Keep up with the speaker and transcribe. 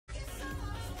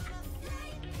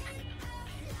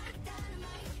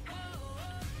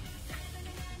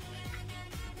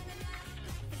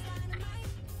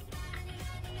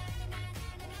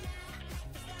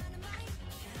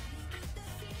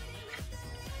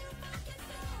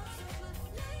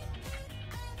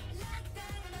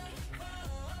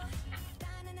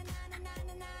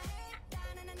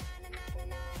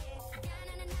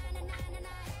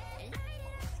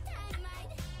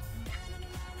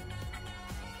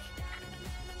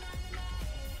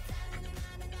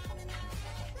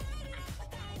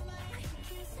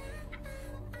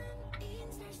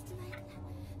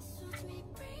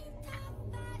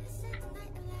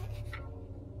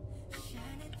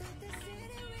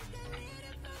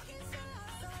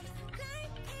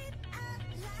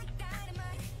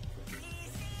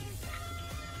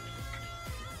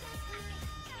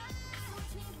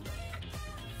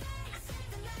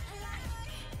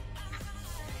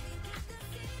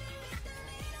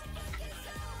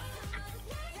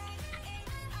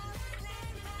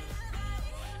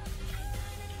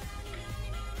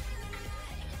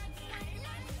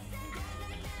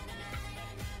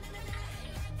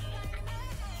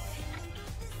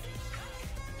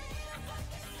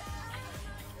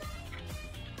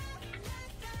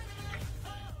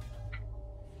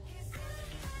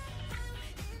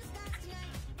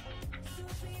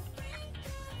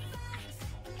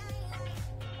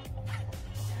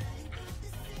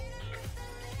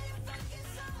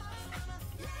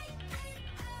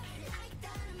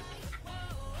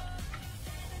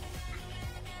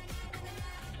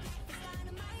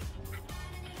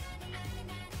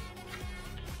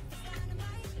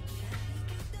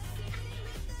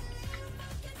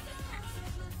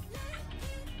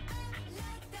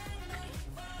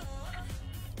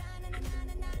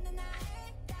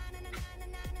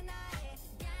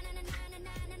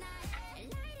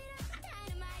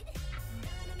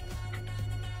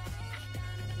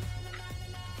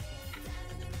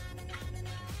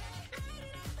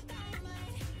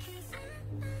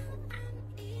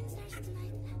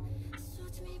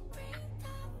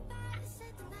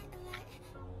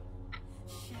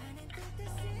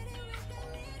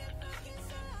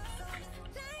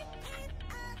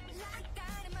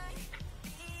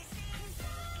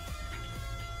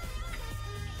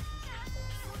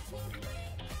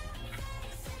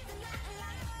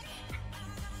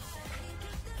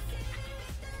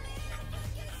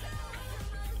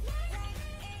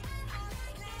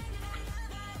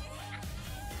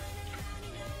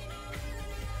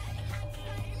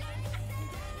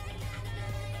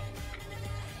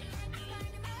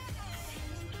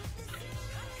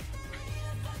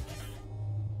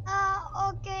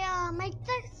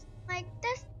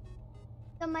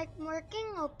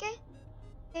working, okay?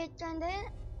 Okay, turn the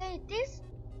this.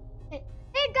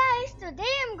 Hey guys,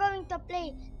 today I'm going to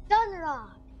play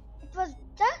DUNROG. It was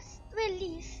just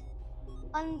released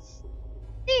on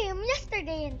Steam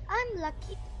yesterday, and I'm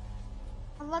lucky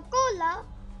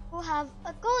to have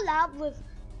a collab with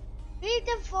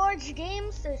Creative Forge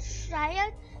Games to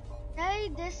try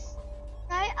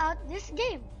out this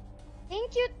game.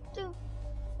 Thank you to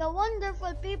the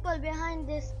wonderful people behind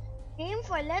this game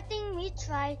for letting me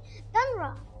try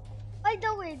DUNROG. By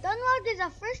the way, DUNROG is a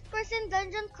first-person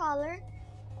dungeon crawler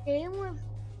game with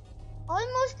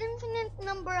almost infinite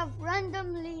number of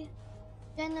randomly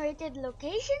generated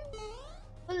locations,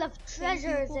 full of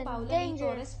treasures and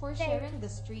dangers. For sharing the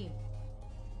stream.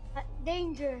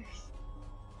 Dangers.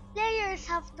 Players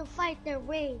have to fight their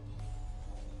way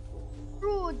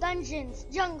through dungeons,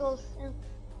 jungles, and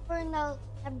infernal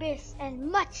abyss, and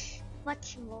much,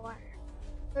 much more.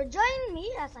 So join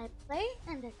me as I play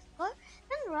and explore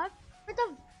DUNROG for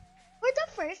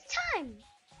the first time.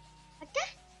 Okay?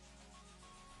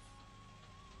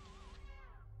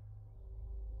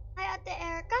 Hi Ate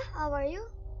Erica, how are you?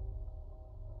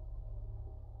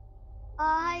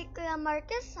 Hi Kuya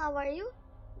Marcus, how are you?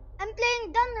 I'm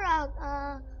playing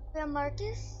DUNROG. Kuya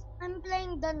Marcus, I'm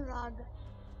playing DUNROG.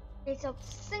 It's a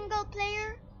single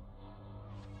player,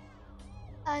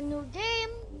 a new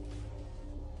game.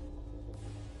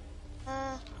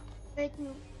 Right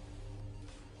now,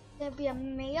 there'll be a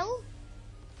male,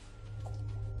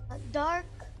 a dark,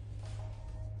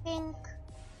 pink,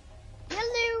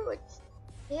 yellow, it's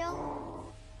pale.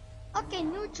 Okay,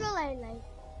 neutral I like.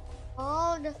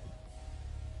 All the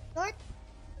short,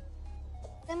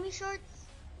 semi-shorts,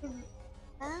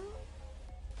 and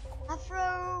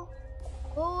afro,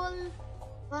 bowl,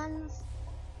 buns,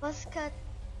 buzz cut.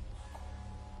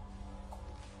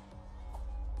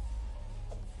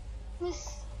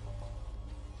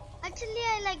 Actually,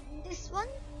 I like this one.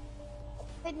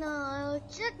 Wait, no, I'll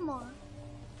check more.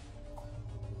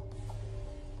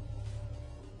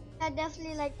 I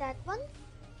definitely like that one.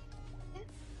 Okay.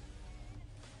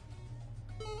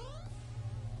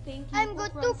 Thank you. I'm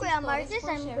good too, Kuya Marcus.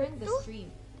 I'm good too.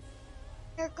 Stream.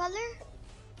 Hair color?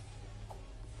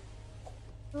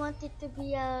 You want it to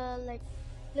be a like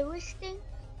bluish thing?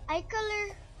 Eye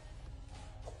color?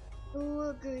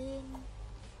 Blue, green,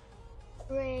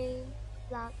 gray,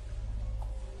 black,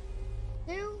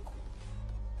 blue.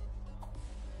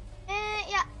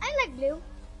 Yeah, I like blue.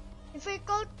 If we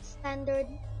call standard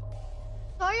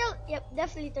tutorial, yep,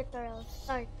 definitely tutorial.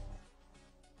 Start.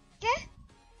 Okay.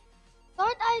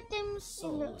 Start items.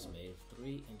 Soul is made of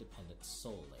 3 independent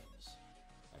soul layers.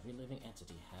 Every living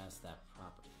entity has that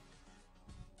property.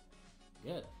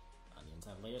 Good. Onions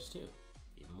have layers too.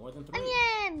 Even more than 3.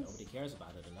 Onions! Nobody cares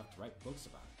about it enough to write books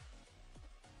about it.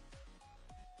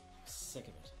 I'm sick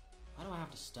of it. Why do I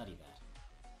have to study that?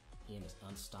 He and his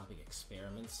unstopping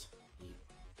experiments.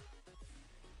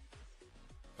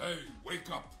 Hey, wake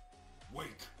up!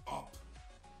 Wake up!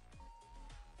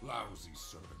 Lousy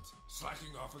servant,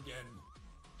 slacking off again.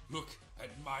 Look at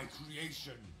my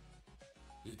creation.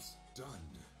 It's done.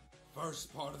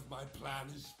 First part of my plan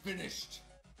is finished.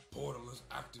 Portal is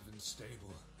active and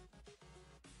stable.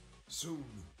 Soon,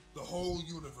 the whole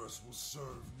universe will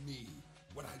serve me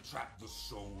when I trap the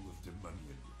soul of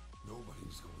Dominion.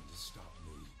 Nobody's going to stop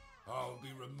me. I'll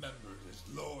be remembered as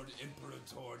Lord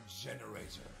Imperator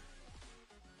Generator.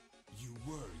 You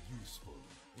were useful,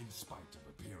 in spite of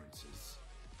appearances.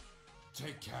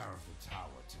 Take care of the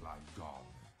tower till I'm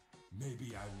gone.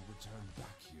 Maybe I will return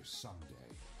back here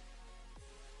someday.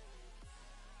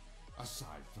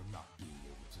 Aside from not being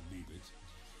able to leave it.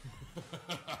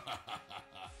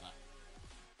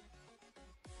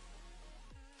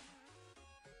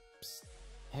 Psst.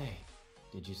 Hey,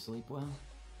 did you sleep well?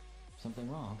 Something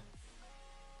wrong?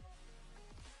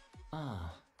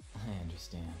 Ah, I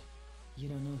understand. You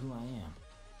don't know who I am.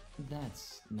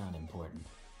 That's not important.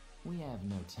 We have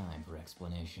no time for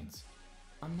explanations.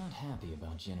 I'm not happy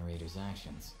about Generator's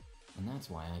actions, and that's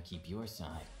why I keep your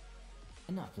side.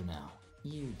 And not for now.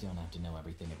 You don't have to know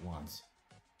everything at once.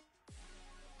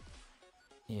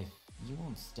 If you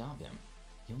won't stop him,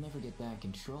 you'll never get back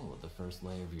control of the first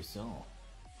layer of your soul.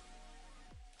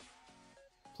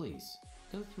 Please,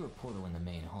 go through a portal in the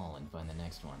main hall and find the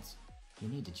next ones. You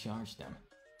need to charge them.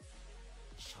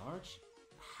 Charge?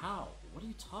 How? What are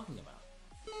you talking about?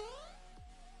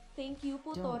 Thank you,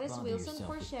 Don't Torres bother Wilson, yourself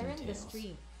for with sharing the details.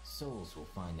 stream. Souls will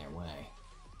find their way.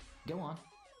 Go on.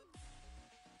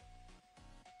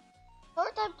 Or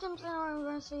type something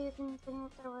over so you can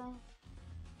think it away.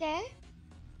 Okay.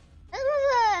 That was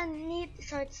a neat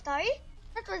short story.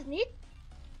 That was neat.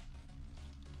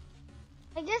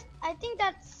 I think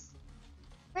that's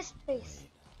Press space.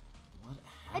 Wait, what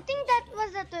I happened think that today?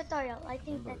 was a tutorial. I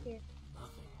think that Remember is.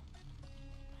 nothing.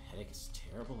 My headache is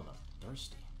terrible and I'm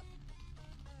thirsty.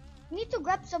 Need to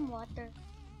grab some water.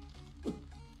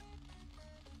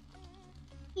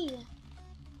 Here.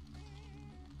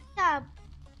 Tab.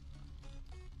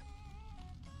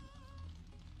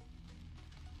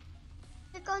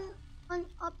 Click on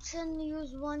option,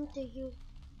 use one to use.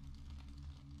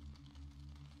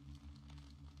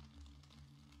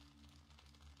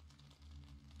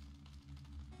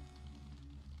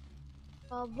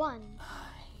 One.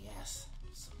 Yes,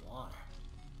 some water.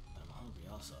 But I'm hungry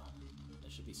also. There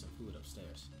should be some food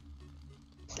upstairs.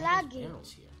 Why are those Slaggy.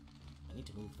 barrels here? I need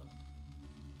to move them.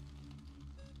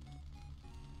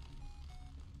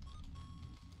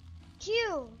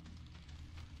 Q.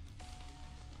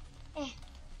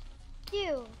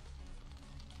 Q.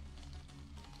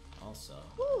 Also,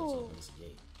 Ooh. let's open this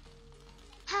gate.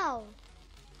 How?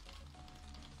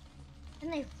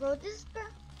 Can I throw this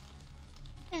girl?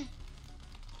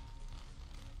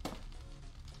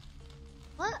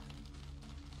 What?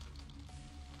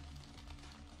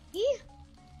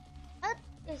 That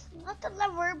is not a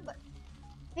lever, but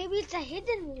maybe it's a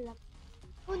hidden lever.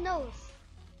 Who knows?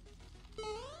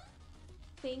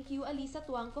 Thank you, Alisa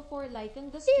Tuangco, for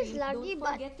liking the This is stream. laggy, Don't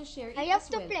but forget to share it I have as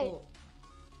to well play. po.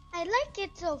 I like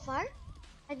it so far.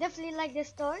 I definitely like the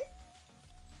story.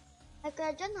 Hi,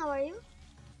 Krajan, how are you?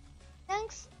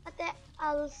 Thanks, Ate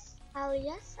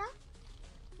Aliasa.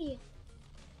 Here.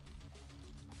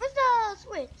 Where's the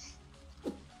switch?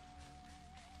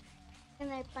 Can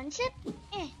I punch it?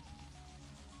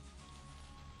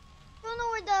 Don't know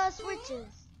where the switch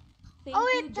is. Thank Oh,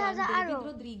 you, it John has an David arrow.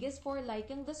 Rodriguez, for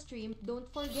liking the stream.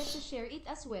 Don't forget to share it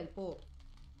as well po.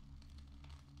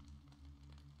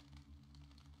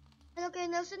 Hello, kay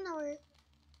Nelson, how are you?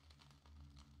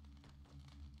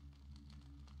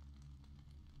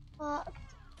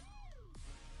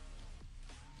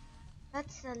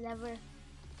 That's a lever.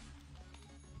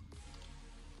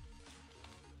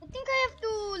 I think I have to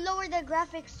lower the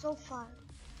graphics so far.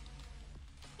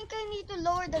 I think I need to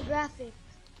lower the graphics.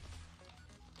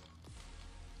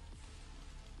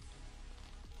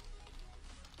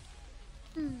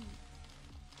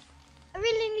 I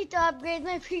really need to upgrade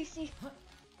my PC.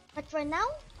 But for now,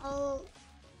 I'll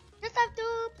just have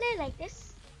to play like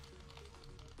this.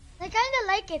 I kinda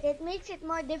like it. It makes it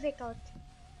more difficult.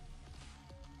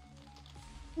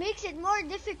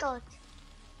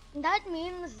 And that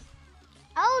means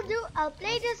I'll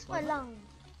play this for long.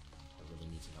 I really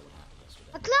need to know what happened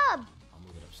yesterday. A club! I'll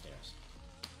move it upstairs.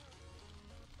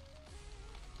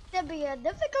 It'll be a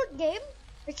difficult game,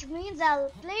 which means I'll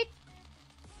play it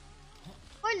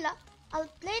I'll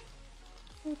play it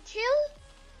until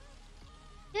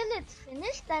it's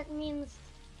finished. That means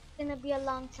it's gonna be a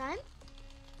long time.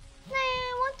 And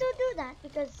I want to do that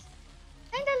because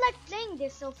I kinda like playing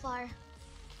this so far.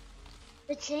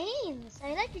 The chains.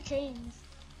 I like the chains.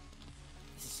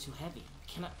 This is too heavy. I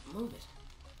cannot move it.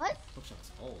 What? Bookshelf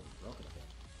is old and broken a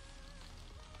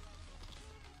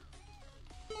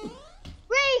bit.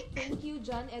 Break! Thank you,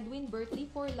 John Edwin Bertley,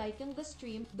 for liking the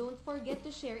stream. Don't forget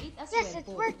to share it as Yes, well it's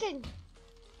po. working.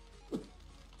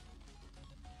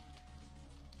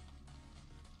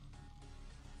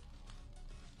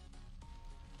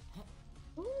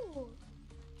 Ooh.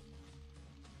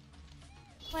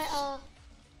 Wait,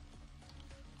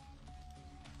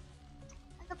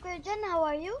 okay, Jen, how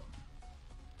are you?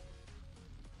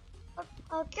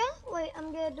 Okay, wait,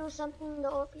 I'm gonna do something in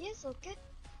the OPS, okay?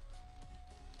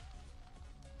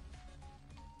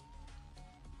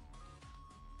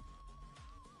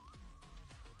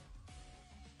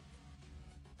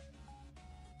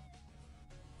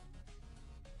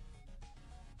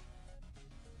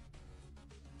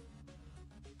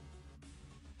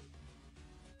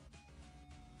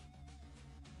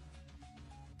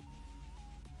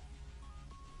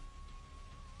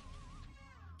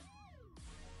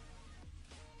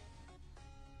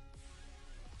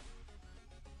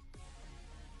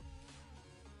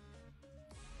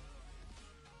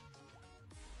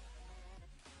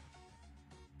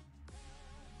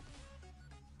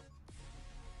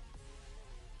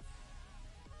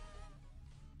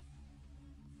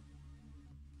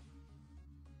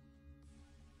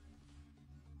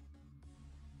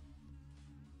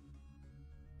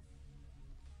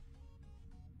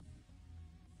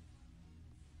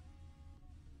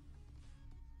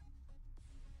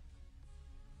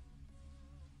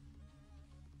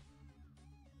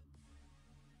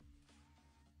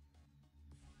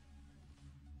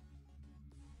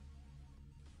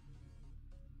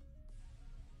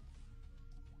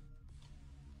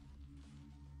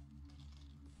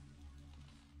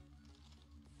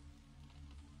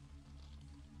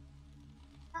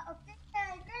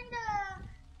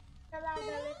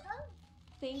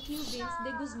 Thank you Vince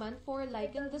De Guzman for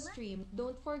liking the stream.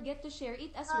 Don't forget to share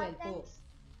it as well po. Thanks.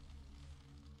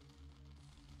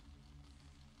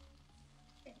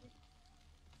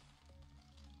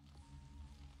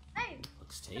 Hey,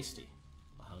 Looks tasty.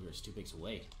 My hunger is too big to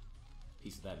wait. A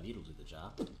piece of that meat will do the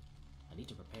job. I need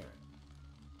to prepare it.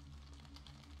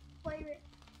 wait.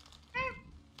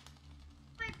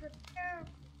 Prepare.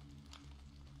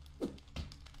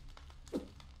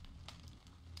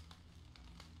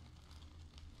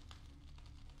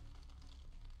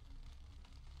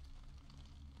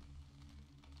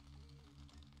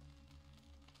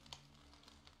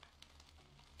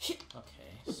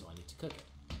 Okay, so I need to cook it.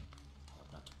 I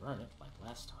hope not to burn it like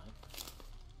last time.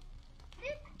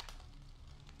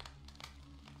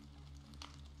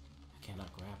 I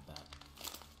cannot grab that.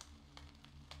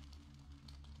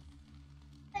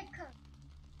 Hey, cook.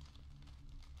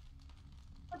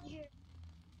 What's here?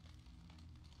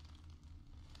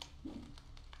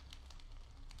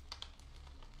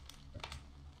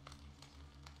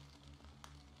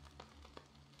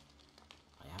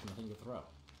 I have nothing to throw.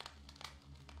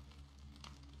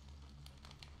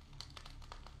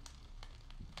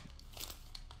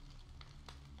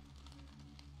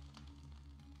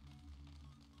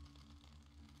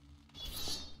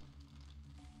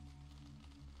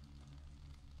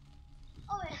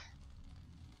 Oh, yeah.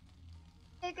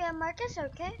 Hey, Marcus,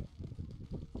 okay?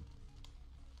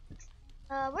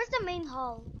 Where's the main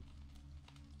hall?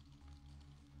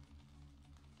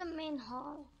 The main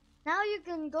hall. Now you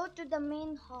can go to the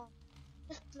main hall.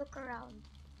 Just look around.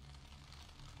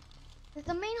 Is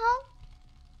the main hall?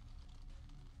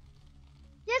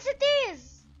 Yes, it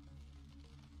is!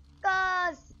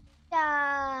 Cause,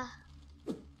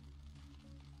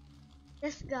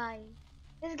 this guy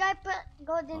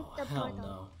goes into Oh, the hell portal.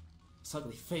 no. This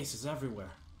ugly face is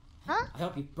everywhere. Huh? I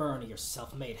hope you burn in your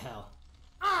self-made hell.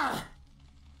 Ah!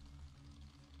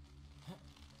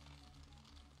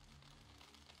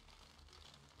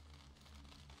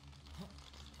 I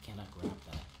cannot grab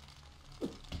that.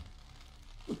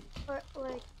 Or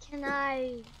can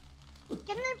I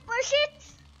push it?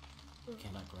 I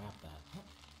cannot grab that.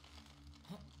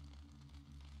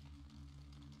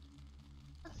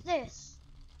 What's this?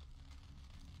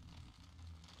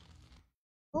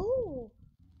 Oh.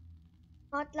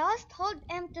 Got lost? Hold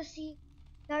M to see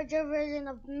larger version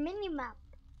of minimap.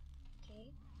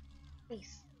 Okay.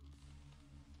 Face.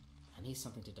 I need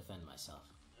something to defend myself.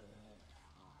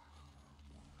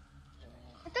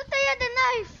 I thought I had a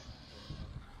knife.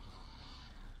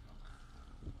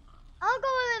 I'll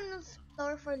go in the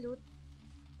store for loot.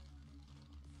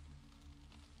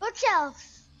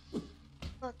 Bookshelves. Look.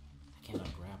 I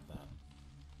cannot grab that.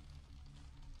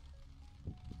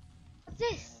 What's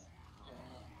this? I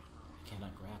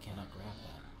cannot grab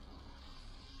that.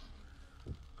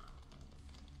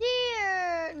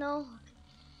 Here. No.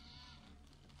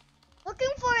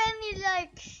 Looking for any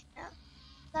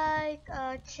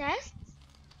chests?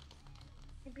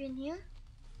 Maybe in here.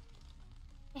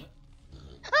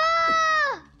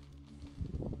 Ah!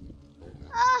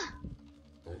 Ah!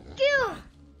 Q!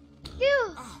 Q!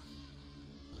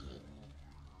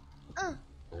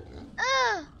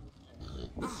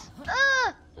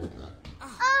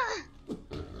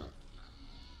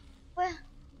 Where?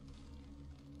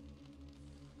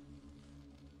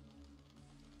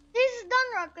 This is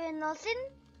DUNROG in Nelson.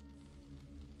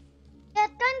 That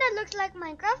kinda looks like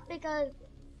Minecraft because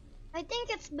I think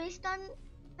it's based on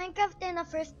Minecraft in a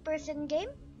first-person game.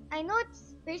 I know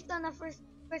it's based on a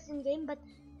first-person game, but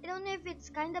I don't know if it's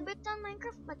kinda based on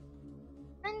Minecraft, but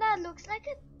kinda looks like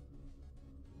it.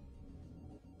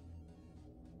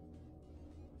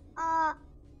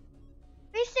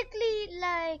 Basically,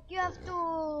 like, you have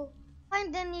to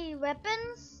find any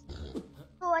weapons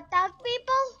to attack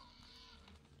people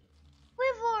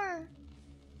with or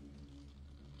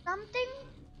something.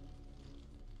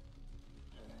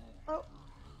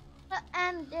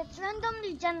 And it's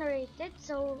randomly generated,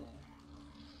 so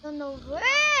don't know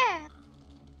where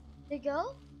to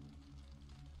go.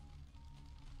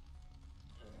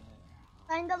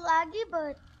 Kinda laggy,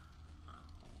 but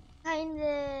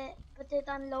kinda put it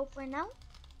on low for now.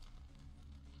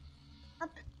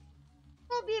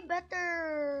 Will be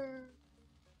better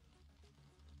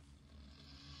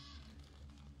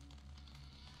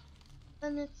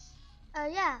when it's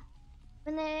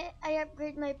when I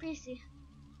upgrade my PC.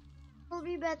 Will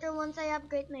be better once I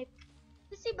upgrade my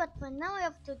PC, but for now I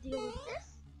have to deal with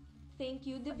this. Thank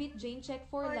you David Jane Check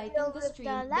for Or liking deal the with stream.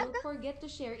 the lag. Don't forget to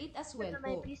share it as well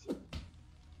My po. PC.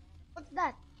 What's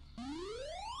that?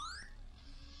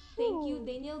 Thank you Ooh.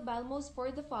 Daniel Balmos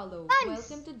for the follow. Pants.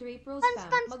 Welcome to DreyPro Pants,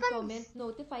 Spam. pants, Mag-comment, pants.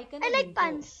 notify ka I na like din po.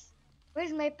 pants.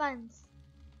 Where's my pants?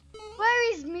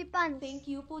 Where is me pants? Thank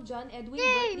you po John Edwin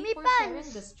Yay, Bertley me for pants!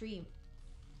 sharing the stream.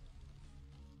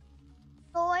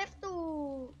 So I have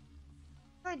to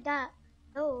destroy that.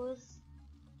 Those.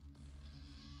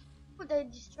 Could I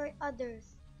destroy others?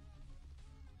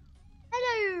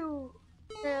 Hello,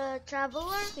 the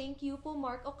traveler. Thank you po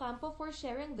Mark Ocampo for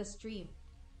sharing the stream.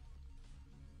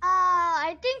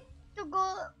 I think to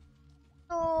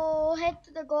head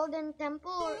to the Golden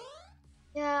Temple. Or,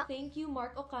 yeah. Thank you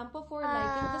Mark Ocampo for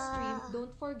liking the stream.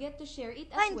 Don't forget to share it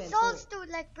as Find well souls po.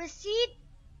 to like proceed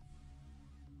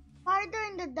farther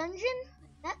in the dungeon.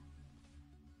 Like that.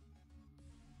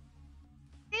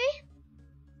 Okay.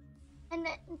 And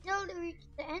then, until we reach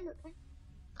the end. Okay.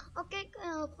 Okay,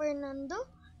 Fernando.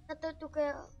 Shout out to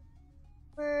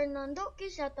Fernando. Okay,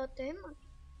 shout out to him. Okay.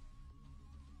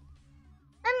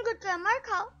 I'm good, Mark.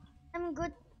 I'm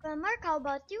good, Mark. How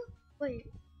about you? Wait.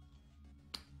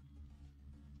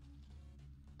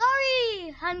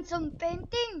 Sorry, handsome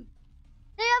painting.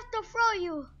 They have to throw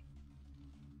you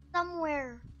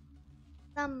somewhere.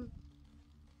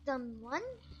 Someone?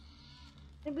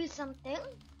 Maybe something?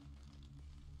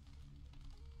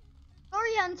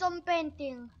 Sorry, handsome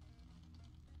painting.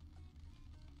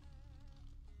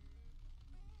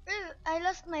 I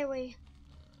lost my way.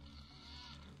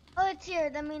 Oh, it's here,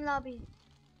 the main lobby.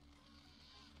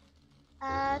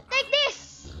 Take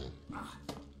this!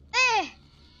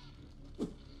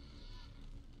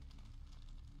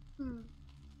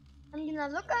 I'm gonna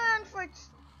look around for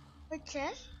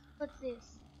chest. What's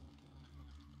this?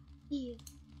 Here.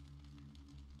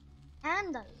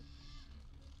 Candle.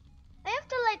 I have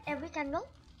to light every candle?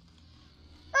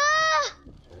 Ah!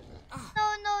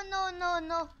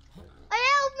 No.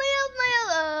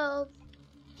 Help.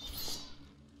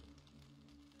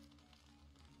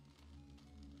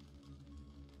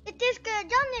 It is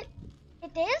John.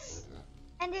 It is?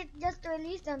 And it just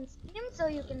released on Steam, so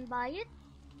you can buy it.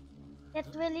 It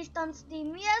released on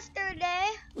Steam yesterday.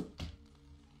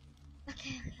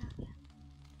 Okay.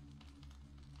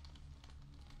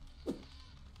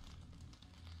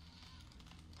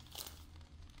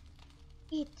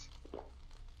 Eat.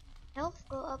 Health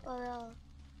go up a little.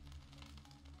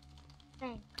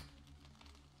 Thank.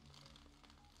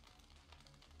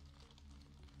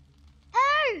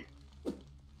 Hey!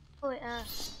 Oh wait,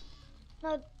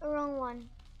 no, the wrong one.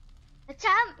 A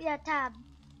tab? Yeah, tab.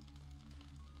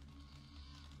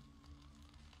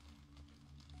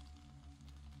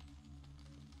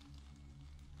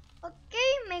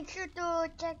 Okay, make sure to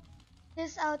check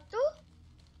this out too.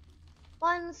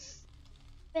 Once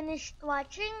finished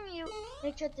watching, you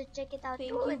make sure to check it out Thank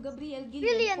too. you It's Gabriel Guillen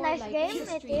really a for nice liking game,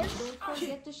 the it stream. is. Don't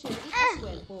forget to share it as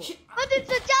well po. But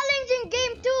it's a challenging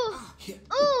game too.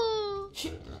 Ooh.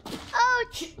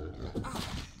 Ouch.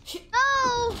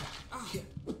 No.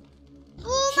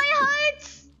 Oh, my heart.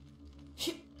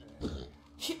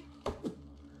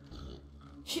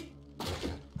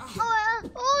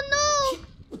 Oh no.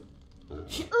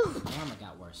 Ooh. My armor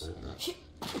got worse.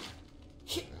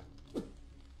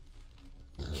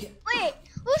 Wait,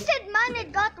 who said man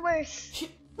it got worse?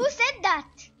 Who said that?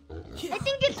 I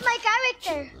think it's my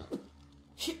character.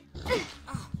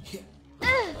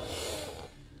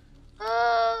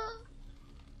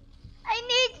 I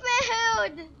need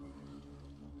food.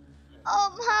 Oh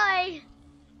my.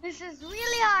 This is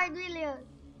really hard, really hard.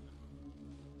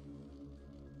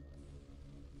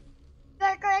 You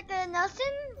are correct,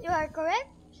 Nelson. You are correct.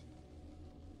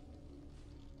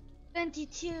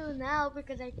 22 now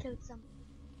because I killed some.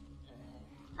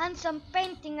 And some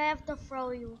painting I have to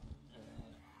throw you.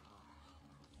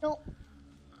 No.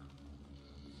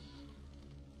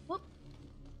 Whoop.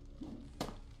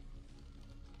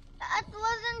 That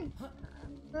wasn't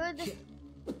good.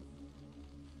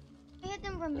 I hit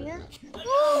him from here.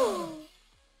 Woo!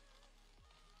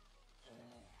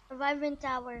 Reviving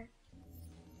tower.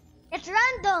 It's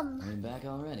random. I'm back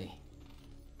already.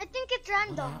 I think it's What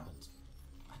random. happened?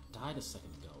 I died a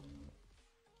second ago.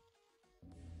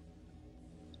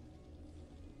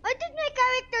 Why did my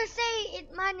character say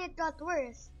it got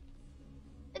worse?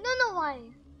 I don't know why.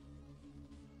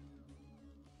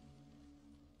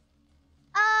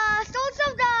 Souls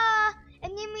of the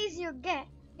enemies you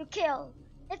kill.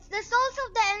 It's the souls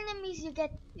of the enemies you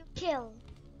kill.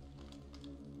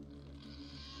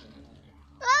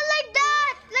 Like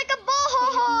that! Like a Thank you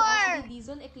bohor! Ashley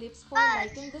Dizon Eclipse for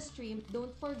liking the stream.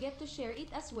 Don't forget to share it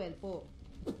as well po.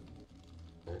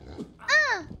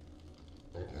 Ah!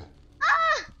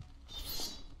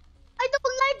 I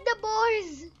don't like the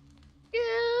boars.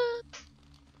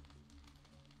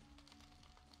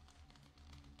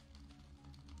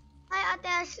 Hi, Ate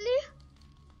Ashley.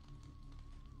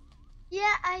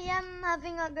 Yeah, I am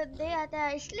having a good day at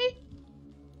Ashley.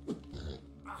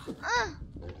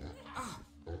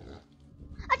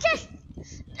 A chest!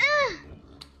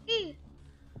 Ew.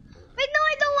 Wait, no,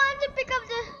 I don't want to pick up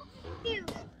the... Ew.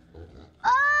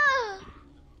 Oh!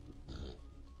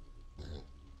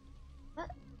 What?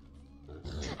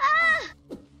 Ah!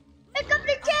 Pick up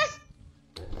the chest!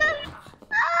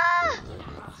 Ah!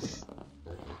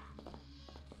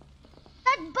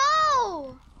 That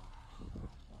bow!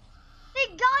 They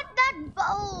got that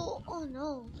bow! Oh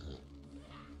no.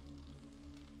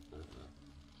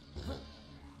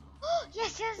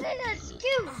 Yes, yes, yes,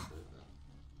 cute!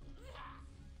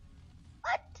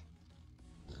 What?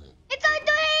 It's hard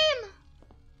to aim!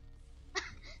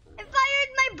 I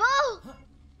fired my bow!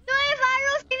 Do I have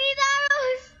arrows? I need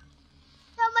arrows!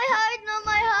 Not my heart, not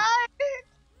my heart!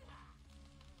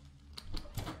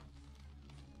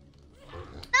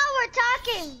 Now we're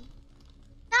talking!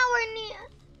 Now we're near.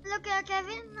 Look at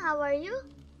Kevin, how are you?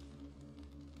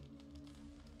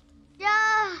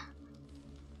 Yeah.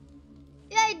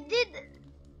 Yeah, I did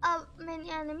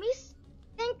many enemies.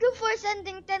 Thank you for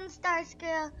sending 10 stars,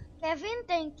 Kevin.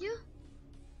 Thank you.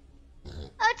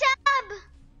 Oh, Chab!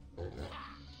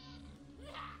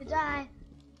 You die.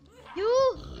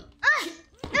 You!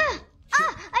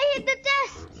 I hit the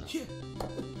test!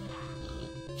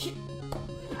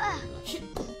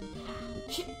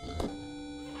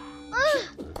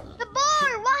 The boar!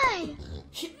 Why?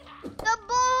 The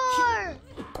boar!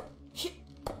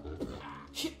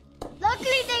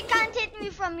 Luckily, they can't hit me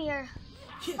from here.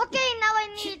 Okay, now I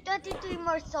need 23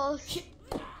 more souls.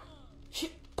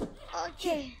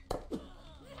 Okay.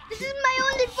 This is my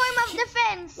only form of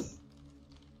defense.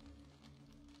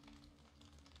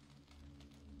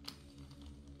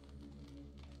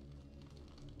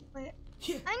 Wait.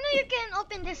 I know you can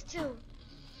open this too.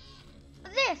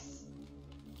 This.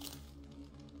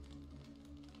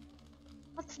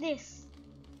 What's this?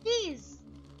 Keys.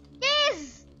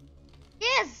 Keys!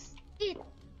 Yes! Eat.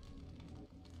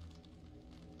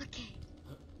 Okay.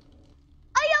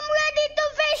 I am ready to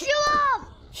face you off!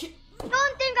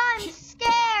 Don't think I'm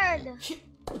scared!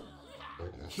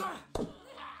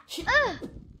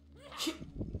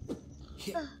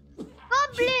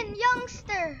 Goblin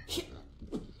youngster!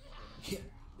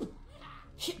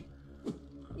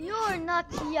 You're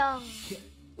not young.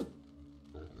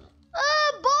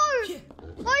 Boar!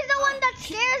 Boar's the one that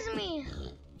scares me.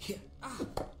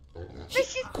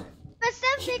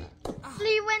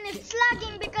 Specifically when it's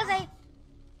lagging because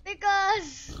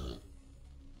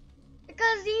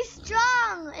he's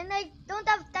strong and I don't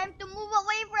have time to move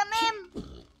away from him.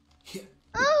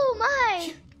 Oh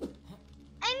my!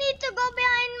 I need to go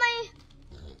behind my.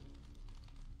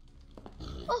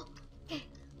 Oh, okay.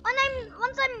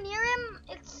 Once I'm near him,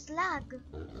 it's lag.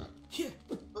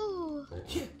 Ooh.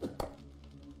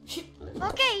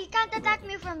 Okay, he can't attack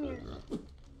me from here.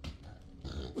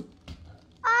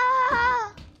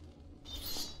 Ah!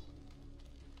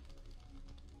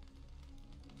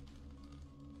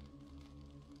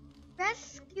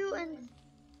 Rescue and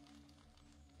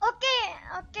okay,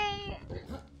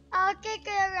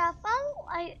 Kuya Rafael.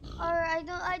 I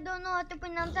don't know how to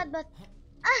pronounce that, but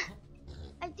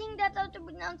I think that's how to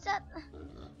pronounce that.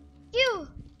 Q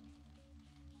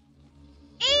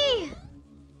E.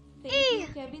 Thank you,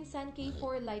 Kevin San K,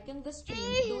 for liking the stream.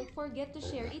 Don't forget to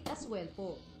share it as well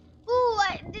po. Ooh,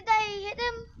 did I hit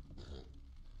him?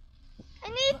 I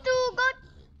need to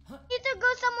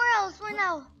go somewhere else for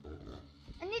now.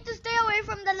 I need to stay away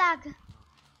from the lag.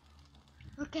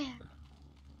 Okay.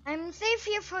 I'm safe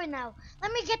here for now.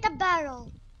 Let me get a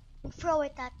barrel and throw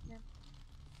it at them.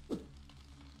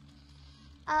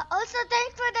 Also,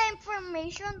 thanks for the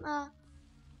information,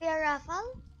 Kuya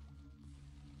Rafael.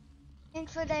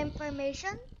 Thanks for the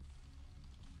information.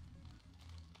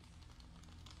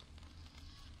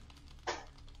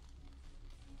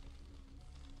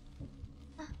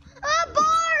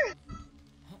 Boar!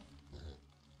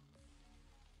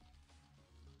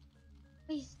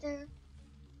 Please, there.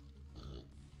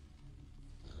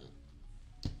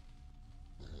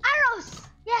 Arrows!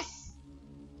 Yes!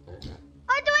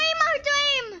 Hard to aim!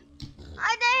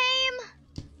 Hard to aim!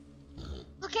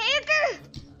 Okay, Iker!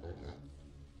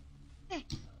 Okay.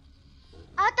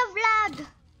 Out of lag!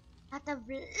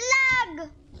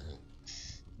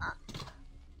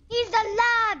 He's the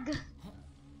lag!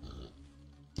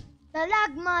 The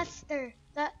lag master.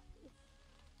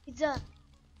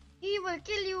 He will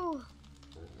kill you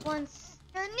once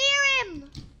you're near him.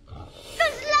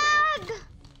 Cause lag.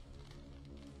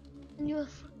 And you.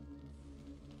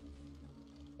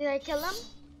 Did I kill him?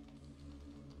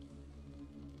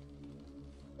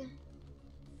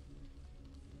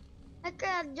 I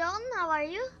Okay, John, how are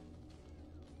you?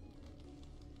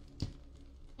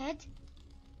 Ed?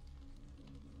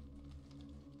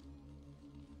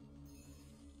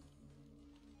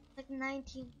 Like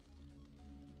 19.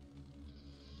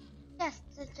 Yes,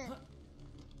 that's it.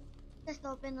 Just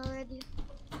open already.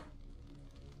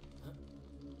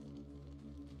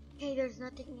 Okay, there's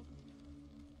nothing in.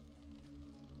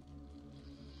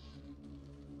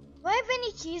 Do I have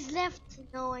any cheese left?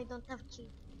 No, I don't have cheese.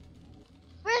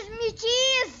 Where's me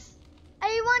cheese?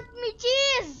 I want me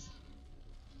cheese!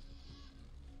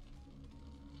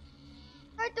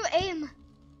 Hard to aim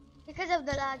because of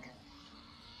the lag.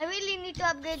 I really need to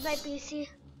upgrade my PC.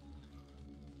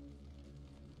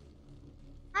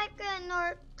 Hi,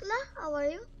 Norkla. How are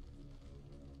you?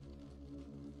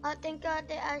 Thank you,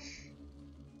 Ate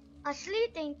Ashley,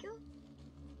 thank you.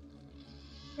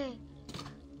 Okay.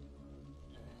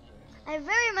 I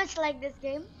very much like this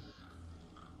game.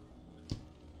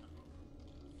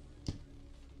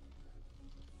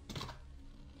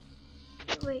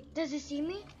 Wait, does he see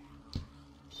me?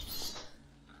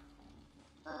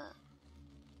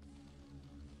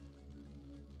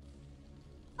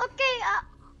 Okay,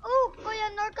 oh, Kuya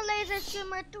Norkala is a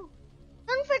streamer too.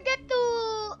 Don't forget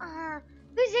to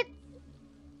visit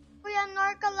Kuya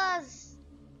Norkala's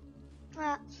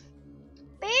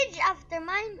page after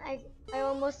mine. I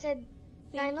almost said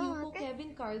Thank Dino, you po okay?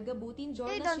 Kevin Carga Butin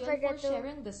Okay, Jonas don't yun forget for to-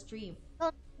 sharing the stream.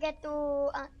 Don't forget to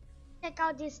check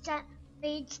out his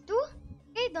page too.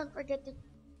 Okay, don't forget to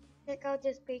check out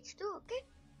his page too. Okay.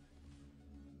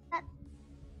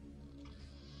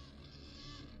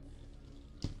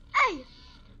 Hey!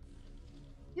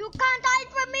 You can't hide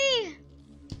from me!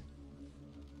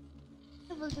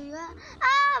 What level do you have?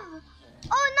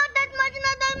 Oh, not that much,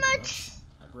 not that much!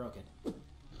 I broke it.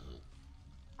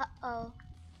 Uh-oh.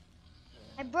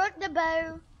 I broke the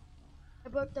bow. I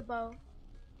broke the bow.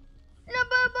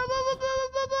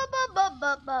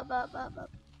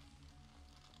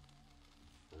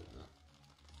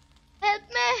 Help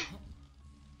me!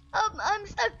 I'm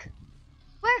stuck.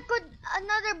 Where could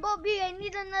another bow be? I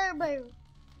need another bow.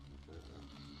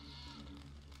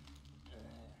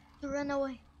 To run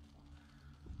away.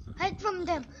 Hide from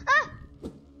them.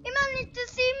 He managed to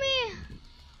see me.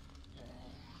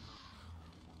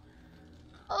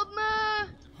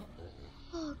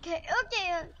 Okay.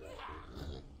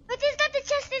 But is that the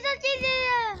chest? Is that the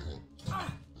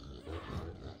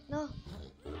No.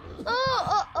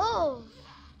 Oh.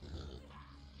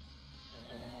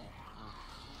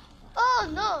 Oh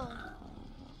no.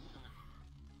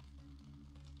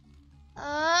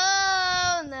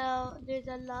 Oh no. There's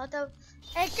a lot of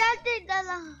enchanted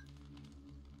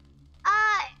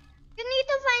you need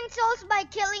to find souls by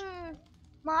killing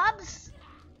mobs.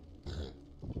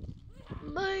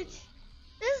 But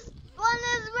this one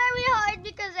is very hard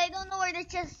because I don't know where the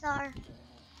chests are.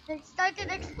 I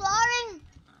started exploring.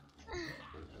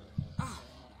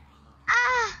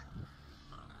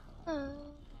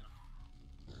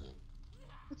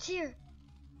 It's here.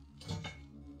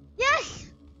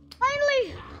 Yes!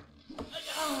 Finally!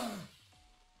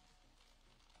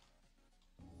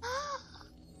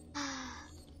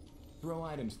 Throw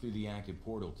items through the active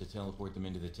portal to teleport them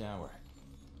into the tower.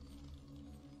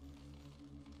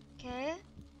 Okay.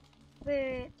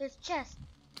 Wait, there's chest.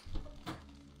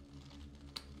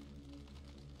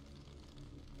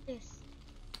 This.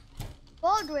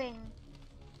 Gold ring.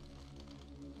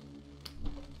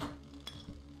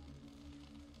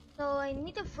 So I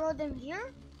need to throw them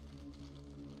here?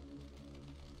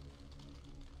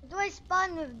 Do I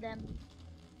spawn with them?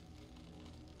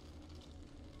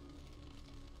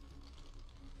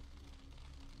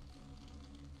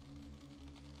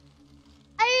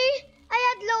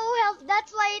 I had low health,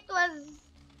 that's why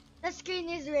the screen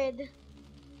is red.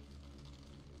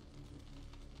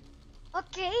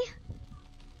 Okay.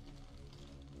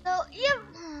 So,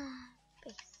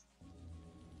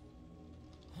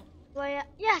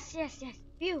 Space. Yes.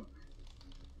 View.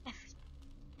 F.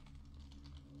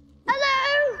 Hello!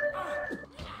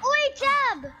 Wait,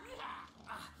 tab!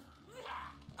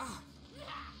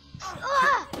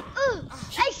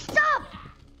 Hey, stop!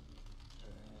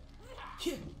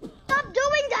 Stop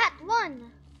doing that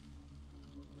one!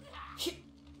 Okay.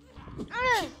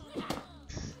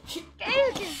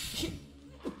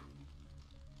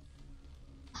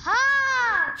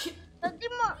 Ha!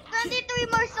 23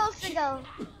 more souls to go.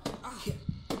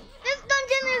 This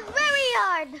dungeon is very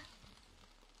hard.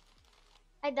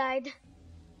 I died.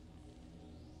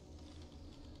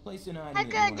 Place an item Hi,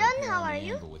 that you want to John, repair how on are the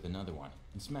you? anvil with another one,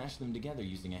 and smash them together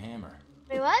using a hammer.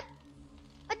 Wait, what?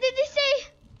 What did he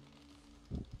say?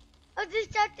 I was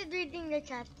distracted reading the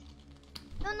chat.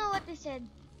 Don't know what he said.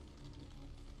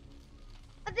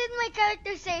 What did my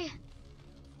character say?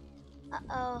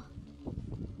 Uh-oh.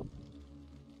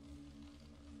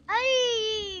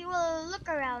 I will look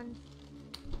around.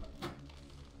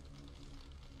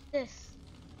 This.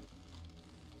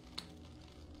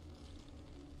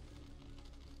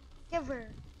 Giver.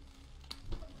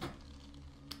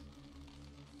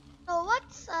 So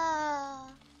what's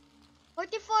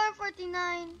 44,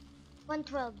 49,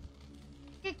 112?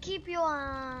 To keep you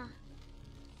on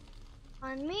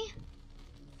me.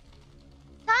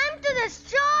 Time to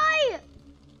destroy!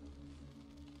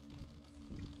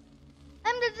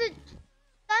 Time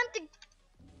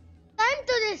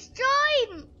to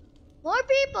destroy more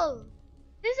people.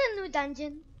 This is a new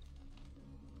dungeon.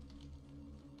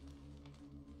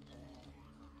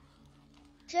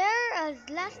 Share as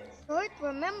last resort.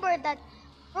 Remember that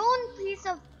thrown piece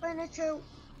of furniture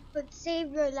could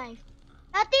save your life.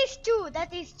 That is true.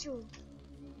 That is true.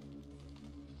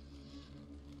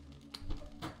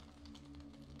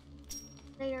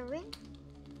 Player ring.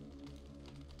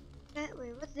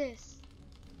 Wait, what's this?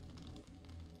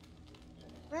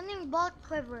 Running bolt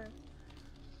quiver.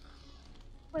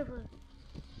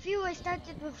 Phew, I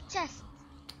started with chest.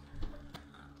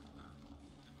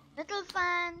 Little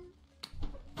fan.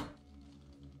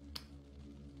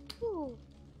 Ooh.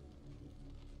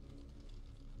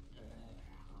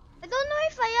 I don't know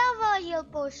if I have a heal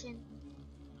potion.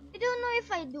 I don't know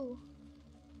if I do.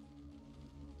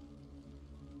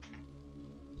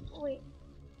 Wait.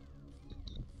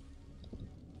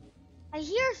 I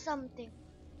hear something.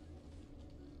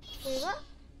 Wait, what?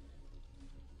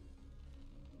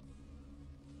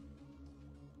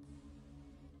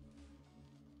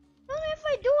 I don't know if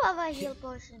I do have a heal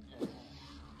potion.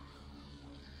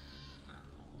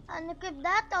 And equip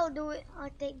that, I'll do it.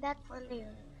 I'll take that for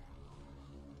later.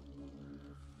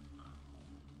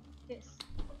 This.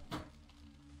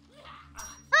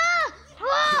 Ah!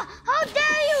 Ah! How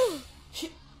dare you!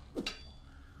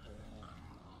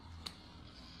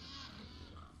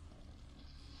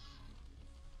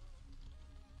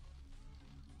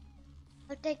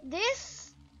 I'll take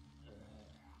this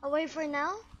away for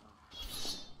now.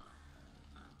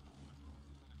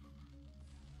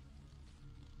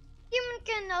 Human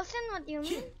Ken Nelson, what do you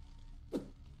mean?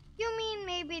 You mean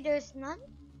maybe there's none?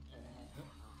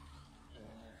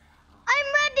 I'm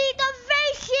ready to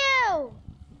face you!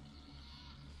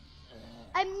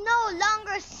 I'm no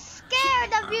longer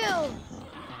scared of you!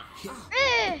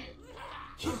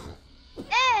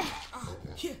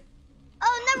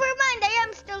 Oh, never mind, I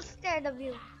am still scared of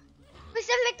you.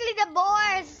 Specifically the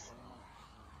boars.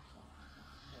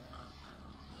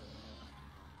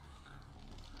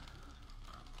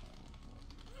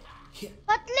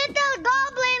 But little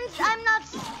goblins, I'm not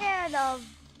scared of.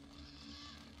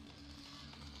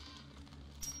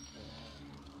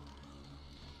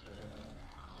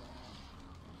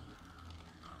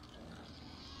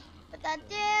 Put that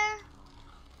there.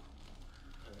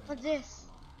 What's this?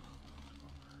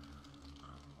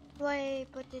 Do I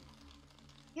put it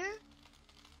here?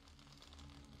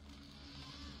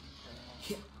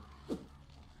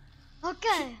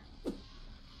 Okay.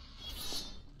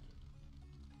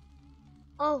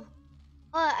 Oh,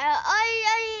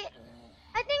 I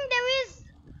think there is.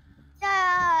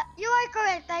 You are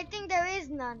correct. I think there is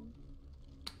none.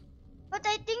 But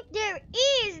I think there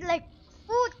is like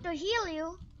food to heal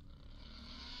you.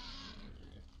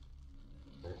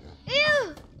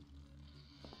 Ew!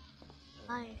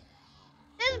 Hi.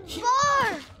 This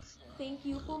bar. Thank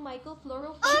you po Michael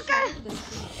Floro for Okay. sharing the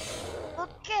stream.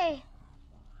 Okay.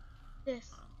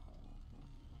 This.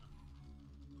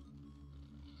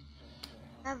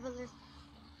 Travelers.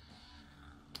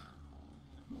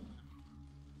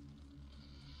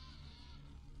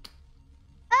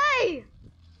 Hey!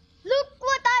 Look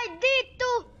what I did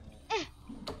to.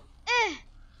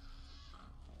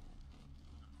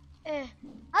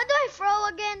 How do I throw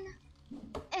again?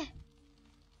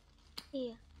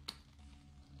 Here.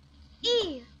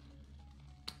 E.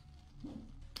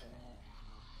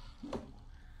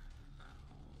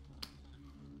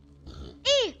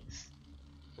 E.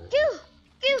 Q.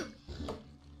 Q.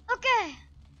 Okay.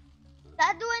 Did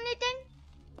that do anything?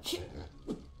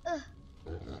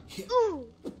 Ooh.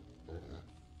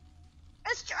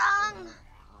 You're strong.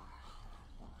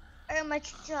 Very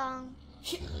much strong.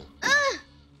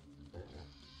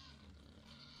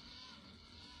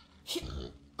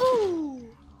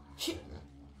 Ooh.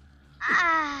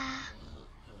 Ah.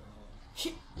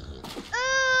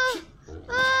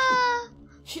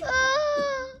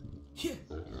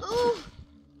 Ooh.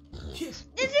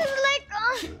 This is like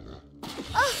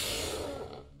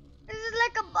this is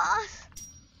like a boss.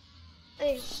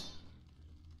 Wait.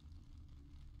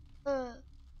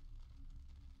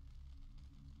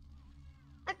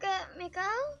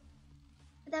 Mikael.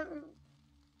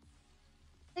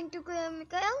 Thank you, Kuya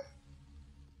Mikael.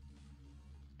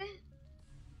 Okay.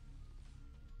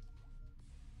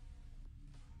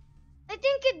 I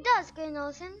think it does, Kuya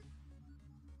Nelson.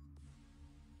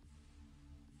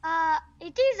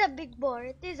 It is a big boar.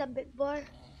 It is a big boar.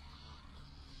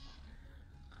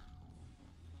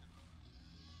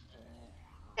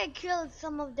 I killed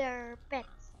some of their pets.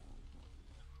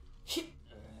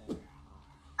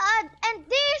 And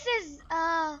this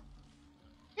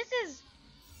is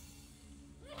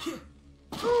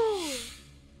ooh.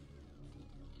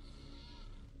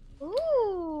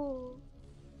 Ooh.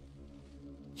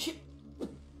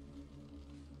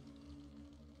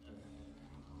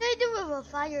 They do with a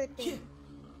fire thing.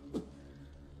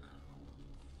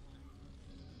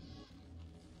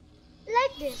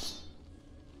 Like this.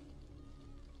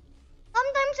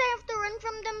 Sometimes I have to run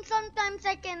from them, sometimes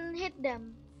I can hit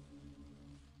them.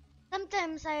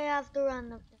 Sometimes I have to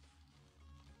run of them.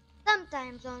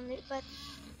 Sometimes only, but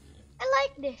I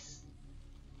like this.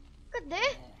 Look at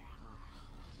this.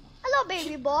 Hello,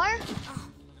 baby boar.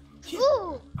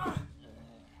 Ooh.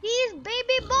 These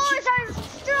baby boars are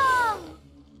strong.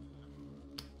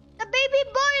 The baby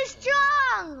boar is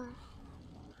strong.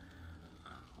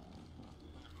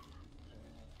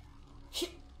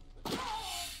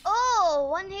 Oh,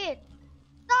 one hit.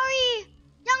 Sorry,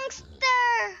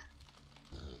 youngster.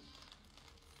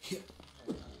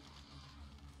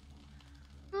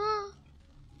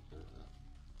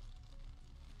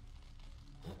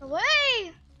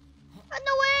 Away! Run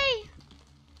away!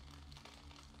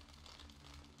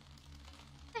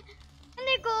 Can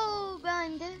I go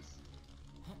behind this?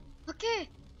 Okay,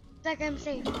 like I'm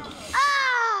safe.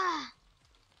 Ah!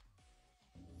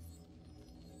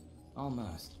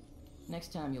 Almost.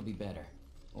 Next time you'll be better.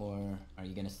 Or are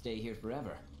you gonna stay here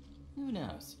forever? Who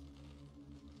knows?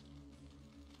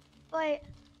 Wait,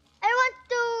 I want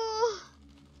to...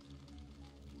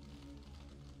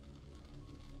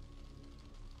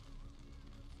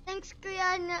 Thanks,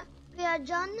 Kuya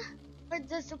John, for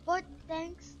the support.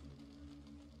 Thanks.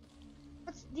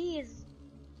 What's these?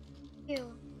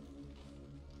 Ew.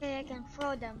 Okay, I can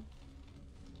throw them.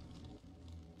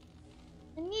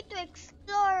 I need to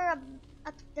explore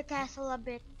at the castle a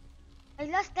bit. I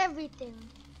lost everything.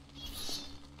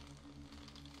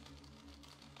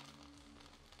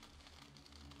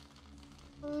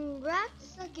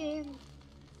 Congrats again.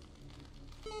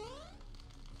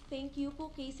 Thank you po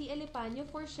Casey Elipanyo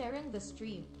for sharing the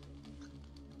stream.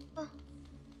 Oh.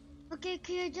 Okay,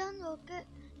 Kuya John, okay.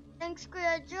 Thanks,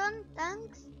 Kuya John,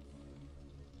 thanks.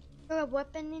 There's a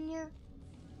weapon in here.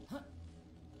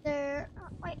 There,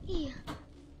 wait,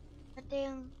 ito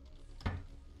yung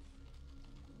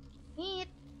meat.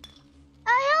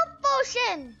 A health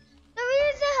potion! There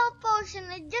is a health potion,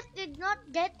 I just did not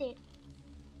get it.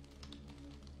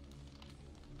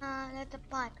 That's a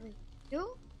pot, wait,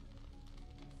 you?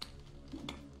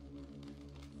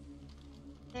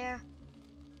 There.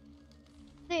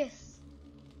 This.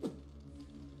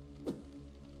 I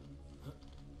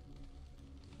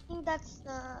think that's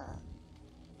the...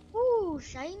 Ooh,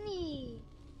 shiny.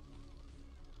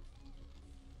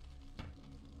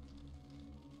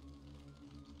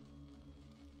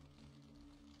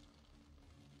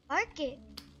 Market.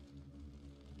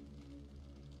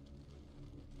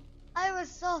 I was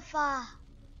so far.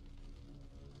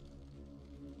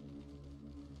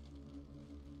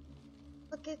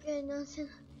 Okay, Nelson.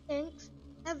 Thanks,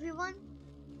 everyone.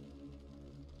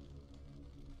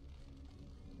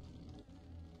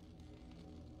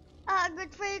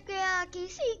 Good for you,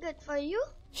 Casey. Good for you.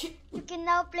 You can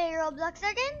now play Roblox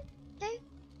again. Okay.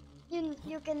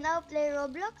 You can now play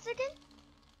Roblox again.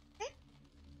 Okay.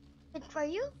 Good for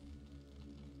you.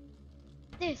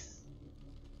 This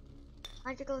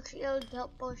magical shield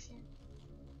health potion.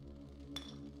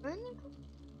 Running.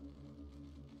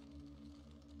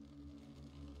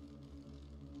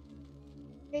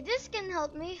 Okay, this can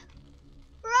help me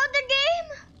throughout the game.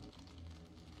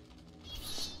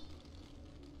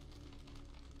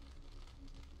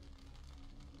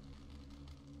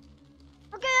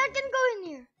 Okay, I can go in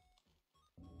here.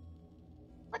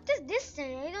 What does this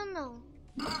say? I don't know.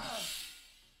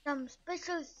 Some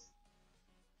special... Do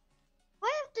I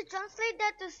have to translate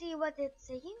that to see what it's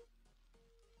saying?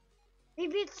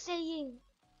 Maybe it's saying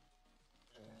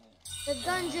the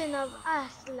dungeon of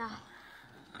Asla.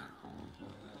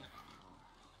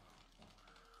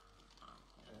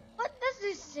 What does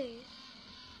this say?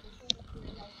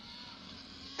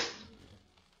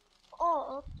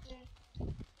 Oh, okay.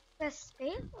 Press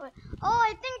space? Oh,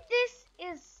 I think this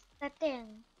is the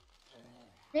thing.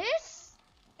 This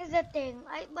is the thing,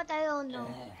 but I don't know.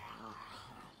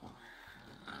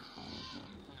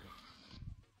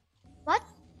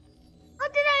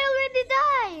 already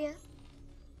die.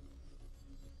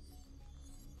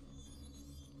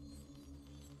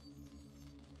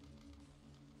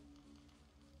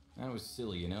 That was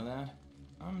silly, you know that?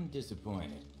 I'm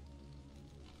disappointed.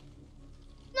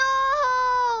 No!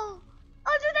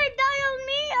 How did I die on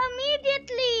me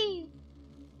immediately?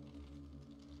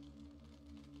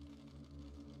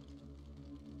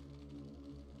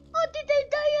 How did I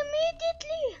die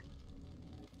immediately?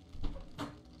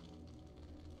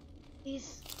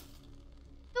 Please.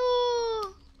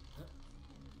 No!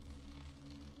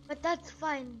 But that's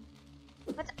fine.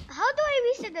 But how do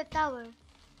I reset the tower?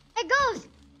 Hey, Ghost!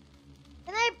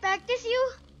 Can I practice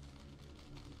you?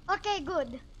 Okay,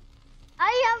 good.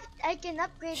 I can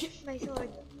upgrade my sword.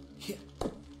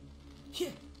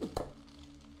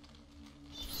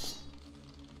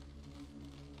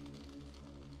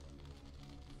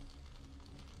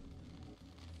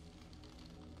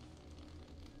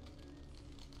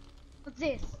 What's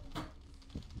this?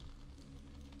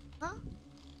 Huh?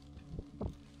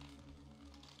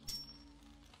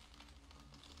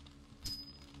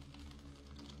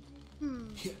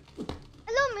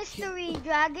 Hello, Mystery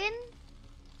Dragon.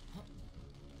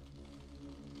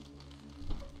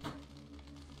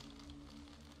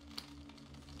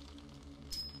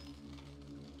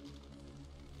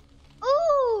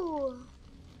 Ooh!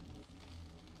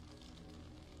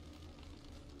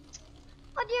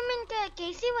 What do you mean,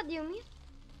 Casey? What do you mean?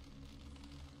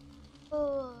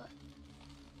 Oh,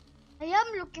 I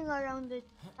am looking around the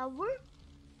tower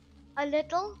a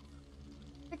little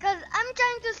because I'm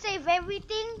trying to save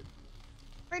everything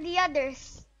for the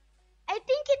others. I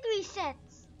think it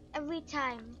resets every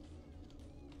time.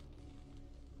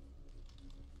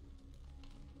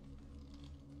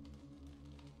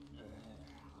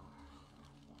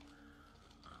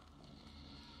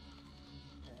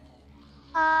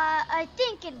 I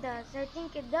think it does. I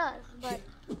think it does.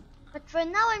 But for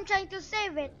now, I'm trying to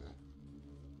save it.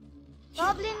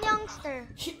 Goblin youngster.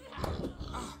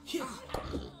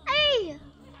 Hey!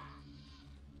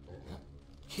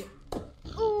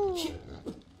 Ooh.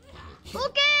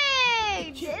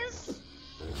 Okay. This.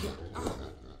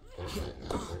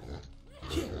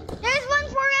 There's one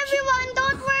for everyone.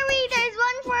 Don't worry. There's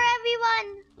one for everyone.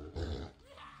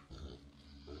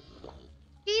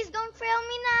 Please don't fail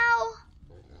me now.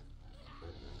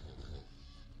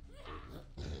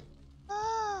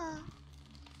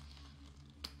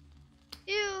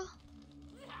 Ew.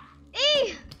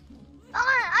 Hey!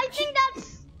 I think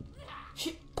that's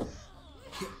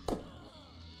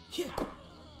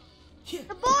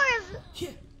the boars.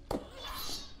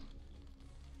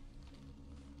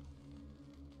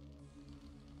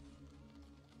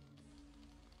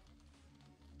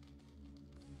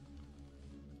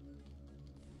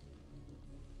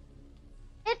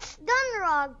 It's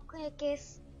DUNROG,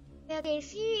 okay,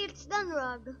 see, it's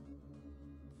DUNROG.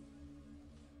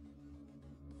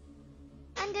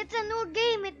 And it's a new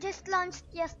game, it just launched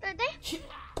yesterday.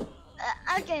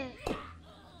 Okay.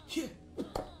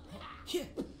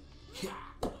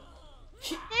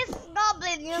 This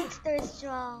goblin youngster is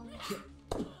strong.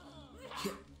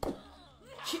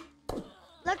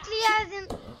 Luckily, I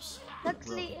hasn't.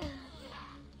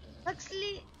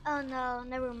 Luckily, oh no,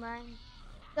 never mind.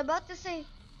 I was about to say,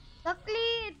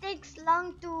 luckily it takes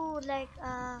long to like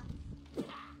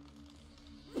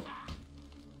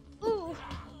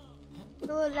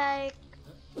to like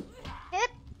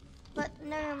hit, but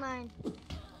never mind.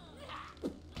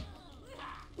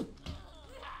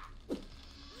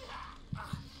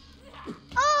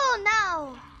 Oh,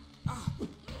 now!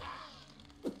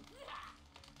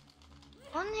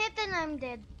 One hit and I'm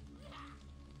dead.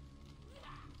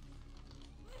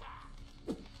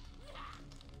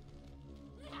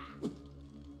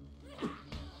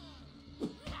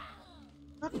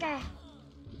 Okay.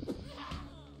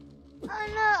 Oh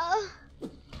no!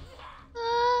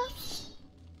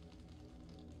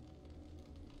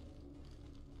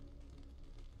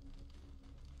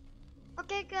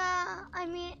 Okay,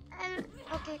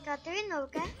 okay, Catherine,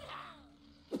 okay?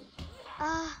 Okay.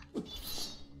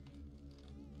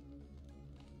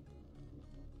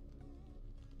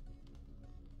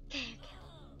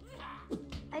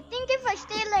 I think if I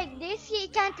stay like this, he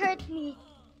can't hurt me.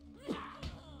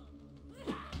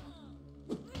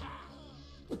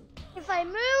 If I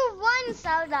move once,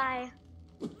 I'll die.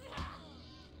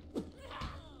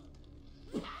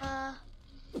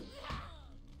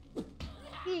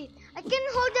 I can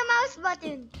hold the mouse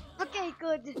button. Okay,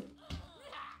 good.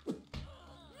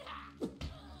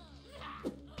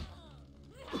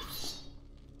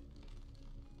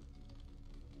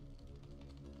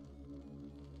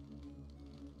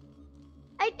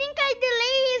 I think I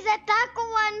delay his attack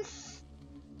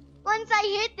once I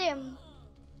hit him.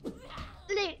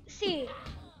 See,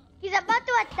 he's about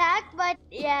to attack, but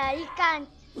yeah, he can't.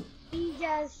 He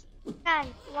just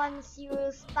can't once you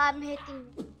spam hitting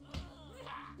him.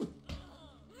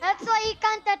 That's why he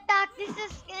can't attack. This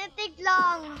is gonna take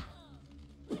long.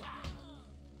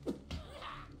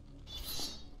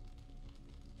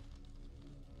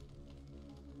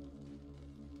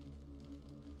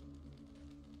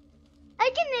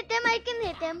 I can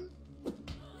hit him.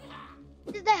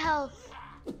 This is the health.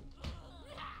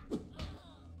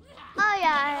 Oh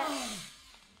yeah.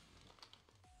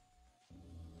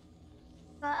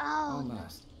 But, oh.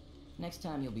 Almost. Next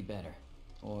time you'll be better.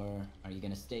 Or are you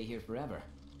gonna stay here forever?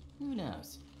 Who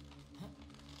knows?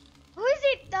 Who is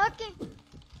he talking?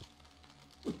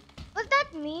 Was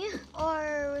that me?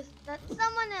 Or was that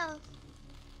someone else?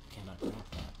 Cannot grab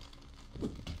that.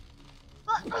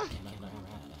 But, Cannot grab that.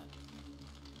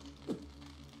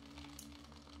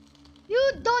 you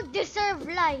don't deserve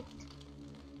light.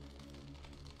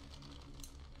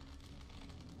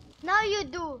 Now you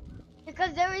do.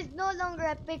 Because there is no longer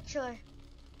a picture.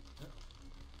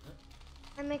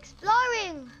 I'm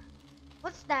exploring.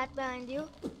 What's that behind you?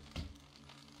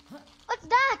 What's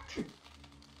that?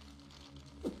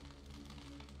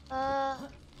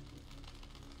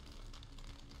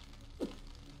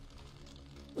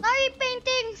 Sorry,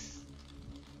 paintings.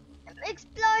 I'm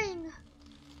exploring.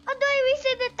 How do I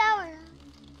reset the tower?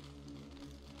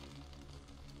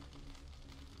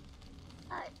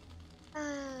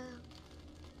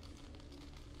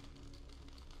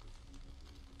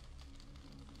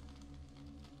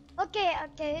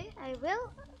 Okay, I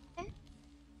will. Okay.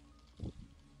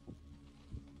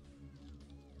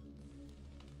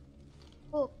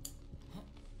 Oh.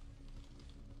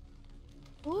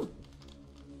 Ooh.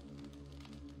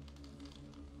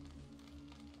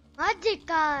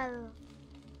 Magical.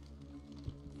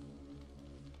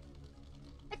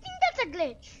 I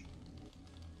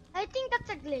think that's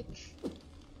a glitch.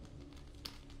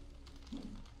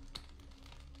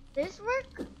 This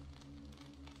work?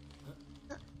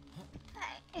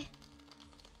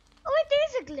 Oh, it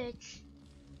is a glitch.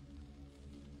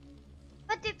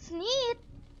 But it's neat.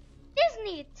 It is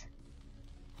neat.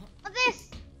 What's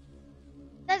this?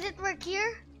 Does it work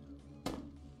here?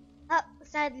 Oh,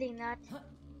 sadly not.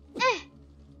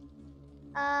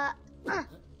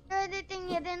 Anything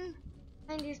hidden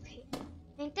behind these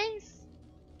paintings?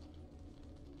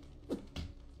 I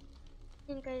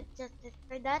think I just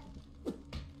destroyed that.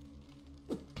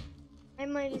 I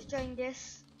might destroy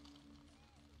this.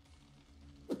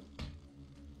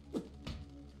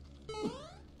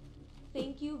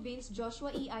 Thank you Vince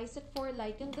Joshua E. Isaac for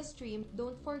liking the stream.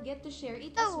 Don't forget to share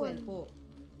it as well po.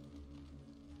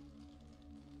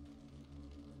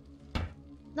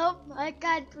 Nope, I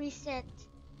can't reset.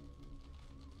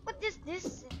 What is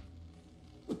this?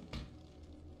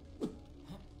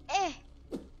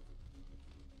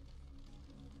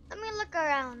 Let me look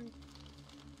around.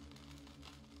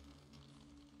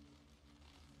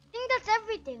 I think that's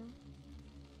everything.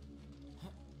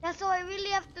 Yeah, so I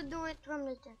really have to do it from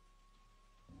the top.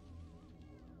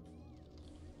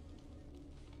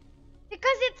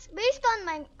 Because it's based on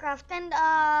Minecraft and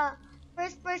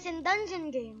first-person dungeon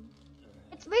game.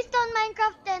 It's based on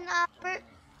Minecraft and but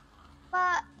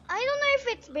I don't know if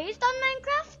it's based on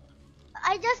Minecraft.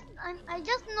 I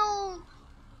just know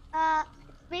it's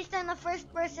based on a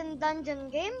first-person dungeon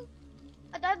game,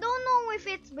 but I don't know if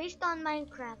it's based on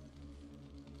Minecraft.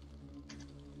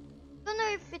 Don't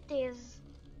know if it is.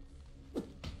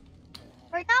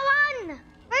 For now on,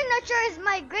 furniture is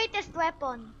my greatest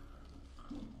weapon.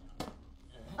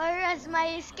 Or as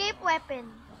my escape weapon.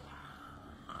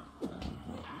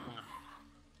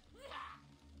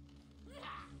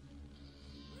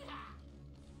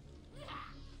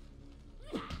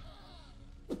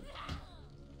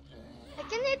 I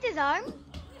can hit his arm.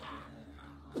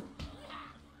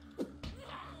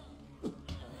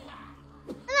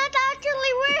 And that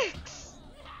actually works.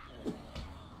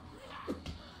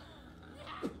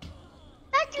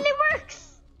 It actually works.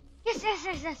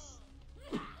 Yes.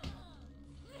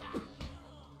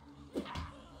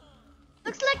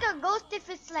 Looks like a ghost if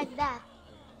it's like that.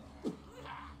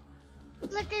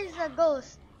 Looks like it's a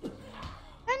ghost.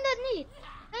 Kinda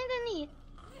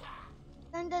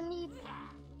neat.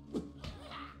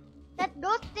 That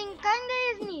ghost thing kinda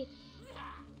is neat.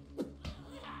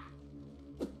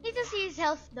 Need to see his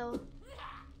health though.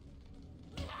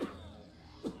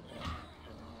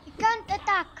 He can't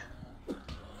attack. Oh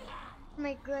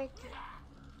my god.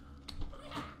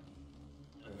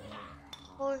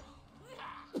 Or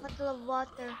bottle of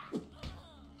water.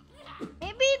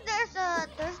 Maybe there's a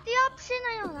thirsty option,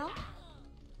 I don't know.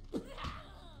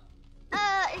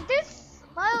 this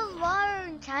bottled water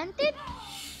enchanted?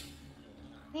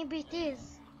 Maybe it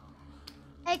is.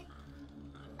 Hey!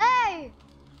 Hey!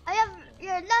 I have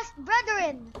your last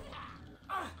brethren!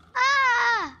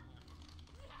 Ah!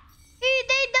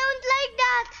 They don't like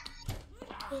that!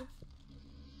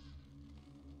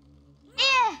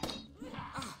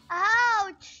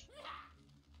 Ouch!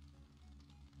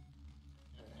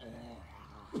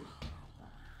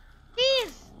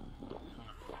 Please!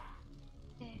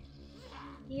 Okay.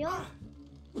 Heal?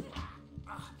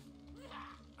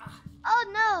 Oh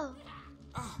no!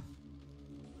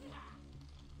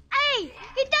 Hey!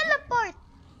 He teleport!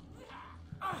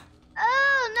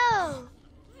 Oh no!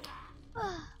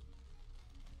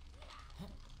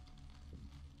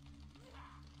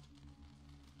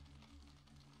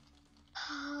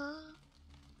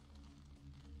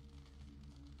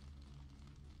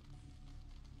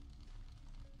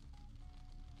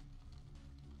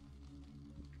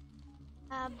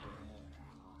 Um,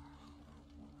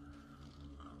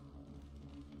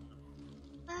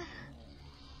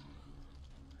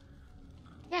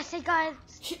 yes, I got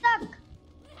stuck.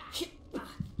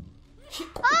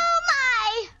 Oh my!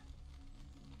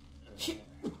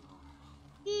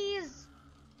 He's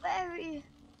very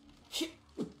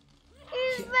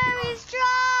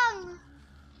strong.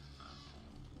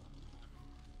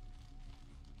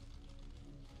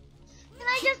 Can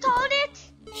I just hold it?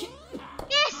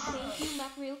 Yes! Thank you,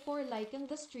 Macreal, for liking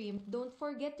the stream. Don't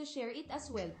forget to share it as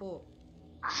well po.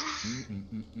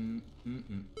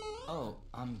 Oh,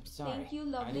 I'm sorry. Thank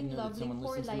you, I didn't Loving know that someone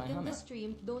for listens to my liking the hummer.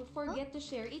 stream. Don't forget to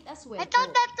share it as well I thought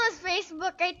po. that was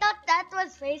Facebook. I thought that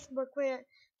was Facebook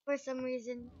for some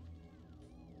reason.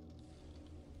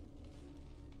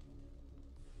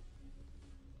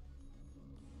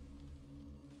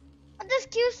 What does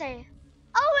Q say?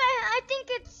 Oh, I think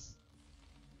it's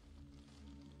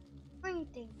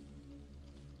printing.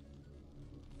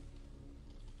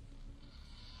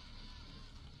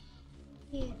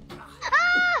 Yeah.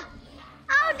 Ah!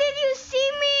 How did you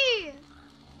see me?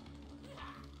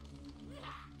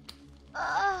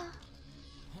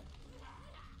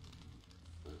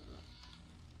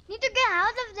 Need to get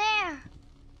out of there.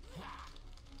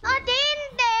 Not in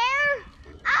there.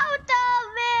 Out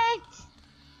of it.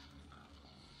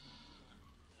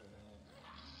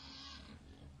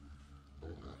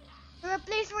 Or a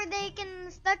place where they can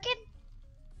stuck it.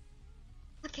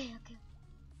 Okay.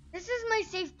 This is my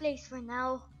safe place for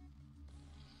now.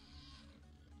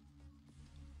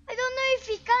 I don't know if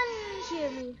he can hear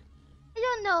me. I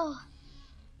don't know.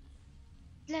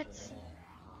 Let's.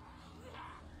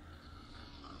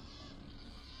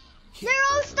 They're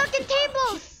all stuck in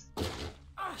tables.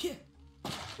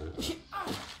 This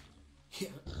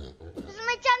is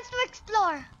my chance to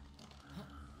explore.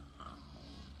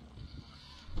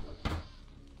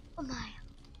 Oh my.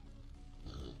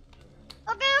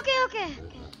 Okay.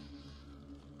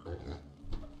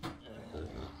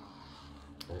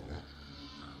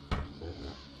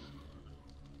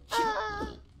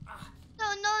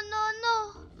 No.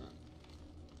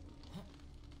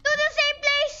 To the same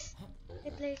place.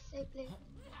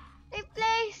 Safe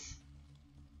place.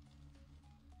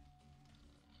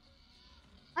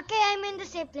 Okay, I'm in the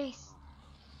safe place.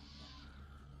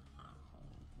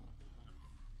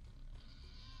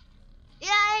 Yeah,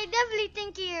 I definitely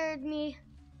think he heard me.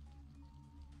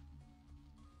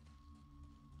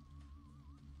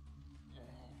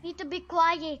 Need to be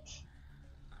quiet.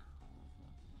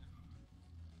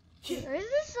 Where is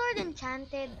this sword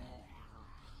enchanted?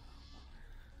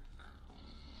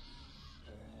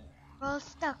 We're all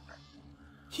stuck.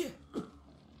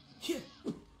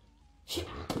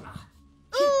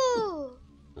 Ooh!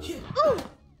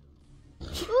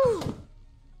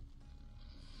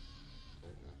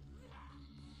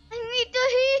 I need to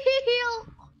heal.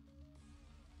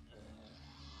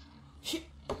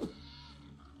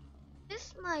 This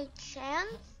is my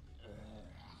chance.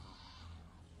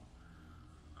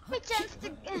 My chance to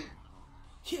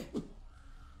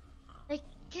like,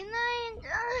 can I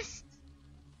just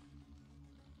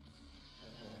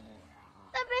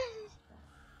stop it?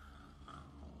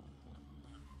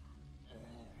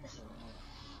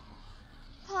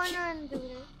 Corner and do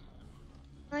this.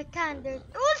 I can't do it.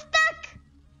 Oh, stuck!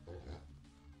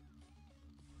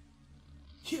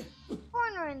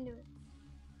 Corner and do it.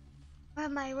 Where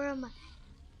am I?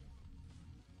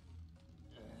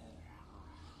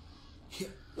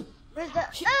 Where's the...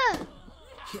 He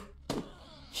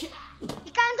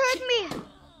can't hurt me!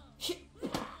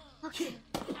 Okay.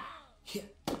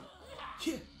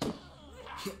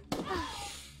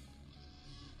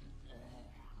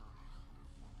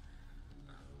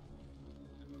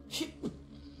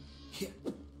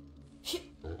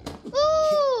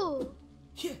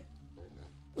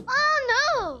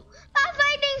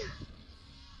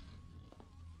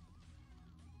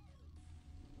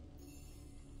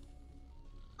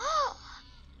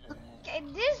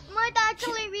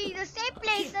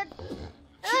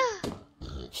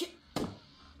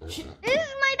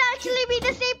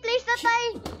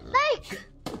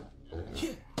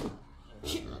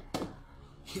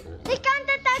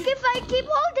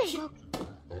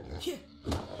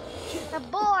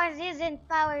 isn't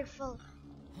powerful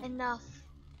enough.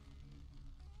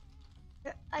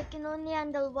 I can only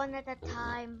handle one at a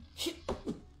time.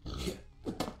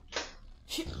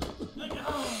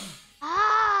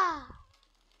 Ah!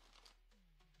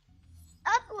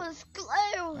 That was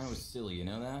close. That was silly, you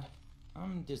know that?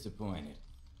 I'm disappointed.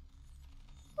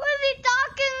 Who's he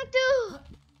talking to?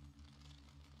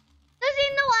 Does he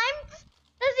know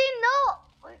Does he know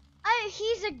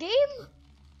he's a game?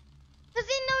 Does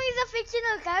he know he's a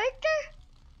fictional character?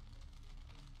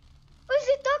 Who's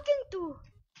he talking to?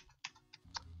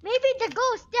 Maybe the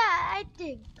ghost. Yeah, I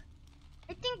think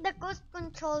the ghost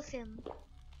controls him.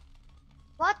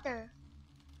 Water.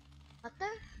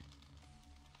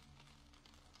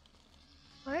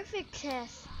 Perfect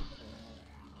chest.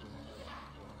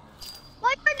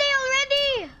 Why are they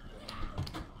already?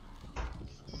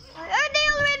 Why are they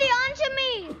already onto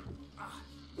me?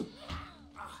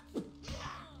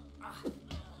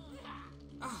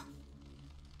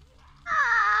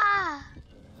 Ah!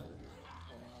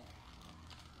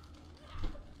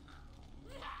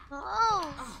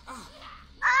 Oh!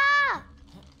 Ah!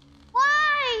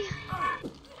 Why?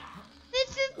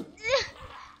 This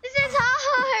is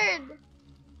hard.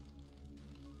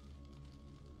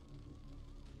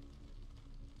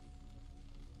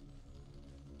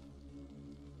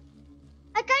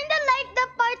 I kinda like the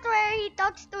part where he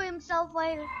talks to himself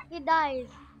while he dies.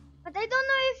 But I don't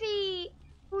know if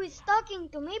who he's talking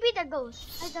to. Maybe the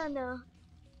ghost. I don't know.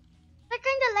 I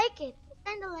kinda like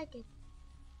it.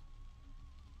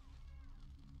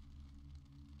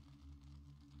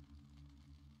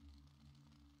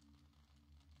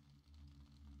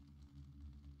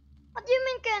 What do you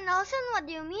mean, Kuya Nelson? What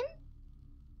do you mean?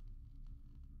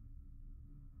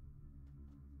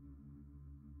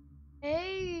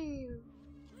 Hey.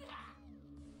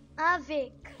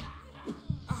 Avik.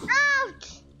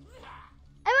 Ouch!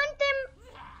 I want him.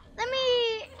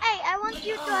 Hey, I want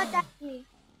you to attack me.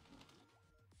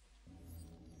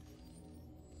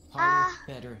 Harder,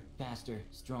 better, faster,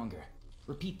 stronger.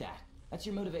 Repeat that. That's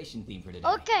your motivation theme for today.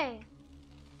 Okay.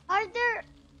 Harder.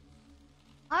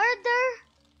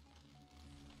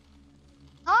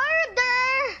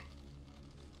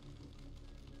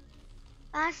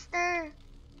 Faster.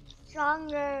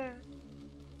 Stronger.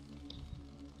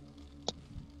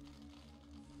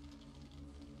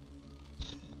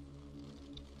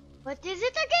 What is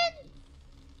it again?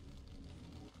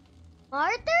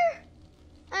 Martyr?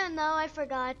 Oh no, I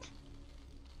forgot.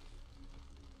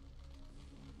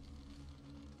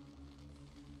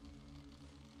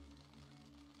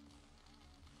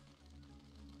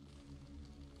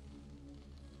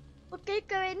 Okay,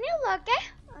 Karenil, okay.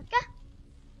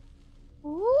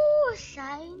 Ooh,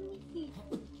 shiny.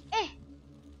 Eh,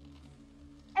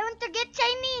 I want to get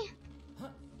shiny.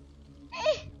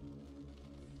 Eh,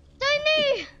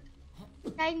 shiny.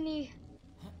 Shiny.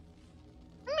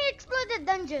 Let me explore the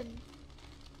dungeon.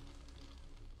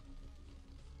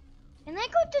 Can I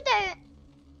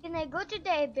go to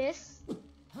the abyss?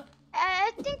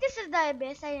 I think this is the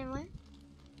abyss. I am.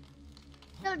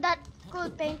 So that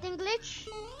cool painting glitch.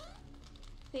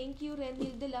 Thank you,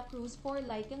 Renil de la Cruz, for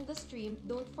liking the stream.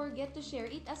 Don't forget to share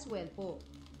it as well po.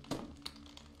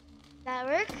 That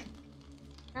work?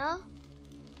 No?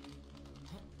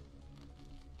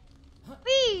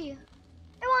 Wee!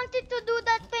 I wanted to do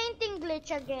that painting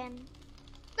glitch again.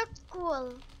 Looks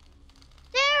cool.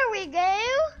 There we go!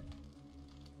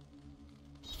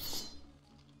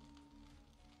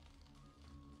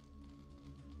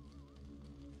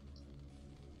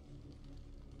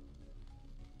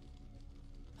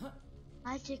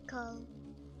 Magical.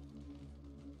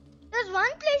 There's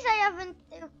one place I haven't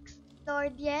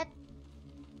explored yet.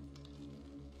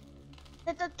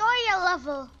 The tutorial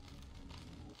level.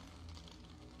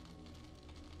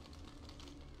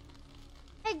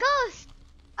 Hey Ghost!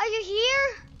 Are you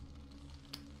here?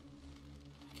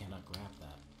 I cannot grab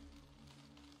that.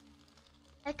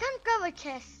 I can't grab a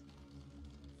chest.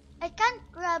 I can't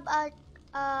grab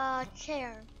a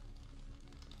chair.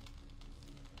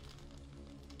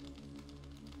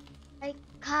 I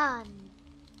can.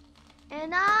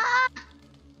 And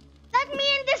let me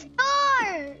in this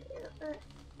door.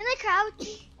 Can I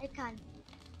crouch? I can.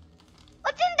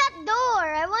 What's in that door?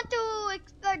 I want to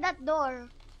explore that door.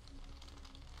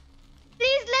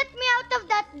 Please let me out of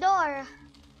that door.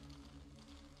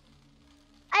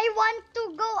 I want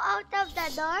to go out of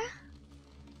the door.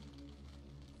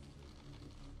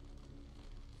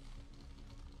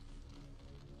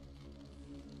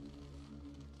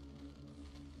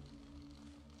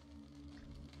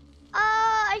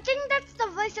 I think that's the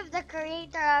voice of the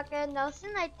creator, Aaron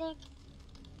Nelson. I think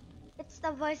it's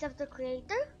the voice of the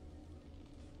creator.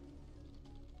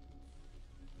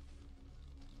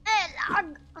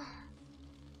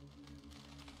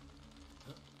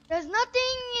 There's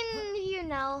nothing in here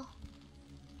now.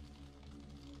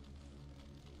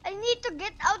 I need to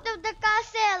get out of the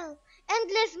castle.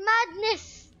 Endless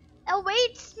madness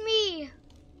awaits me.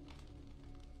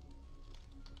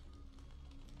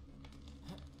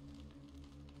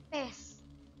 Yes.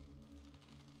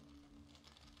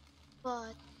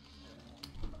 But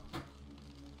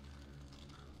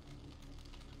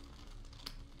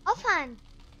offhand,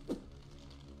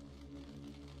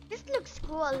 this looks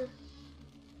cool.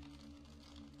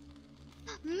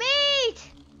 Meat!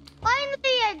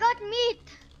 Finally, I got meat.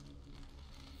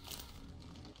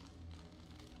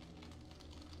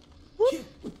 Whoop.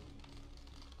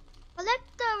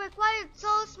 Collect the required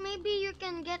souls. Maybe you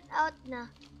can get out now.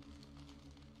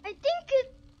 I think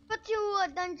it put you a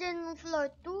dungeon floor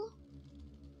 2.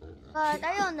 But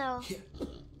I don't know.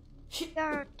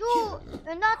 You're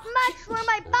not match for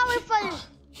my powerful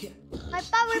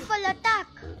attack.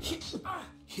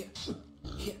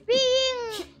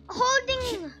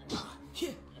 Holding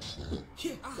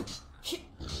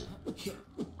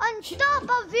on top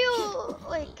of you.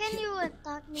 Wait, can you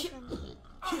attack me from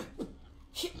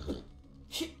here?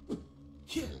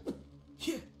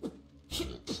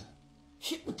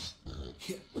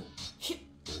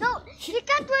 No, you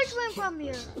can't rush me from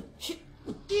here.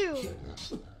 You.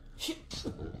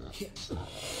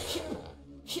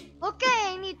 Okay,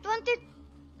 I need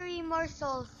 23 more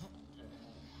souls.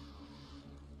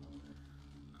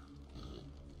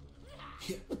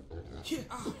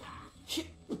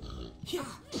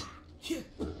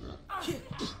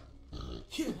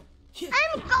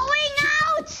 I'm going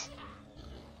out!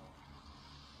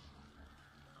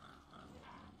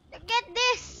 Get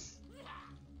this!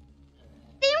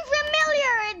 Seems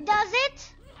familiar, does it?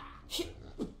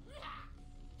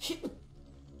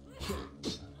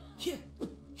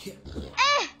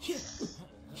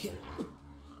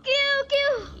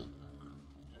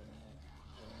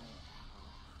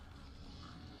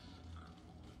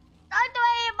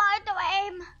 Out to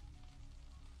aim.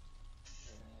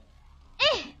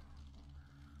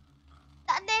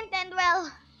 That didn't end well.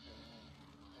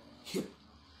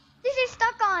 This is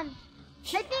stuck on.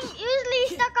 I think usually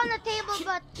stuck on the table,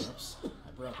 but Oops, I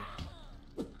broke it.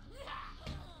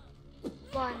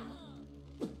 one.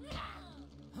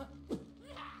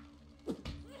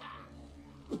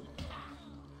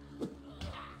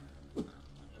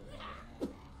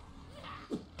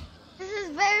 This is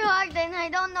very hard and I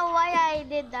don't know why I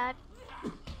did that.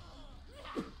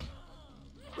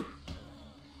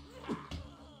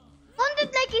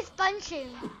 Sounded like he's punching.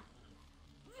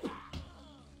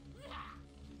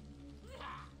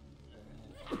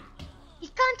 He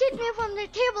can't hit me from the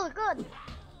table, good.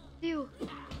 Phew.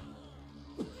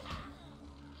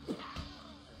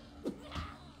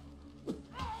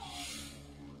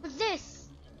 What's this?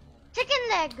 Chicken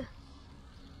leg.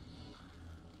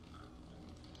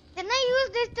 Can I use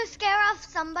this to scare off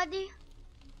somebody?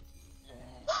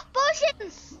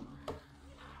 Potions!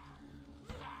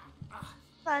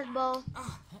 Fastball.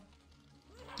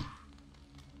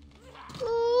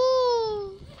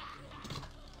 Ooh.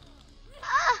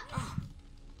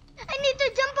 I need to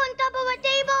jump on top of a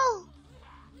table.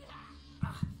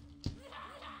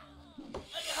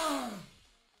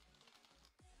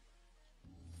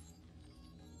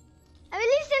 I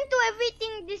will listen to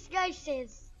everything this guy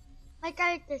says. My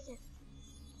character says.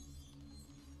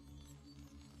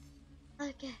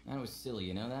 Okay. That was silly,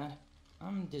 you know that?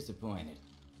 I'm disappointed.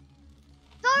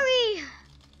 Sorry!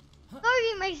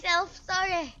 Sorry myself,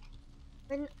 sorry.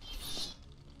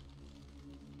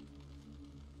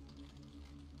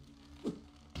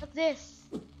 What's this?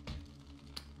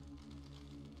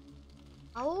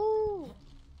 Oh!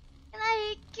 Can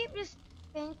I keep this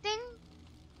painting?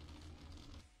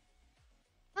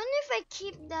 Only if I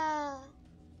keep the...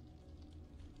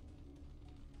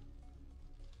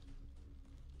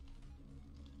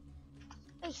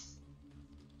 Nice.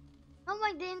 No,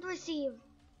 I didn't receive.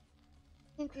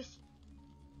 Interesting.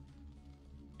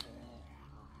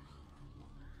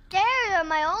 They're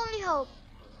my only hope.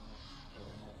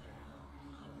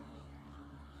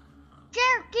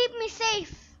 Chair, keep me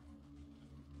safe.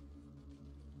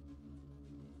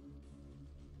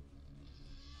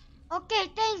 Okay,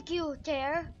 thank you,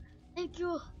 Chair. Thank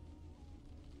you.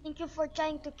 Thank you for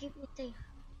trying to keep me safe.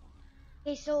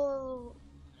 Okay, so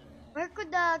where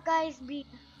could the guys be?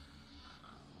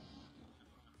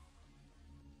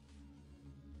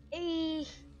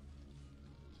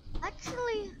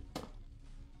 Actually,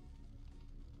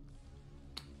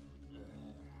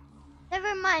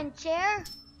 never mind, Chair.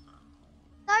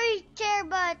 Sorry, Chair,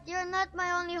 but you're not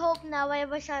my only hope now. I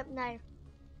have a sharp knife.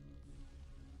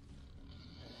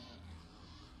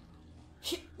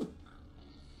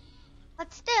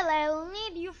 But still, I'll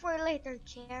need you for later,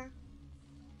 chair.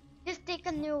 Just take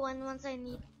a new one once I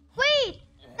need. Wait!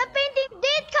 The painting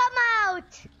did come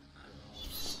out!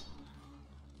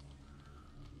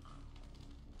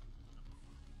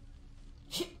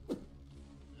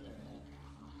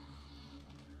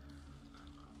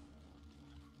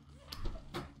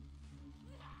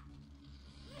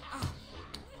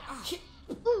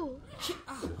 Ooh.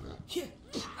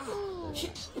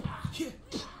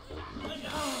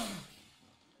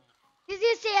 Did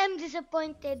you say I'm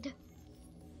disappointed?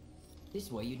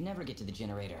 This way you'd never get to the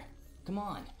generator. Come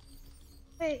on.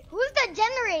 Wait, who's the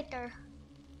generator?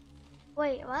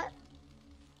 Wait, what?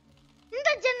 Isn't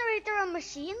the generator a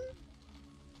machine?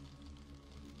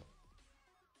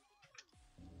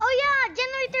 Oh yeah,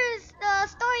 generator is the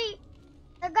story,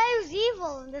 the guy who's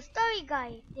evil, the story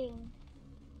guy thing.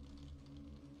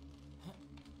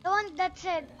 The one that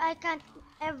said I can't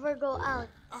ever go out.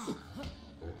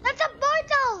 That's a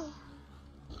portal!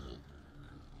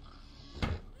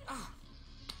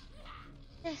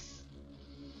 This.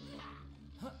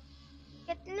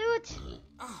 Get loot.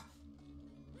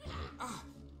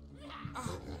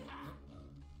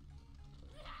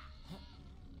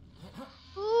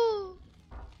 Ooh.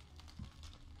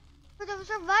 Could have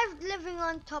survived living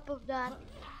on top of that.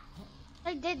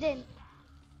 I didn't.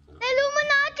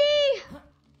 Illuminati!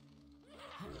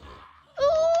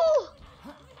 Ooh!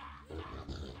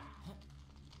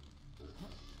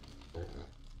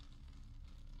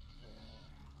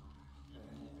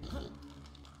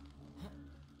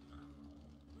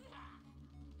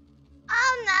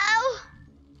 Oh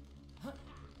no!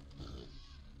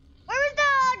 Where is the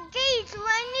cage? I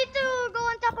need to go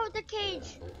on top of the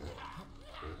cage.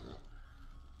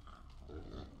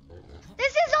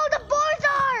 This is all the boars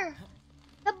are!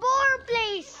 The boar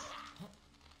place!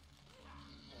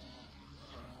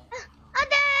 Ah,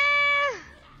 there!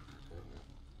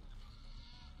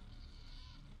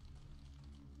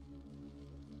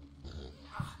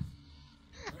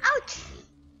 Ouch!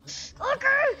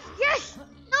 Okay! Yes!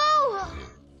 No!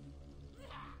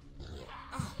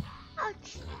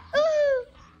 Ouch! Ooh!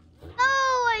 No!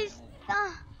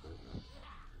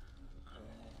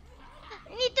 I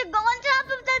need to go on top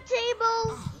of the table.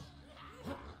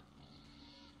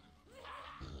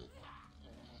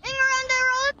 Hang around the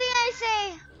road, thing I say.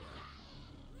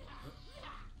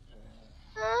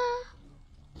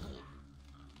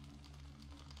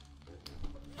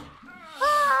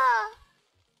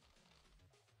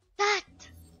 That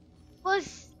was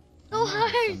so I know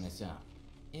hard. I've seen this out.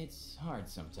 It's hard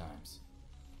sometimes.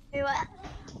 Wait, what?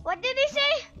 What did he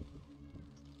say?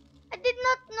 I did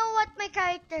not know what my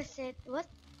character said. What?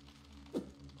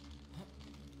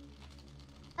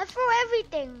 I threw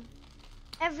everything.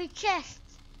 Every chest.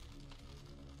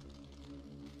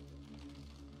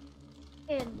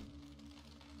 In.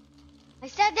 I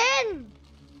said in!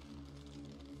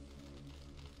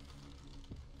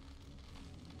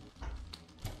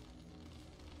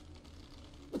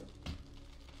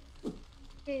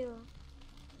 Ew.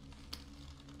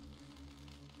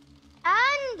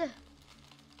 And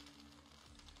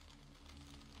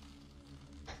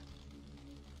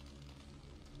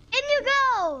in you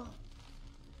go.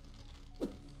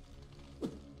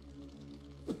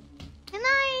 Can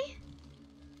I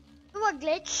do a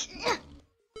glitch?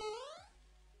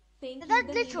 Thank you, That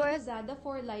Danilo glitch work? Lozada,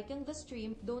 for liking the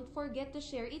stream. Don't forget to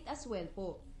share it as well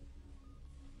po.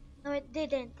 No, it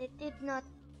didn't. It did not.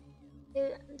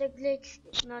 The glitch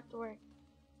did not work.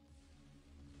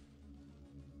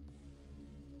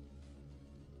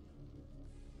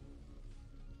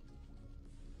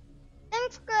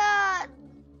 Thanks,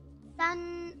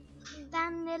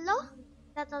 Danilo.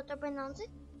 That's how to pronounce it.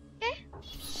 Okay.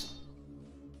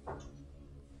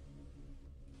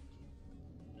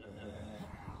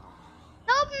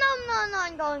 Nope, no,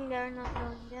 I'm going there. Not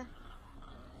going there.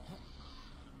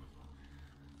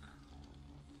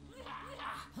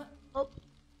 Oh.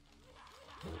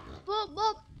 Boop,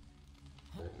 boop.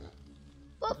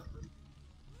 Boop.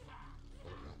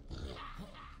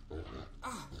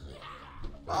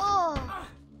 Oh.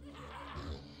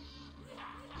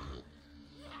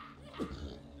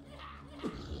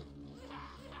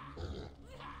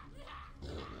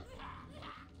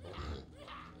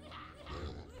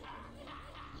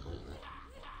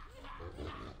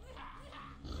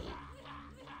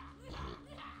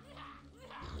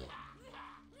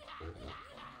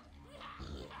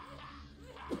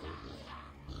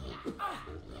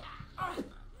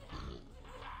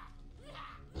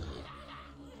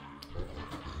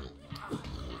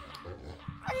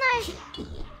 A knife!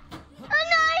 A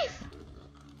knife!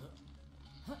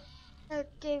 That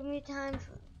gave me time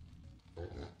for...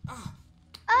 Ah!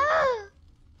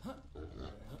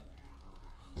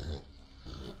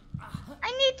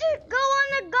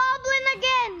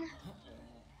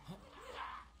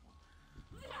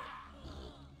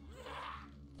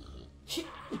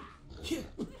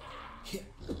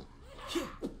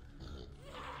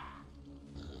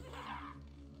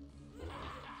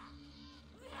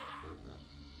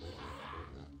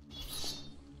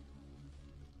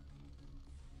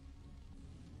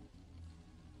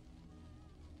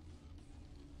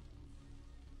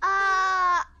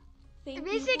 Thank you,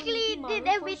 Basically Kunikimaru, did for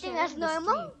everything sharing as the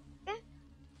normal. stream. Okay.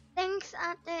 Thanks,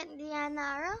 Ate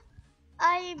Dianara.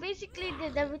 I basically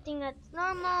did everything as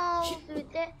normal.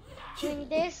 Doing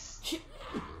this.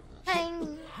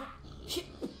 Trying to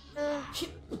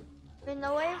run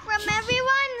away from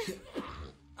everyone.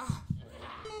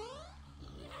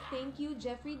 Thank you,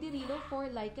 Jeffrey Dirillo, for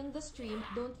liking the stream.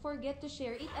 Don't forget to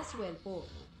share it as well po.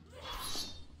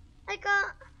 Hi,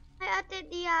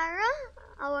 Ate Diara.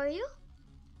 How are you?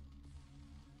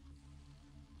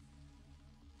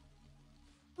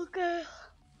 Okay.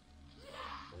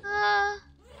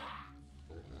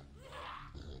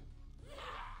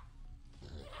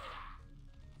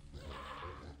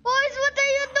 Boys, what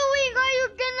are you doing? Are you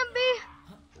gonna be...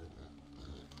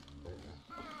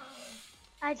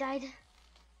 I died.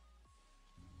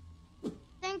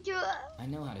 Thank you. I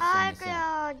know how to sum this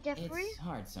up. Jeffrey. It's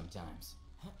hard sometimes.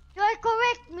 You are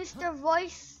correct, Mr.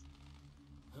 Voice.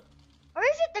 Or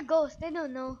is it the ghost? I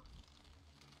don't know.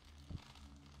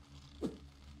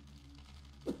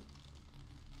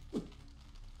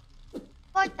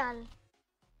 Portal.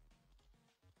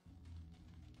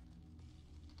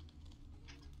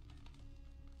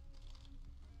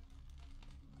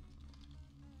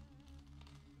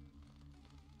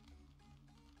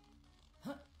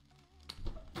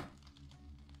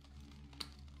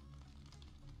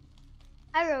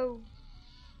 Arrow.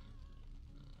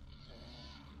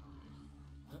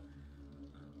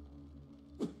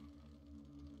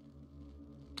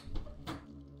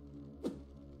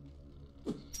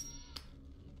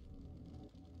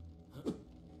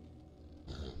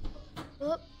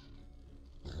 Oop.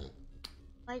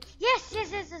 Wait. Yes,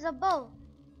 it's a bow.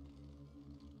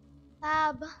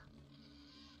 Tab.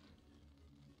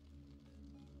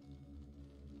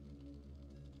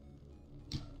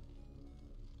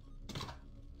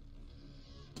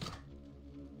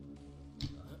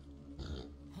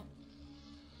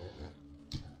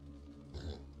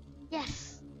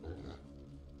 Yes.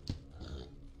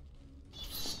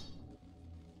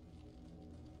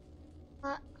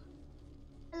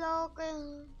 Hello,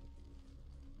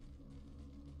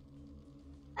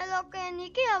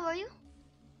 Nikki. How are you?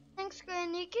 Thanks,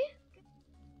 Nikki.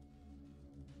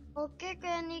 Okay,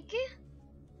 Nikki.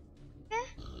 Okay.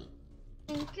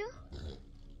 Thank you.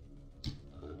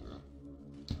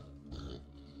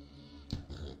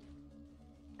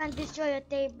 Can't destroy a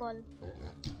table.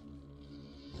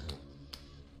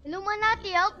 Illuminati,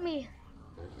 help me.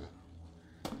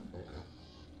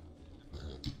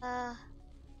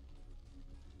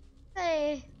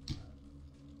 Hey.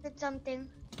 Did something.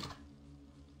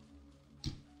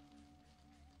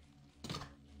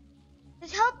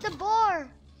 Just help the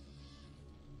boar.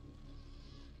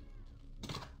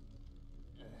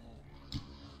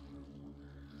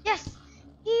 Yes.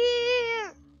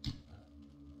 Here.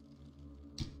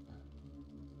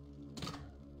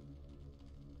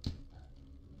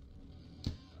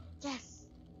 Yes.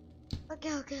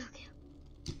 Okay.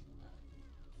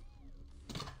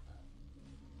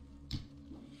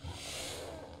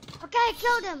 Okay, I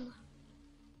killed him.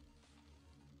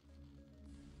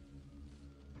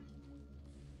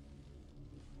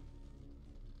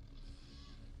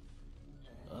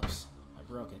 Oops, I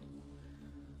broke it.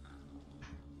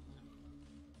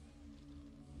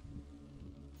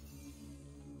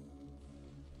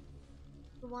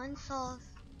 One sauce. Is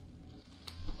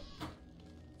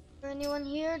there anyone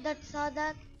here that saw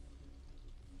that?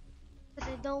 Because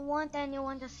I don't want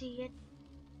anyone to see it.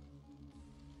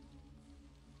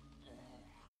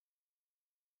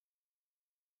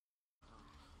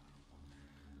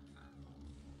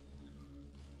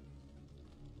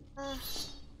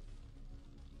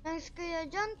 Thanks,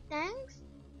 Kuya John. Thanks.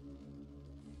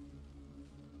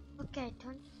 Okay,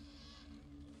 turn.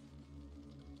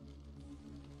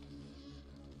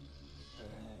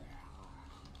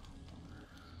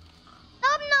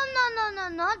 Stop! No,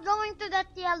 not going to that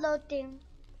yellow thing.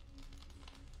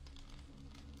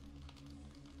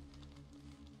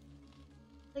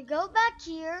 We go back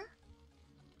here.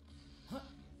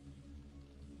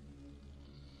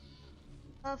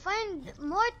 Find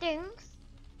more things.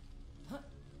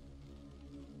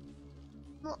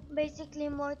 Basically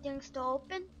more things to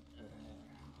open.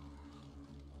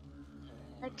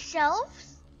 Like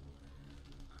shelves.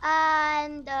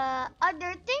 And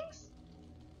other things.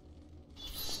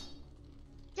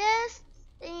 Chests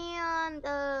and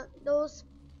those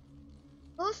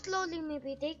Go slowly,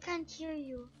 maybe they can't hear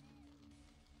you.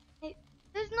 Hey,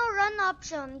 there's no run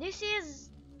option. I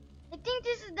think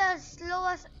this is the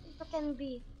slowest it can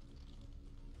be.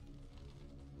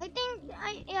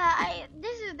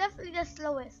 This is definitely the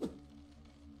slowest.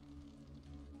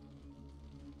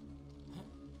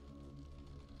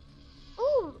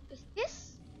 Ooh, is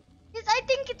this? Yes, I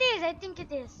think it is. I think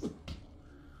it is.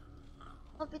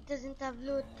 Hope it doesn't have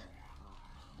loot.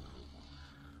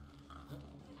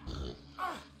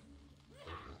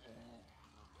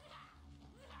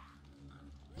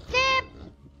 Skip!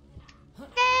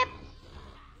 Skip!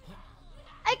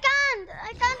 I can't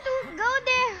go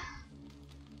there.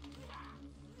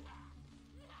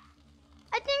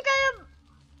 I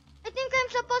think I'm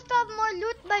supposed to have more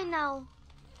loot by now.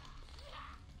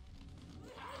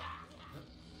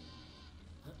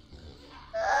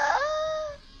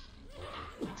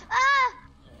 Ah!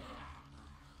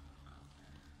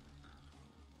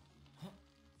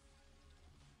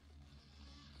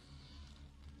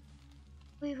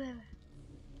 Wait.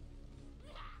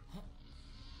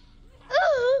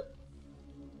 Ooh!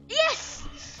 Yes!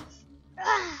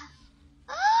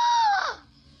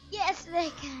 Yes,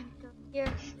 they can go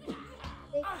here.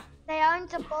 They aren't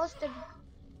supposed to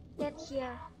get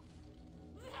here.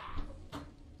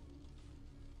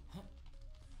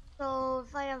 So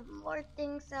if I have more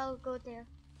things, I'll go there.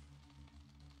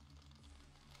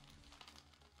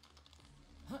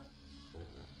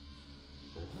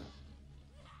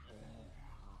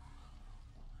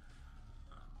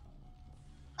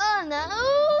 Oh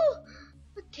no!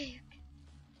 Okay.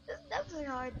 This is definitely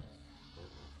hard.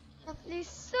 Definitely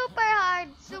super hard.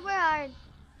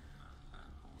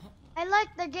 I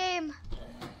like the game.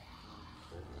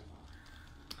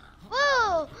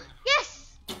 Whoa!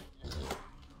 Yes!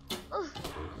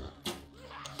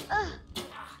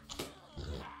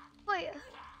 Wait.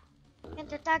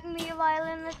 Can't attack me while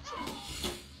in the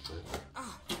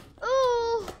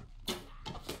Ooh!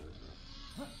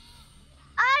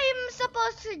 I'm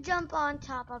supposed to jump on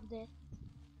top of this.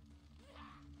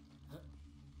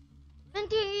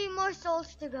 20 more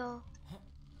souls to go.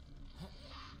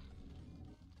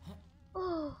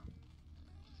 Oh.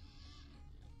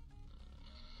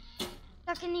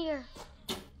 Stuck in here.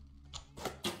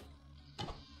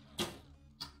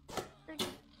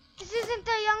 This isn't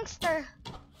a youngster.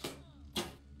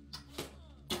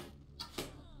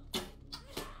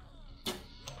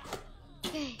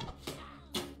 Okay.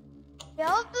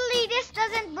 Hopefully this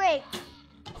doesn't break.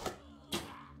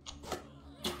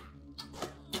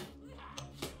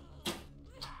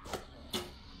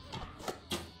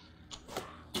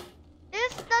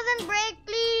 This doesn't break,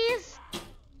 please.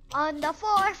 On the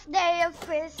 4th day of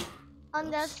Christmas, on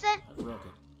the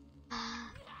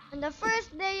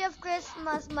first day of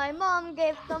Christmas, my mom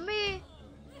gave to me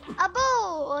a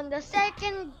bow. On the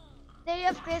 2nd day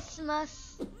of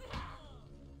Christmas,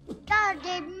 my dad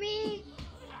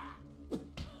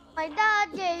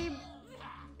gave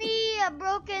me a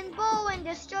broken bow and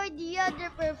destroyed the other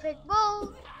perfect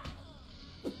bow.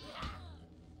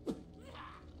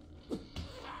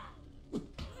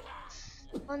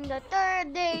 On the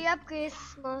 3rd day of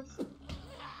Christmas,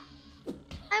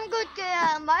 I'm good,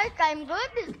 Mark, I'm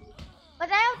good.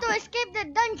 But I have to escape the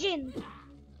dungeon.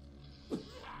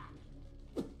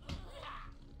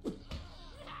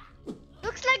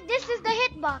 Looks like this is the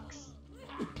hitbox.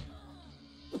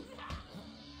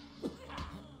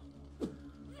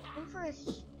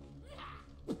 First.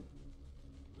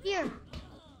 Here.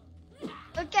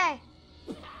 Okay.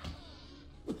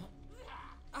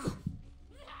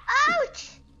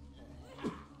 Ouch!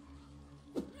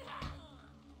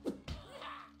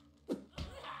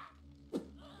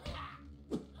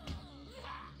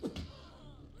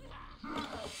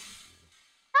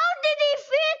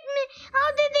 How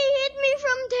did he hit me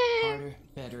from there? Harder,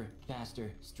 better,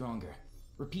 faster, stronger.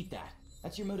 Repeat that.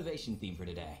 That's your motivation theme for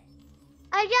today.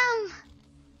 I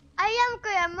am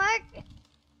Kuya Mark,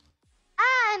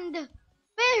 and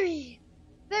very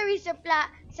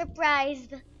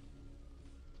surprised.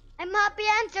 I'm happy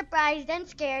and surprised and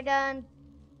scared and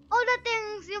all the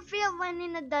things you feel when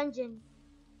in a dungeon.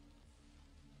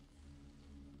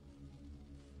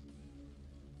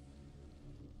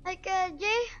 Hi KJ,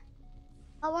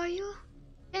 how are you?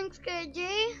 Thanks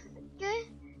KJ. Okay,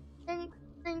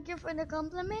 thank you for the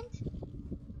compliment.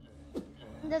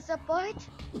 The support.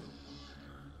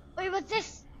 Wait, what's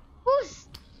this? Who's?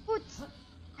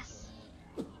 Yes.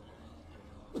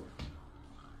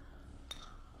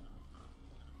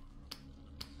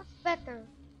 What's better?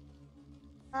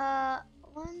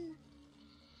 One.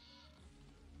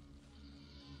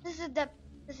 This is the.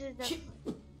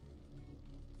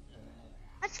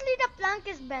 Actually, the plank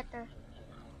is better.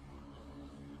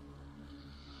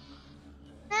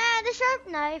 a sharp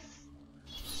knife.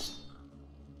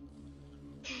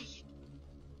 Okay.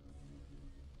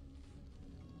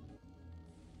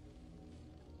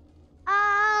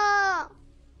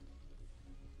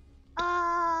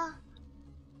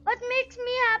 What makes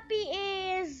me happy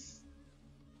is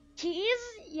cheese.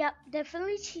 Yep,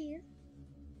 definitely cheese.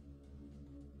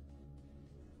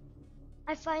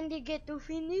 I finally get to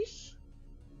finish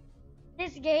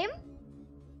this game.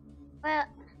 Well,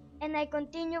 and I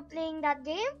continue playing that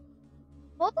game.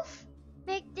 Both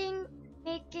making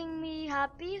me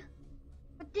happy.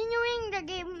 Continuing the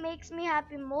game makes me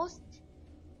happy most.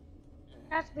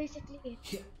 That's basically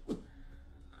it.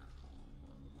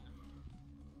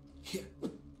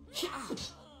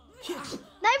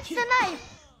 Knife to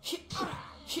knife!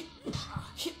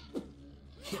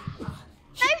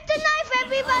 Knife to knife,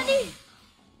 everybody!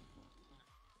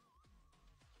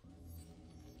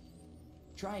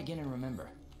 Try again and remember,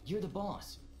 you're the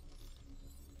boss.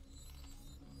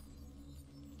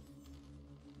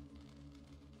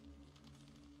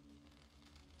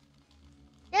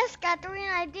 Yes,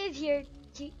 Catherine, I did hear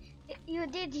you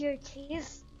did hear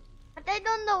cheese. But I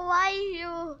don't know why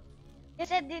you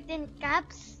said it in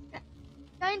caps.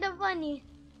 Kind of funny.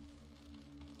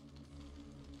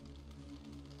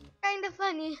 Kind of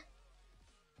funny.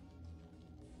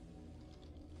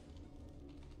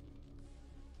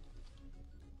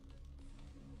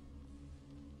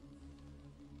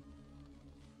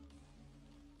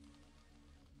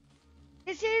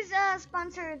 This is a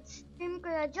sponsored stream,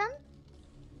 Kuya John.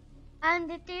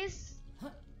 And it is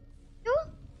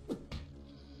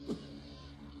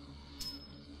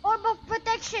Orb of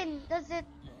Protection. Does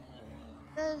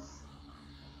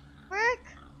work?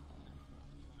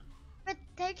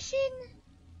 Protection?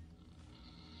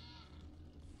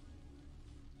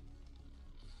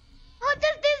 How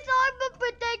does this Orb of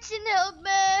Protection help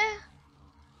me?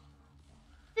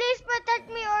 Please protect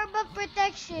me, Orb of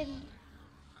Protection.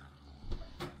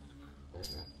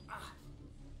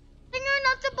 Then you're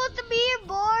not supposed to be here,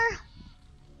 Boar.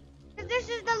 Cause this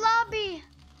is the lobby.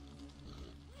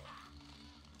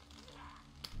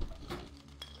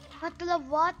 Bottle of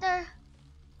water.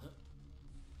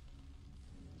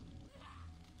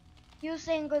 You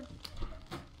saying good?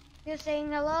 You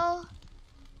saying hello?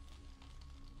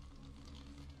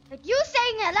 Like you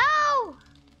saying hello?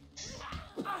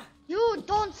 You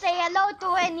don't say hello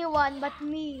to anyone but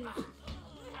me.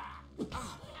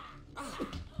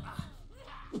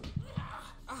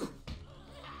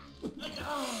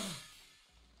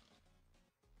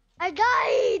 I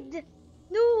died!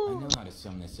 No! I know how to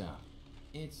sum this up.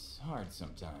 It's hard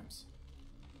sometimes.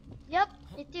 Yep,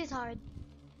 it is hard.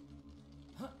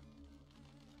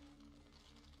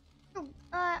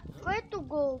 Where to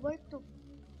go? Where to?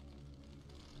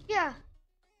 Here.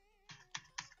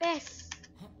 Space.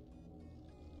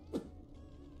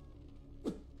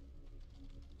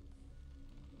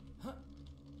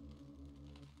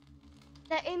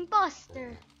 The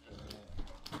imposter.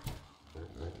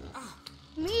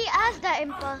 Me as the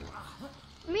imposter.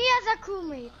 Me as a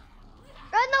crewmate.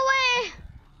 Run away!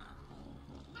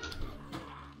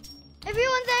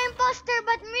 Everyone's an imposter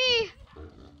but me.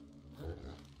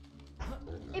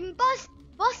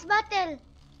 Boss battle.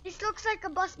 This looks like a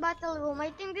boss battle room.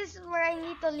 I think this is where I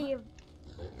need to leave.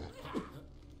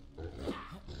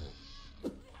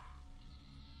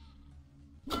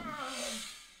 How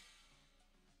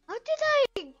did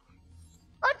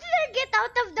I get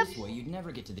out of the... This way you'd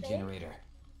never get to the generator.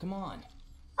 Come on.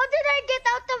 How did I get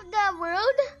out of the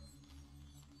world?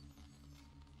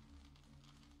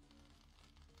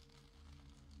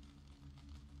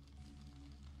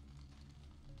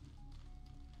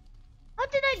 How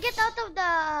did I get out of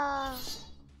the...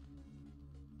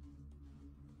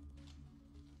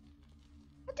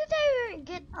 How did I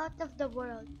get out of the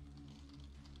world?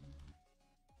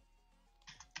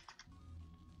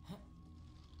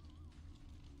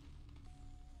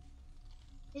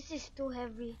 This is too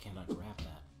heavy. I cannot grab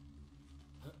that.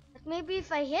 But maybe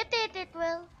if I hit it, it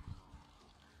will.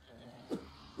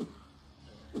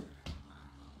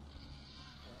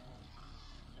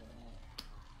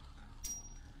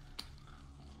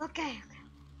 Okay.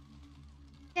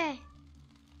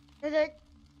 There's a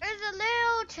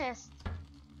little chest.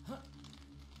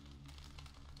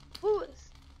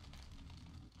 Boots.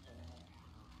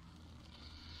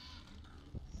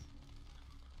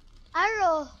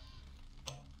 Arrow.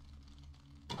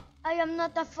 I am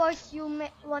not a force you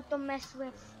want to mess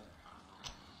with.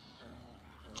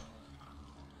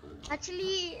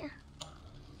 Actually,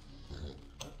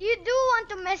 you do want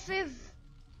to mess with.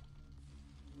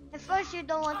 At first, you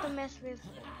don't want to mess with.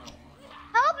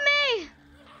 Help me!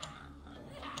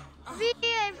 V,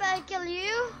 if I kill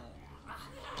you.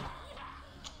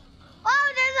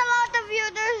 you.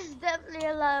 There's definitely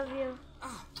a lot of you.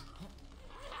 Ah.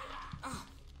 Ah.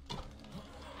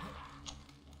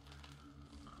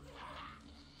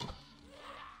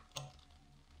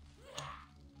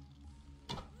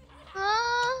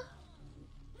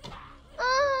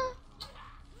 Ah.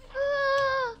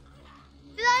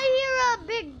 Did I hear a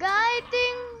big guy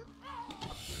thing?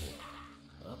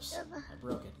 Oops, I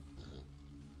broke it.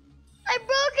 I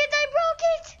broke it! I broke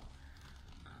it!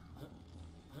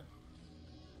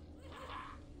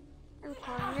 I'm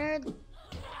cornered.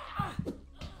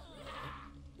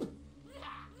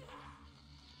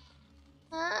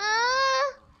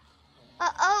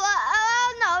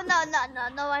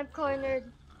 No, I'm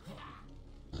cornered.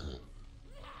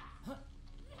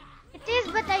 It is,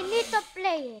 but I need to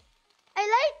play it. I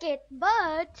like it,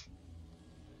 but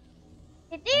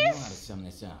it I know how to is, sum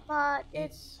this up. but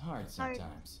It's hard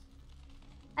sometimes.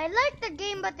 I like the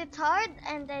game, but it's hard,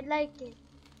 and I like it.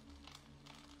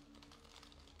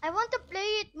 I want to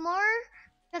play it more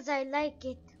because I like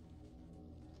it.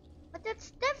 But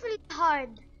it's definitely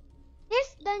hard.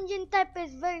 This dungeon type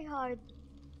is very hard.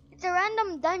 It's a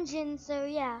random dungeon, so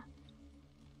yeah.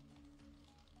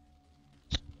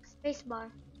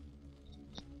 Spacebar.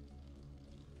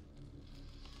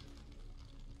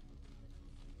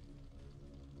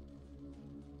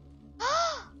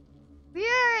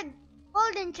 Weird!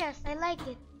 Golden chest, I like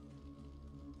it.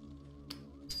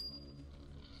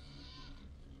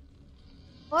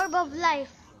 Orb of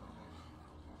life.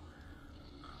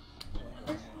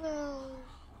 This will...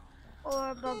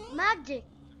 Orb of magic.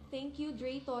 Thank you,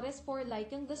 Dre Torres, for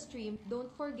liking the stream.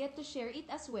 Don't forget to share it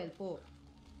as well po.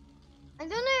 I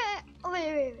don't know... Oh,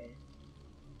 wait.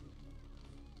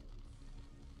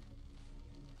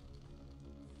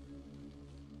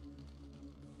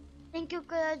 Thank you,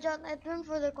 Kuya John Edwin,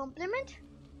 for the compliment.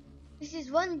 This is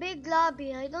one big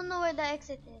lobby. I don't know where the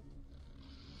exit is.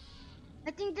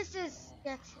 I think this is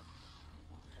the exit.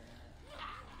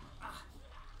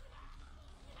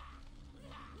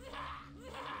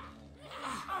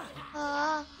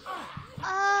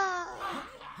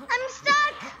 I'm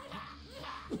stuck!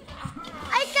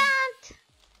 I can't!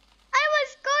 I was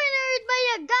cornered by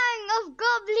a gang of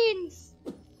goblins!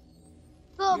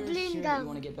 Goblin You're sure gang. you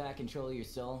want to get back control of your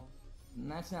soul?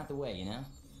 That's not the way, you know?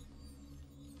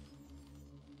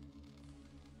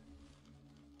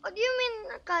 What do you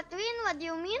mean, Catherine? What do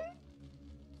you mean?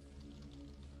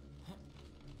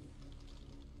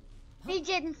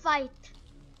 Pigeon fight.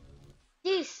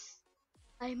 This,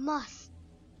 I must.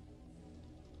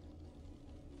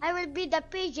 I will be the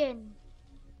pigeon.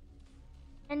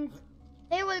 And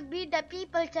they will be the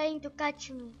people trying to catch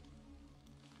me.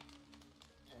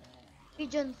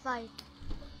 Pigeon fight.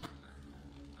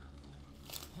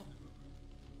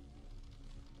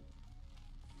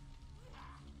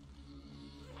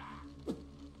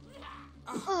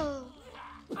 Oh.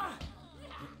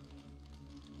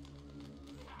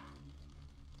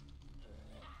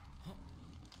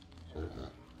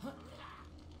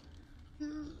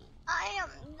 I am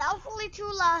doubtfully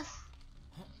too lost.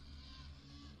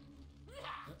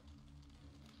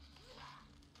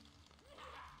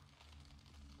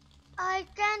 I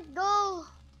can't go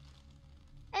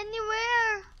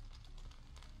anywhere.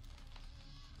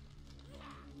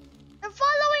 They're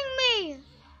following me.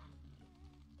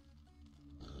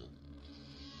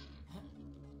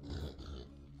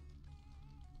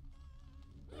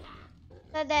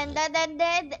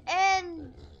 Dead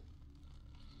end.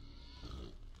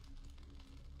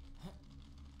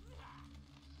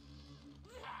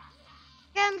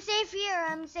 Okay, I'm safe here.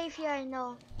 I'm safe here. I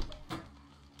know.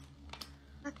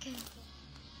 Okay.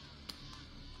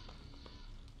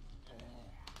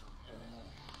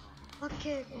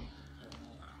 Okay.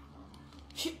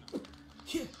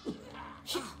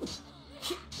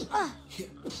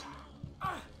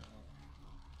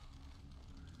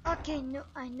 Okay, no,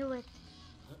 I knew it.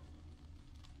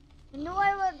 I knew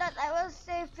that I was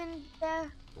safe in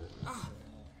there.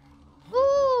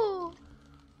 Ooh!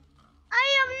 I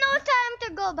have no time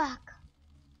to go back.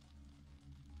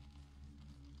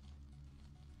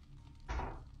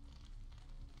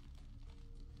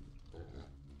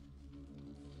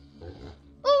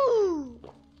 Ooh!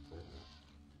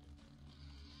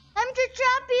 Time to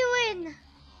trap you in.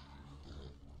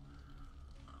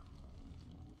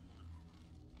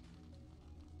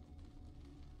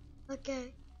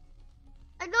 Okay.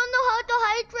 I don't know how to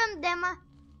hide from them.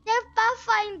 They're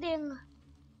pathfinding.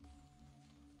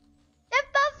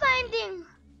 They're pathfinding.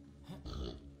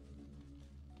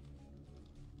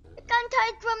 I can't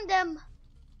hide from them.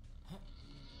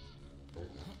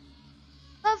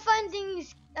 Pathfinding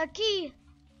is a key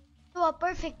to a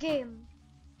perfect game.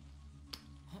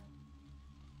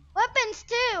 Weapon weapons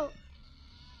too.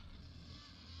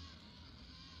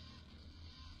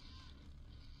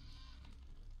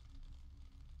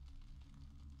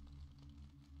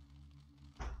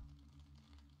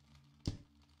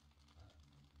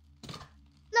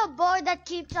 The boy that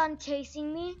keeps on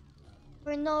chasing me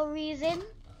for no reason.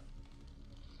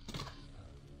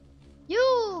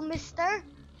 You, mister,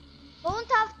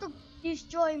 don't have to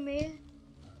destroy me.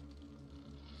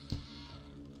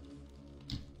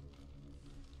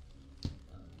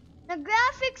 The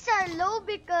graphics are low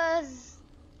because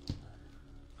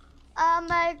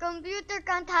my computer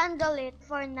can't handle it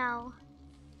for now.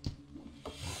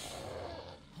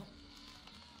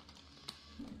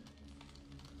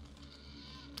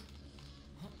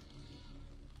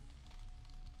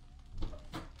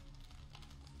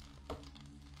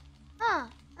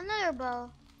 Another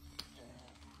bow.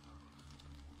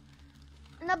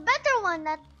 And a better one,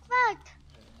 at fact.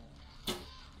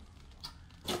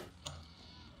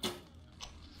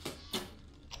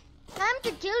 Time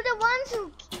to kill the ones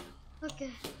who...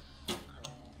 Okay.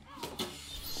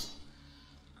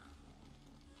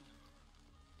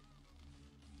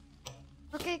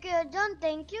 Okay, John,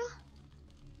 thank you.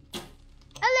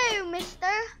 Hello,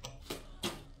 mister.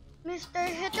 Mr.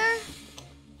 Hitter.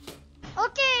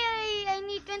 Okay, I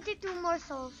need 22 more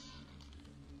souls.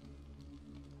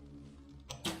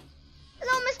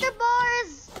 Hello, Mr.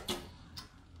 Bars.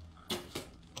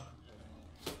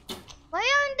 Why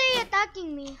aren't they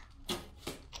attacking me?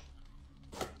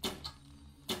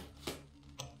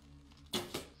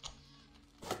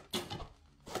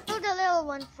 Do the little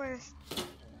one first.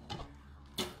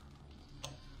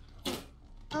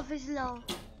 Off is low.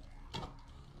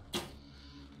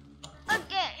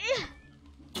 Okay.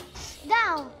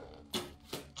 Down.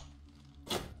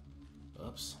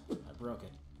 Oops, I broke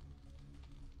it.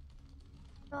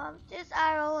 This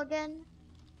arrow again.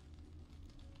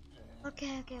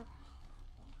 Okay.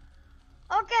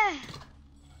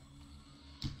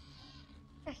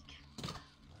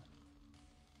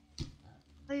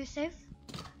 Are you safe?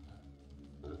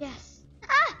 Yes.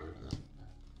 Ah!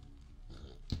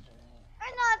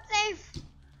 We're not safe.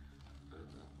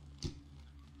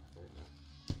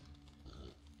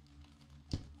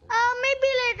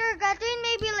 Maybe later, Catherine.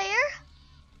 Maybe later.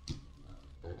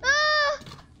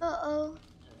 Uh-oh.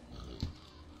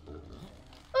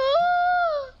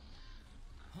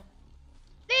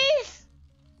 Please.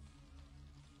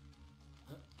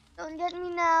 Don't get me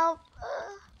now.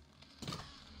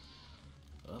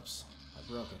 Oops, I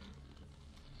broke it.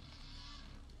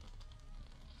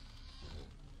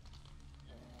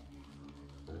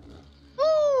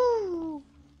 Ooh.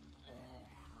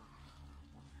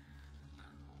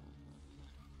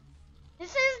 This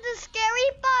is the scary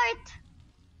part.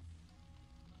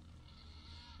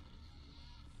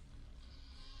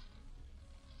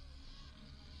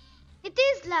 It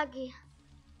is laggy.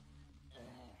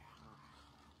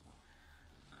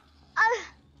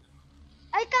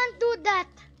 I can't do that.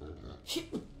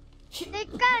 They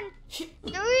can't.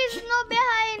 There is no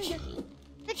behind.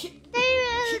 They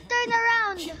will turn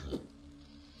around.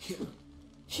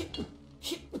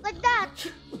 Like that.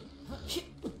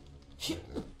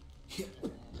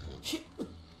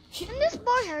 Can this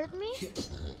boy hurt me?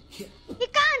 He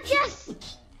can't, yes!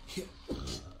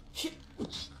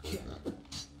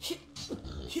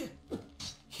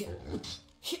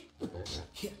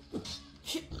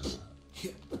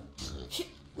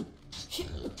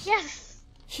 Yes!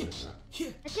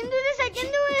 I can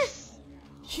do this!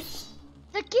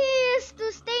 The key is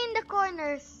to stay in the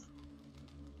corners.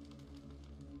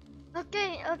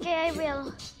 Okay, I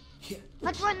will.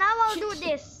 But for now, I'll do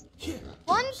this.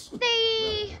 Once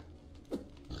they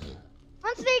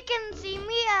can see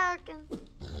me, I can...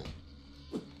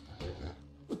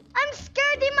 I'm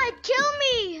scared they might kill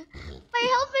me! My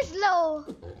health is low.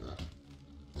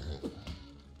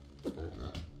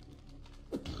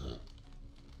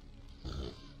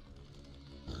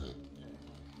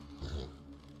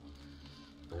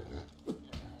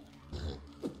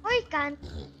 Or he can't.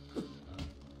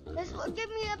 This will give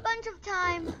me a bunch of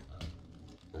time.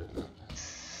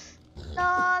 The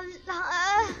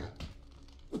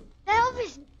health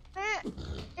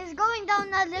is going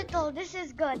down a little. This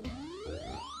is good.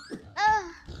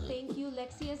 Thank you,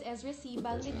 Lexias Ezra C.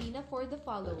 Balmedina for the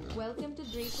follow. Welcome to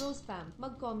DreyPro's fam.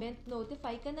 Mag-comment,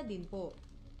 notify ka na din po.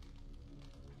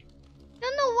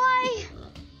 Don't know why.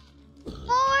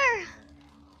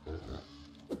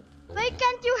 Why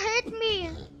can't you hurt me?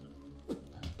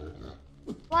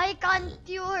 Why can't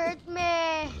you hurt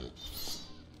me?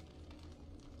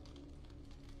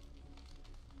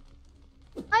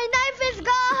 My knife is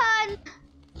gone!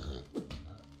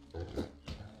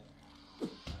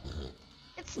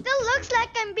 looks like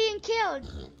I'm being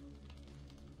killed.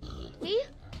 See?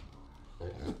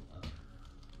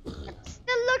 It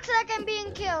still looks like I'm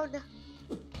being killed.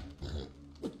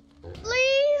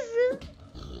 Please!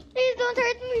 Please don't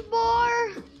hurt me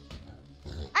more.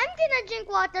 I'm gonna drink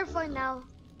water for now.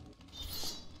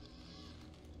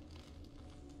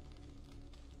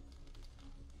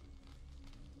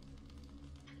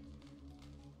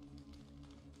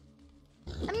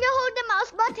 I'm gonna hold the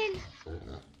mouse button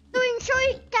to ensure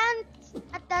he can't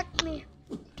attack me.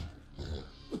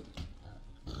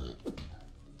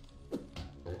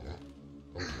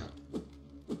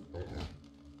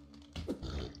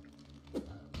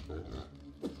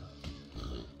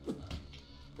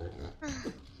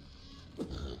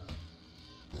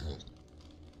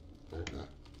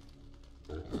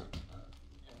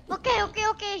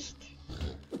 Okay.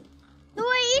 Do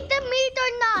I eat the meat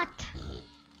or not?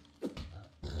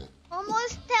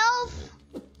 Almost health.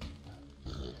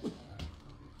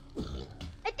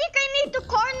 I think I need to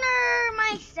corner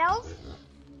myself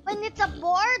when it's a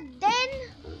board. Then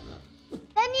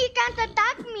he can't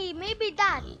attack me. Maybe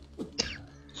that.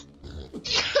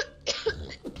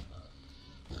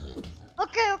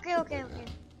 Okay.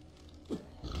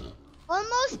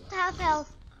 Almost half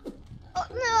health. Oh,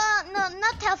 no,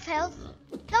 not half health.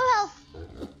 No health.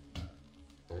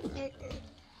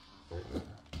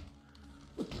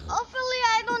 Hopefully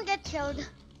I don't get killed.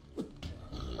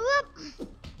 Whoop.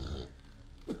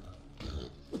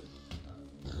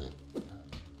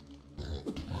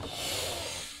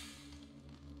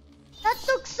 That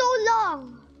took so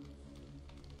long.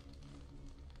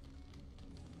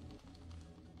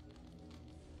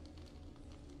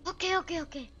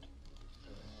 Okay.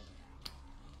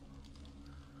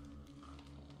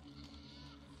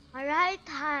 My right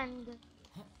hand.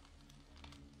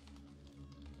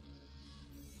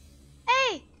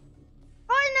 Hey!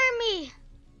 Corner me!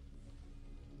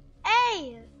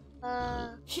 Hey!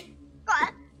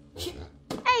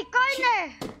 Hey, corner!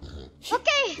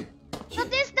 Okay! So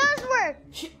this does work.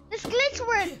 This glitch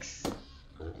works.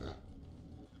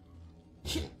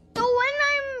 So when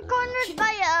I'm cornered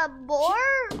by a boar,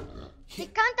 they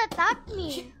can't attack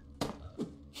me.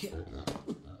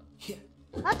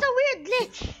 That's a weird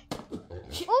glitch.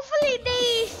 Hopefully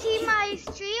they see my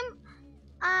stream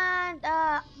and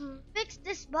fix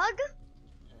this bug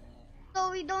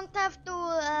so we don't have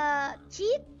to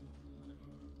cheat.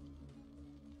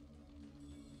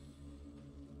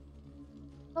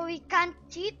 So we can't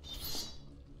cheat.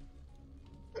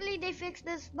 Hopefully they fix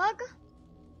this bug.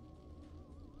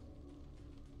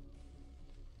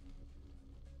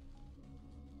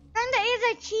 Kinda is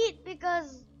a cheat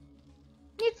because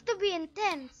it needs to be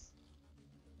intense.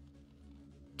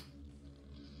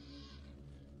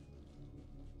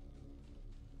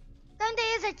 Kinda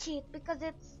is a cheat because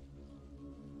it's...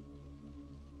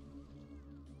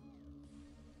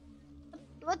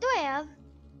 What do I have?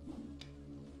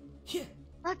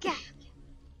 Okay.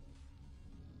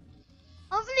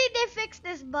 Hopefully they fix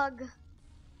this bug.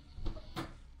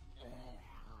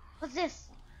 What's this?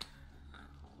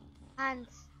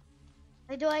 Hands.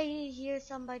 Why do I hear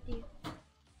somebody?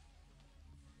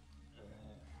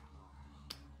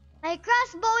 My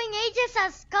crossbowing ages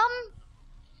has come.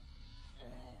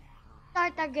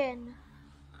 Start again.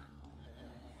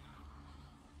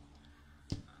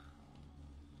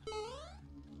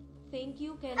 Thank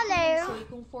you, Ken,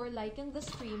 Hello. for liking the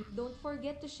stream. Don't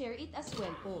forget to share it as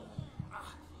well po.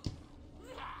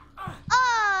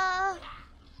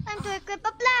 Time to equip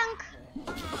a plank.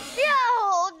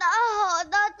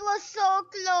 That was so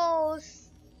close.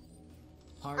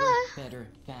 Harder, better,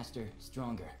 faster,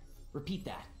 stronger. Repeat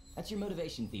that. That's your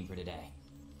motivation theme for today.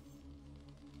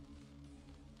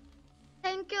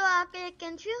 Thank you, Ake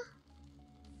Kenshu.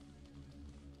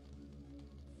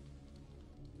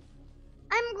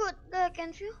 I'm good,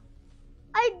 Kenshu.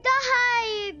 I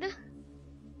died.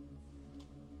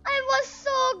 I was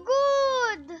so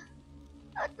good.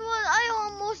 I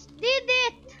almost did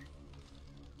it.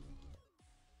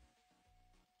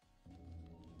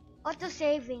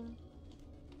 Auto-saving.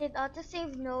 Did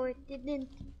auto-save? No, it didn't.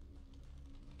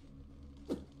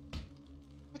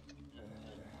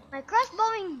 My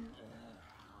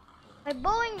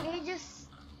bowing ages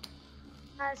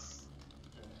has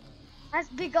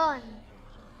begun.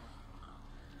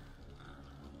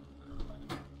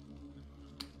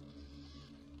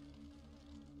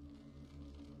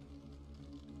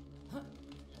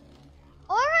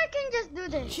 Or I can just do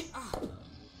this.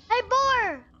 Hey,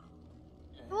 boar!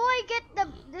 Do I get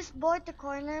this boar to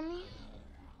corner me?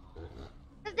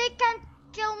 Because they can't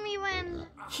kill me when...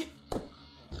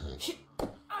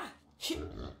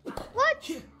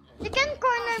 What? They can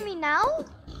corner me now?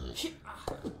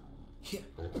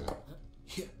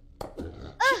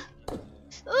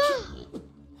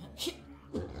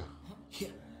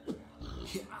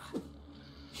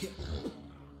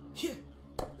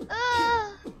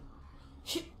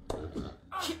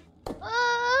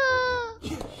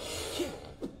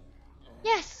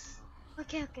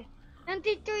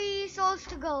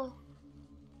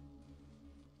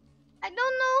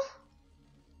 don't know.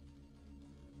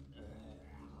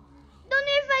 Don't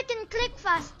know if I can click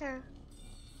faster.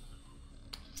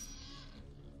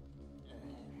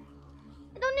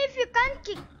 I don't know if you can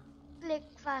click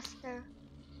faster.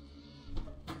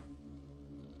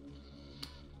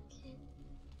 Okay.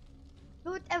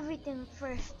 Loot everything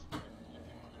first.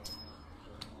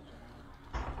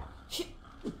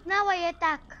 Now I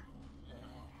attack.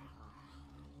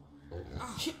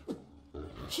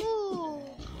 Ooh.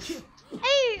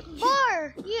 Hey,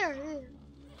 boar! Here.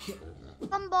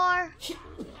 Come, boar.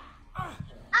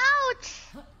 Ouch!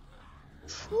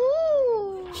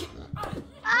 Ooh.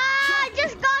 I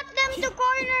just got them to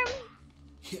corner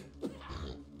me.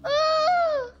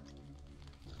 Ooh.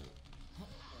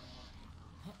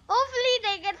 Hopefully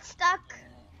they get stuck.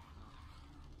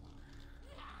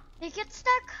 They get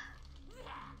stuck.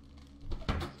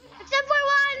 Except for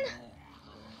one.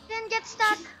 Didn't get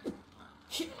stuck.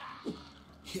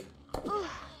 Ooh.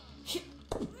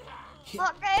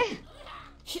 Okay.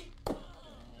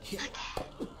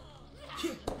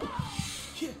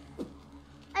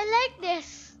 I like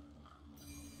this.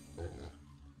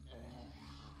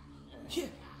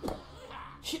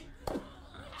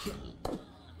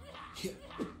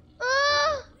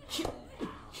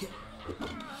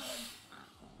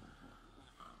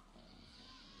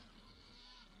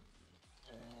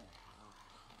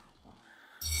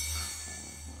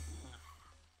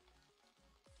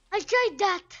 I tried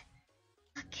that.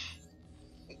 Okay.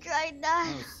 I tried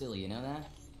that. Oh, silly, you know that?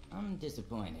 I'm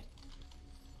disappointed.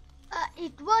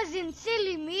 It wasn't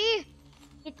silly me.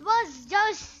 It was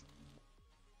just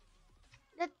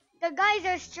that the guys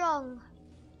are strong.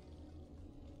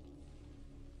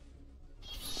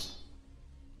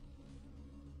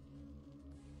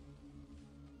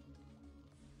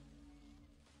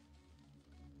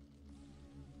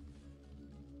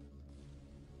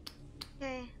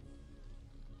 Okay.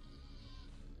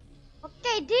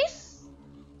 Okay, this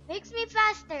makes me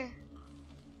faster.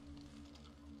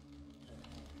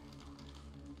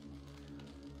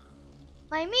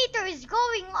 My meter is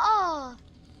going off.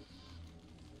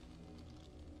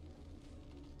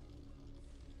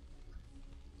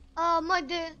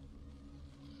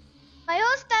 My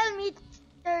hostile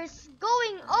meter's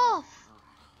going off.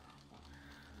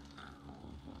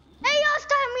 Hey,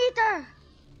 hostile meter!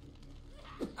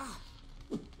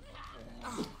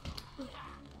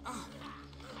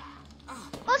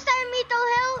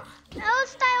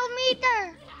 Hostile meter!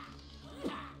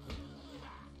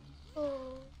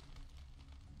 Oh.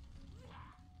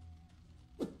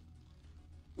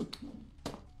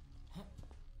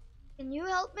 Can you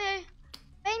help me?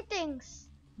 Paintings.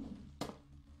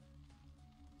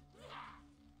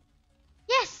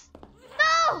 Yes!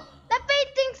 No! The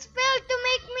paintings failed to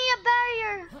make me a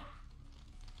barrier.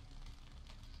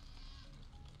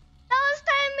 The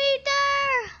hostile meter!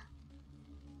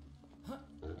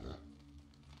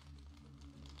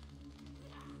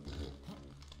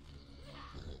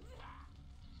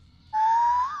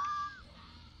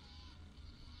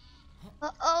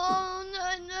 Oh,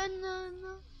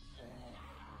 no.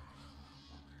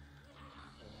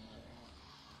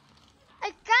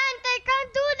 I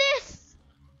can't do this.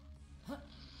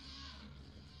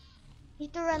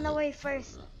 Need to run away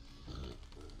first.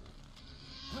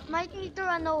 Might need to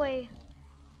run away.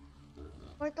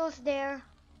 Portal's there.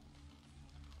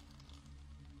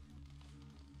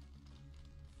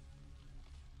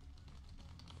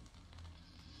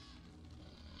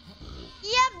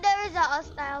 Yep, there is a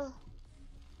hostile.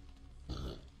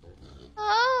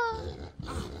 Oh.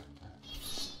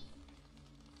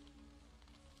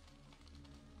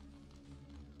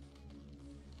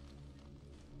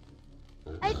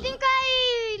 I think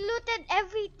I looted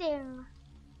everything.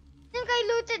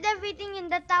 In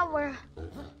the tower.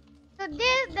 So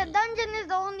the dungeon is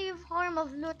the only form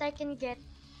of loot I can get.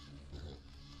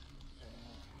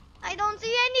 I don't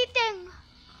see anything.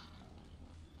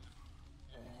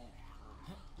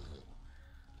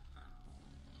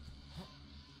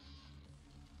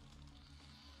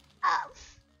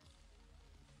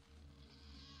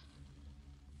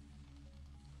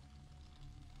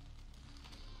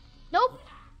 Nope.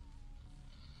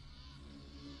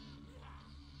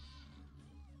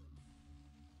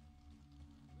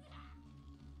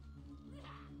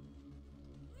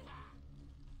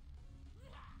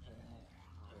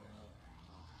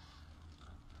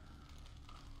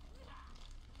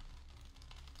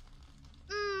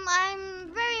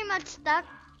 I'm very much stuck.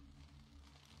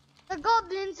 The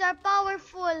goblins are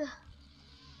powerful.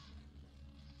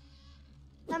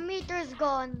 The meter's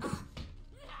gone.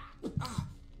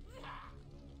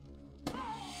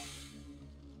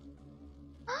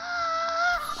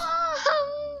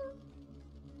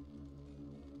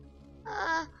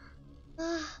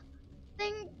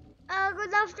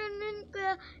 afternoon,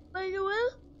 Kuya Manuel.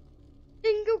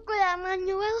 Thank you, Kuya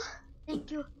Manuel.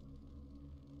 Thank you.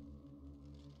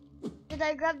 Did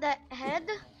I grab the head?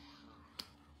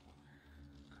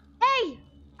 Hey!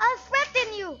 I'll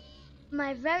threaten you!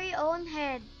 My very own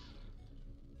head.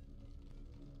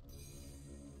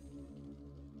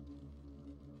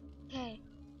 Okay.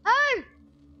 Hey!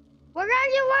 Where are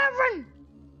you, Reverend?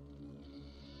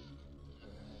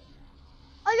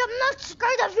 I am not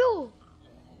scared of you!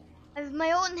 I have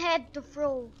my own head to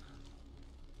throw.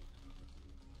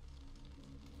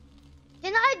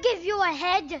 Can I give you a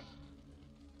head?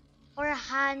 Or a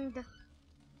hand?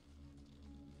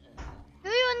 Do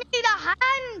you need a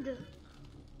hand?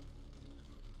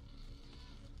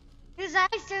 Because I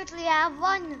certainly have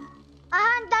one. A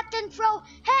hand that can throw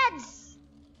heads!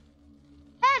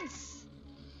 Heads!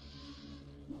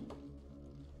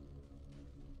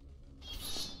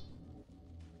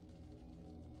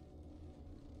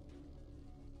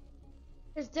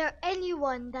 Is there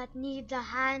anyone that needs a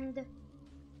hand?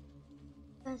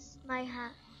 That's my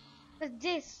hand. But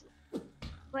this,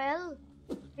 well,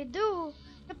 I do.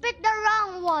 You picked the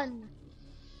wrong one.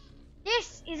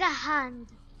 This is a hand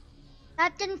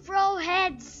that can throw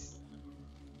heads.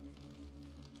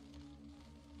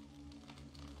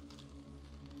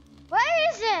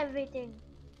 Where is everything?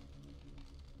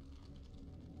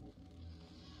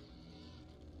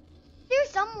 Here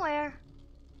somewhere.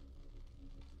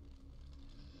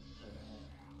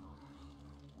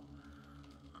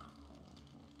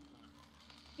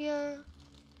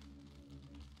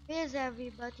 Here's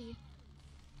everybody.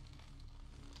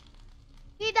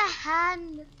 Need a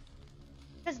hand.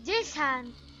 Cause this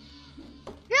hand.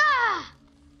 Yeah!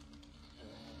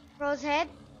 Rose head.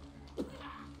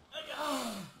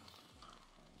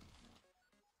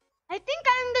 I think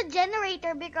I'm the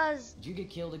generator because. Did you get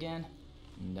killed again?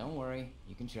 Don't worry,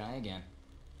 you can try again.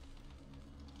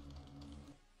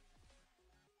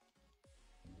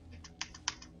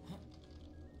 I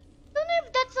don't know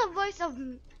if that's the voice of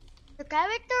the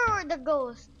character or the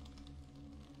ghost.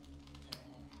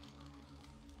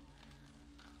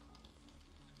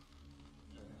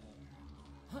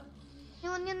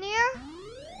 Anyone in here?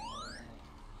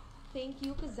 Thank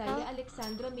you, Kazaya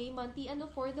Alexandra May Mantiano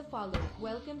for the follow.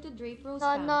 Welcome to DreyPro's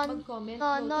No, camp. none. Mag-comment,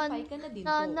 No, notify none. ka na din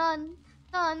No, po. none.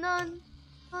 No, none.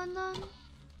 No, none.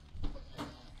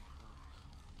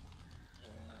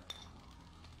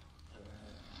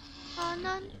 No,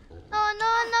 none. No,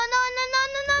 no, no, no, no, no,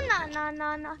 no, no, no,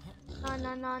 no, no. No,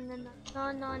 no, no, no, no,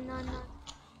 no, no, no, no.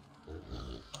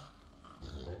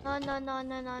 No, no, no,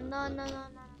 no, no, no, no, no, no.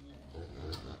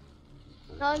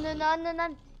 No, no, no, no,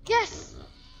 no. Yes!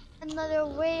 Another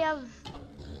way of...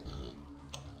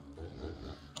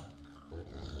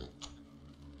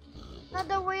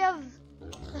 Another way of...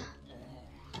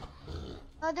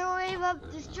 Another way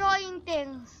of destroying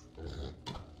things.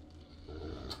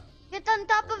 Get on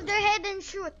top of their head and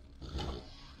shoot.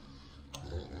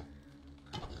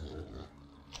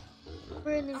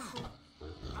 Burning food.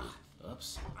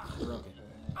 Oops, broken.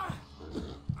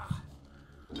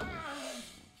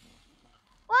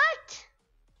 What?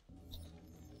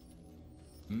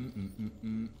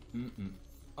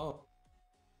 Oh.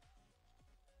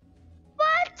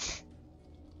 What?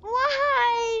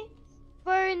 Why?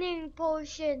 Burning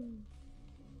potion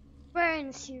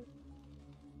burns you.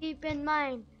 Keep in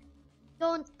mind,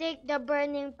 don't take the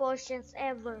burning potions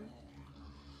ever.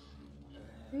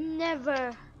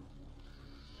 Never.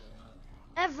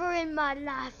 Ever in my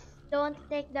life, don't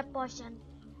take the potion.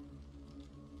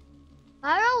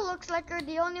 Harold, looks like you're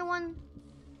the only one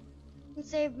who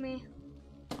saved me.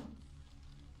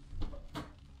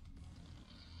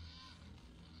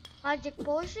 Magic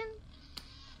potion?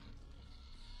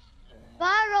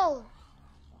 Barrel!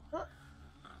 Oh,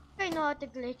 I know how to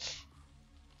glitch.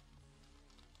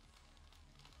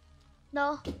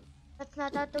 No, that's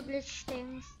not how to glitch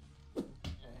things.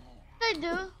 I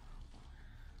do.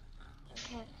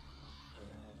 Okay.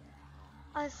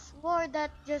 I swore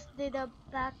that just did a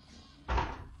back.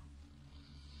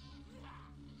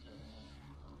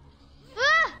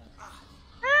 Ah!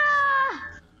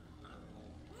 Ah!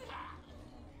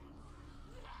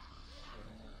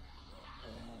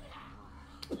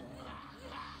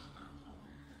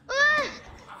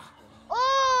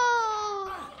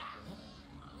 Oh!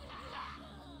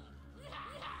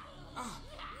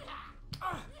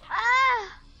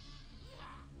 Ah!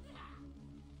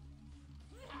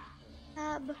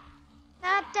 Tab.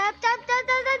 Tap, tap, tap, tap,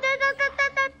 tap, tap, tap, tap,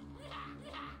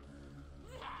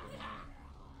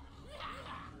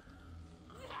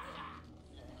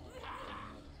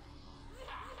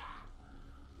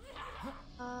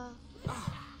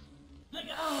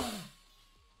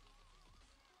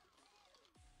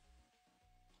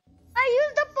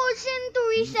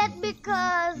 reset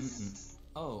because...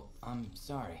 Oh, I'm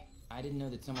sorry. I didn't know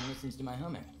that someone listens to my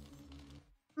humming.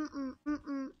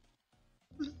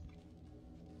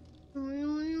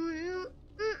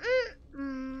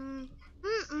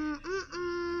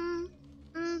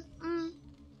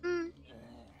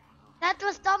 That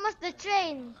was Thomas the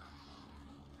Train.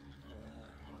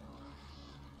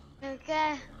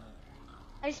 Okay.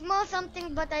 I smell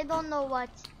something, but I don't know what.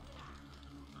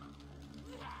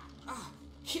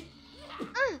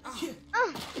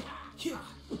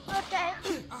 Okay.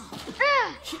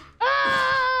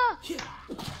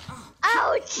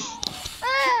 Ouch!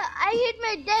 I hit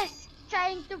my desk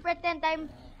trying to pretend I'm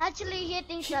actually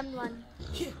hitting someone.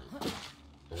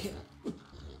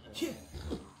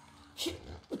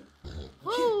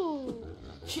 Woo!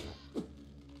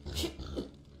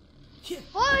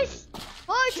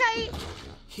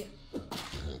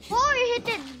 Four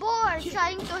hitted boar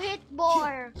trying to hit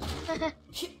boar.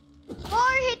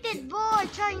 Four-hitted boar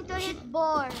trying to hit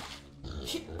boar.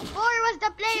 Boar was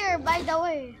the player, by the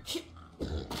way.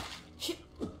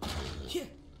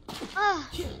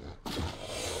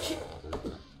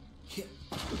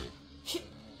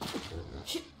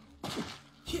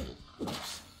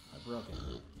 I broke it.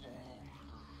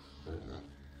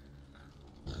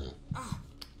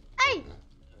 Hey!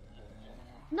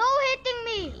 No hitting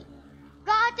me!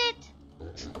 Got it?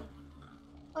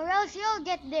 Or else you'll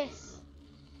get this.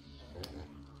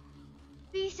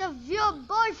 Piece of your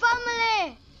boy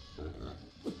family!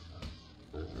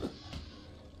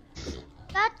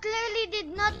 That clearly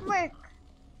did not work.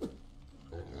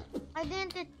 Why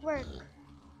didn't it work?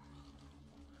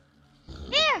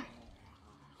 Here!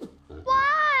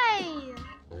 Why?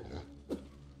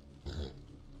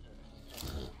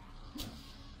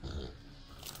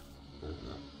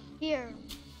 Here.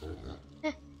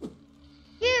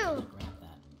 You! Grab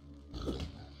that.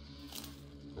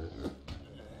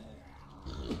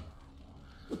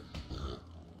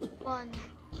 One.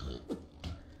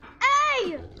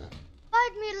 Hey!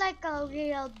 Fight me like a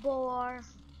real boar.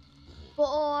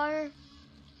 Boar.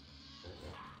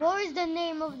 Boar is the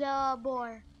name of the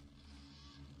boar.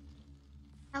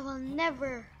 I will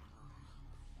never.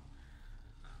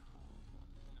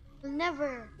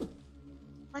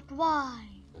 But why?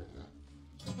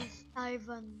 Yes,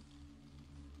 Ivan.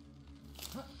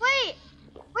 Wait!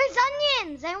 Where's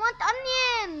onions? I want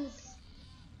onions!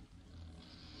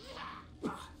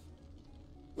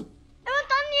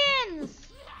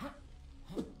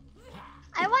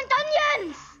 I want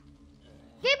onions!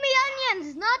 Give me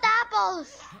onions, not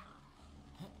apples!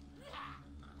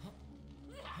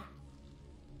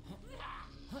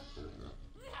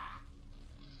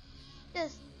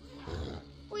 Just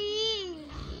please.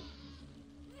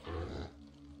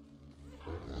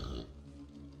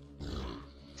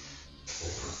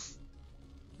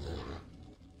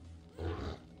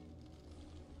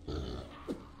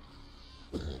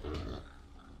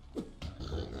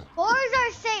 Boars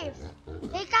are safe.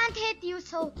 They can't hit you,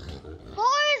 so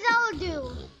boars I'll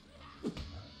do.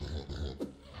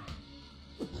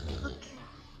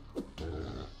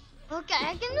 Okay,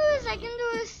 I can do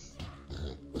this.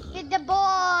 Hit the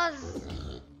balls.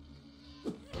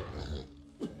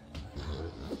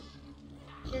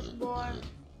 This boar.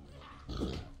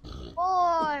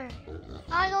 Boar.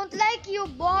 I don't like you,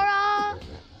 Bora.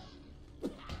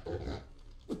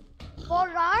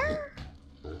 Borar?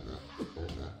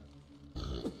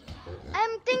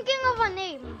 I'm thinking of a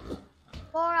name.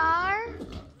 Borar?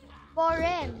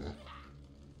 Boren.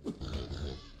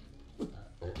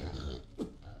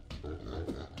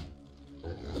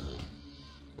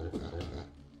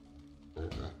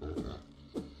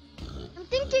 I'm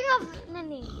thinking of a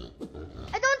name.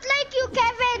 I don't like you,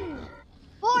 Kevin.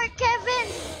 Poor Kevin.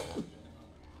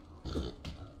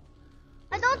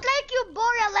 I don't like you,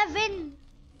 Bora 11.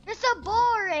 You're so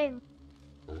boring.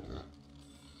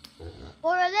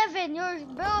 Bora 11, you're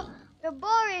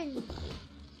boring.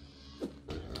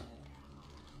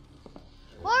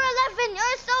 Bora 11,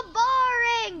 you're so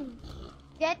boring.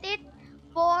 Get it?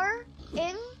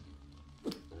 Boring.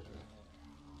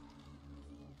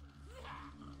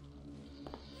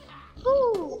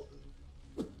 Ooh.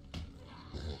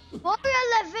 Bora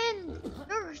 11,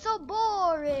 you're so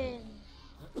boring.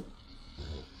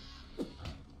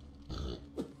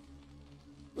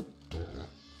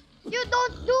 You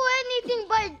don't do anything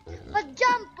but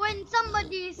jump when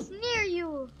somebody is near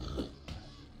you.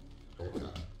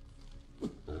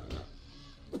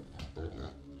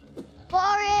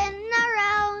 Boring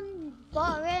around,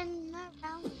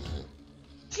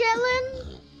 chillin',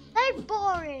 like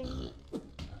boring,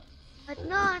 but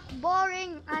not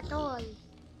boring at all.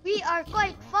 We are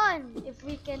quite fun if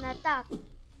we can attack.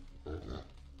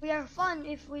 We are fun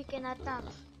if we can attack.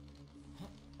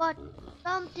 But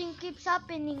something keeps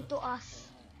happening to us.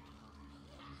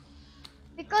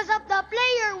 Because of the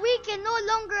player, we can no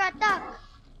longer attack.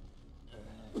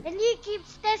 And he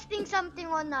keeps testing something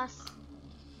on us.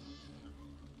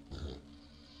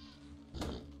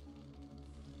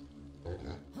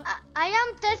 I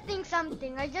am testing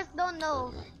something. I just don't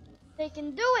know if they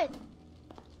can do it.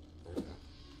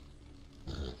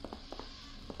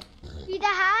 See the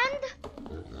hand?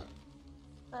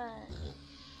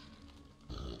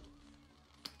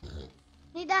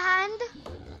 Need a hand?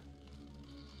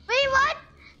 Wait, what?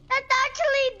 That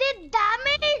actually did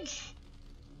damage?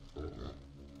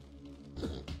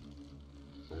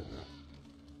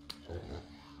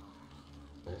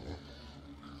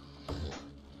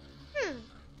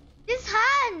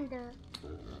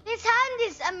 This hand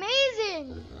is amazing.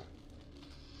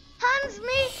 Hands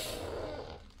me.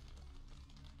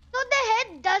 So the head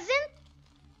doesn't?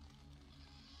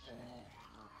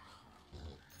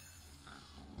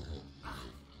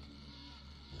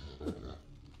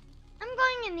 I'm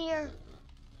going in here.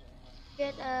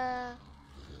 Get a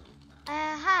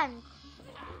hand.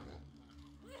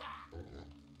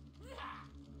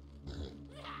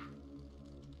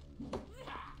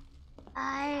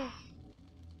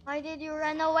 Why did you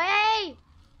run away?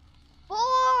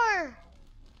 Four!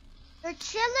 You're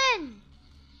chilling.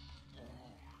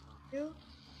 You?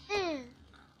 Hands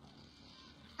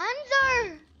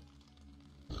are.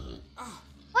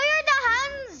 Why are the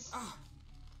hands?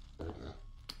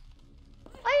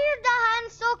 Why are the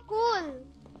hands so cool?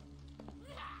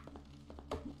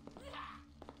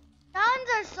 The hands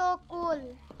are so cool.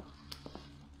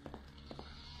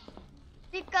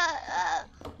 Because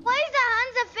why is the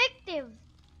hands effective?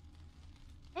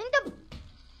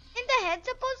 In the head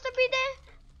supposed to be the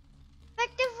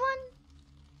effective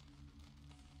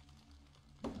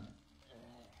one?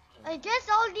 I guess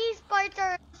all these parts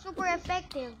are super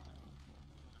effective.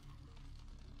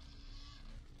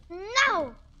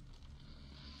 Now!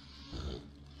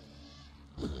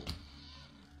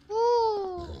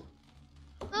 Ooh!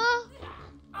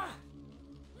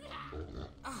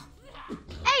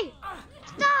 Hey!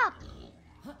 Stop!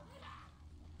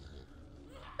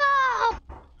 Stop!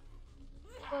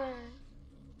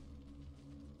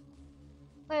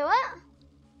 Wait, what?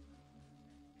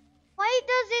 Why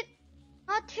does it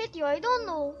not hit you? I don't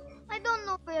know. I don't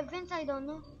know, Vince. I don't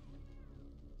know.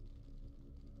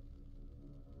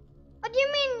 What do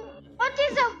you mean? What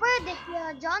is a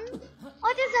verdict, John?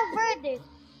 What is a verdict?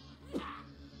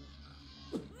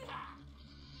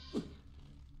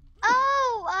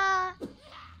 Oh,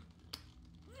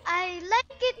 I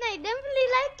like it. I definitely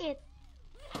like it.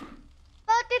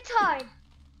 But it's hard. And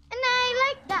I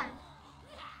like that.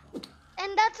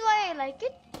 And that's why I like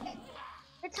it.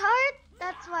 It's hard.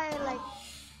 That's why I like it.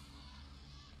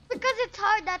 Because it's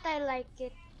hard that I like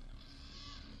it.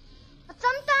 But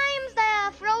sometimes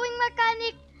the throwing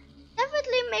mechanic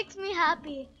definitely makes me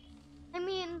happy. I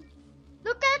mean,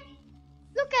 look at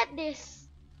this.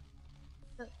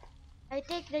 Look, I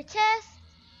take the chest,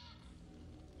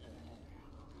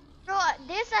 throw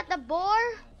this at the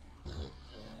boar.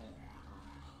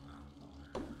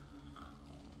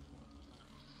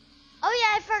 Oh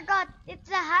yeah, I forgot. It's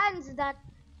the hands that's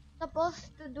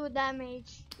supposed to do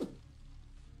damage.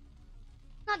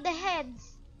 Not the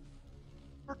heads.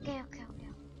 Okay.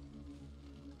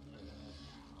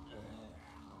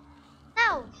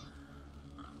 Now,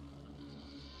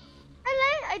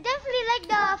 I definitely like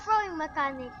the throwing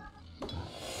mechanic.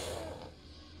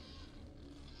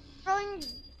 Throwing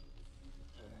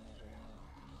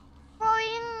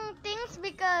things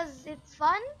because it's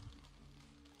fun.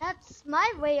 That's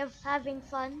my way of having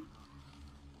fun.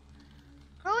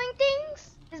 Throwing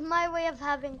things is my way of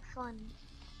having fun.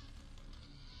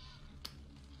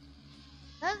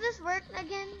 Does this work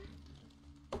again?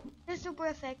 It's super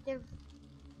effective.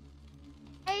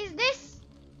 Hey, is this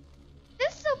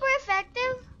super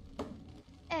effective?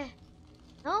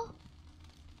 No?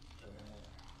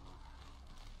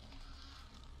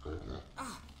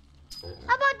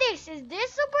 How about this? Is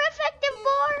this super effective,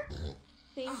 boar?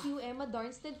 Thank you, Emma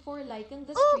Darnstead, for liking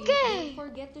the stream. Okay. Don't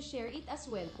forget to share it as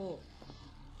well po.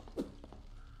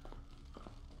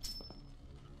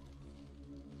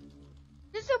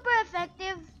 This is super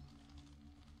effective.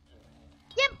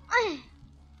 Yep.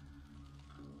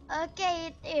 Okay,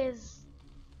 it is.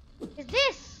 Is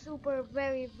this super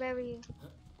very effective?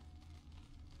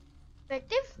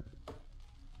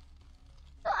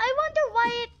 So I wonder why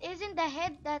it isn't the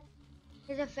head that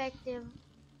is effective.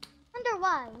 Wonder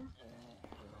why.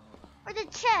 Or the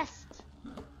chest.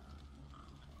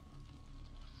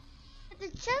 The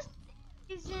chest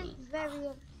isn't very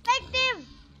effective. Effective!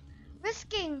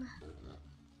 Risking.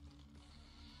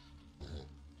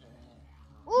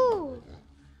 Ooh!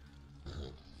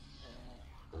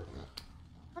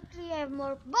 Luckily I have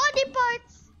more body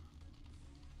parts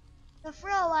to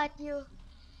throw at you.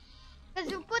 Because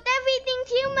you put everything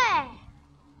human.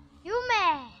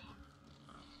 Human.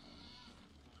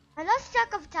 I lost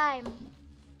track of time.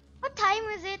 What time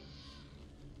is it?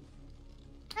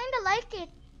 Kinda like it.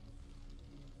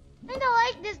 Kinda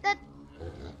like this, that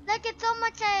like it so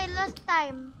much I lost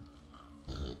time.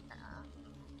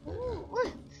 Ooh.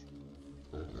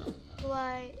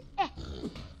 Why?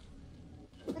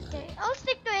 Okay, I'll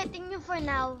stick to hitting you for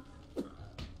now.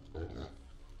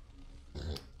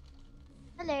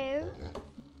 Hello.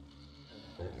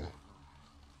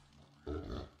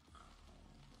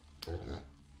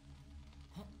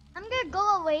 I'm gonna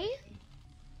go away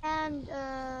and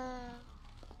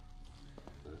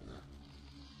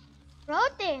throw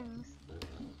things.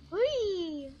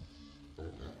 Whee!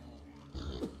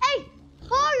 Hey!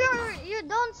 You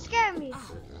don't scare me.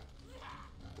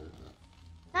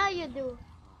 Now you do.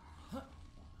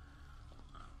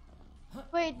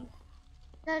 Wait,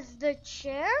 does the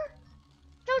chair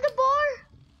kill the boar?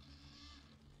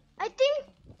 I think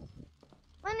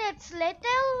when it's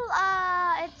little,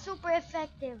 it's super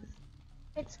effective.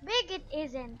 If it's big, it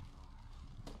isn't.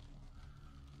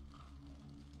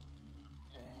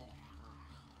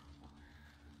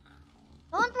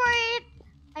 Don't worry,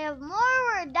 I have more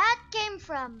where that came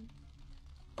from.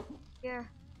 Here.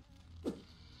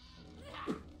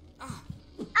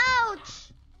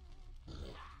 Ouch!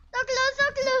 So close,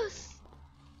 so close!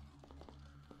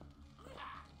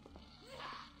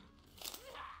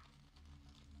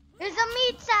 There's a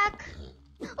meat sack.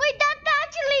 Wait, that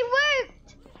actually worked!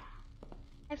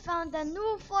 I found a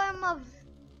new form of...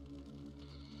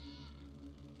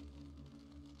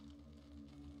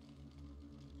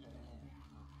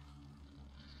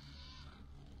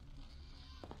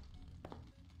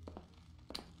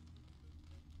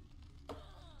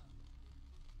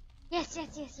 Yes.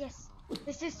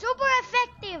 This is super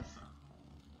effective.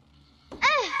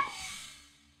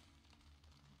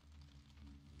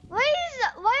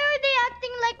 Why are they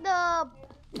acting like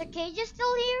the cage is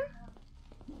still here?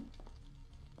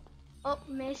 Oh,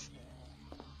 missed.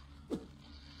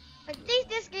 At least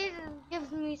this game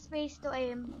gives me space to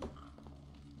aim.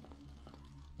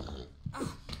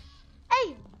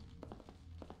 Hey!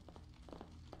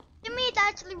 The meat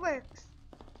actually works.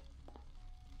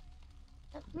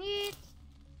 That meat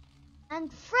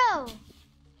and throw.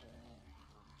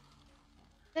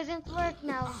 Doesn't work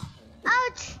now.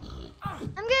 Ouch!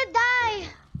 I'm gonna die!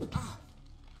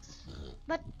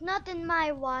 But not in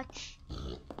my watch.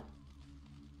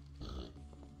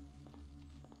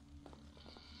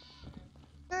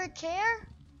 Your chair?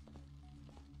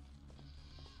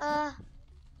 I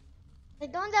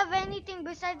don't have anything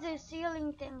besides the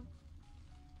ceiling thing.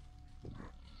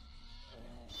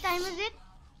 What time is it?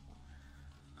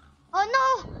 Oh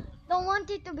no! Don't want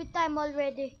it to be time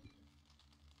already.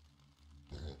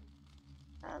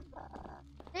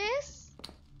 This?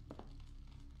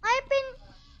 My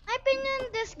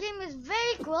opinion, this game is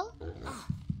very cool.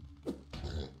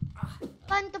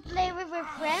 Fun to play with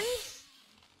friends.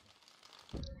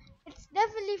 It's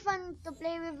definitely fun to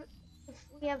play with if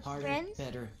we have Harder, friends.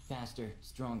 better, faster,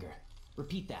 stronger.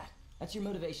 Repeat that. That's your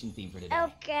motivation theme for today.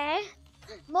 Okay.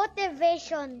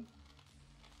 Motivation.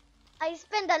 I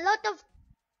spend a lot of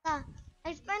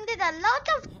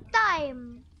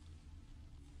time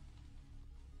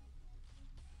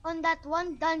on that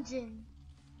one dungeon.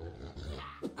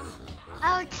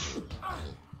 Ouch.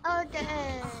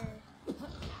 Okay.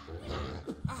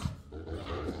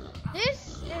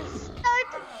 This is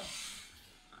start.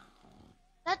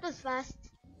 That was fast.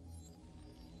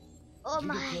 Oh Did you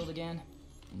my. get killed again?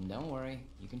 Don't worry,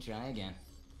 you can try again.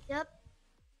 Yep.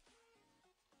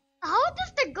 How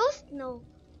does the ghost know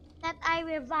that I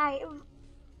revive?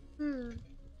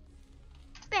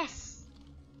 Best.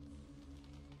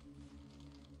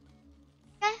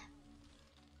 Okay.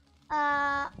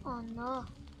 Oh no.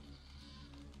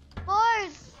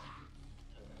 Boars.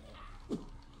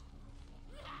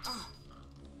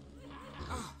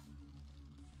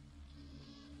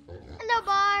 Hello,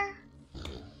 bar.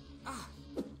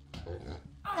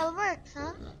 Still works,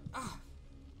 huh?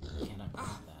 Cannot grab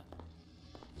that.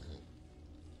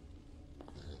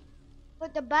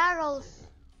 With the barrels.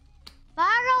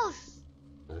 Barrels!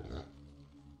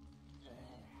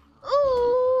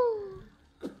 Ooh!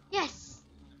 Yes!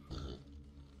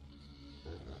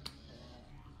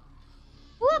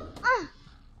 Whoop!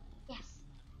 Yes.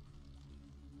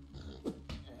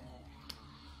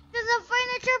 There's a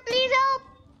furniture, please help!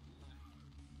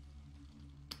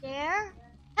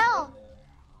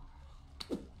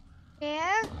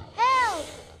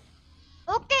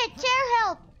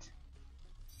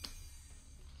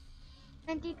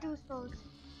 22 souls.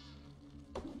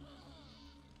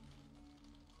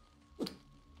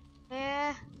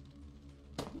 Eh.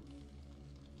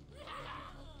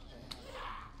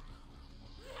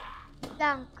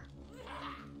 Blank.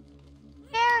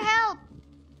 Care, help!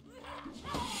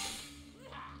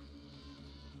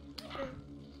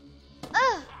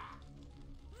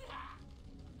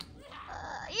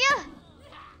 Yeah.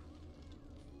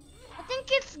 I think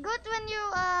it's good when you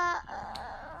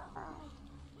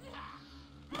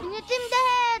team the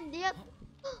head. Yep.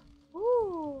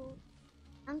 Ooh,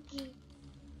 monkey.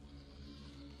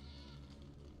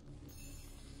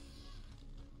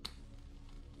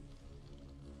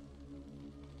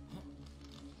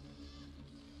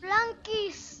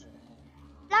 Flunkies.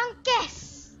 Flunkies.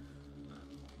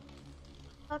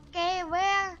 Okay,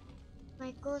 where?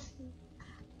 My cousin.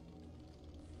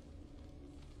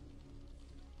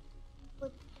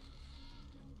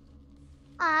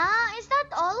 Ah, is that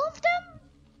all of them?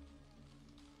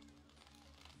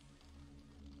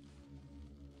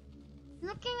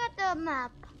 Looking at the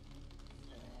map.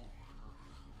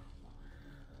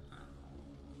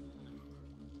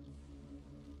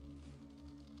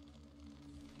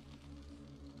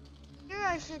 Here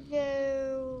I should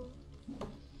go.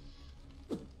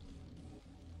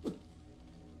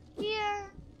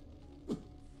 Here.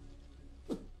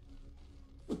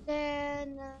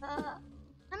 Then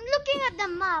I'm looking at the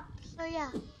map, so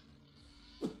yeah.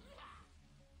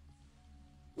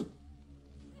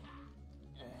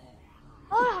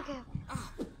 Oh, okay.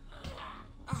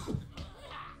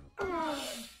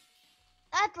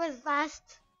 That was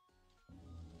fast.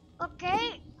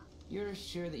 Okay. You're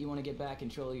sure that you want to get back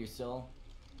control of your soul?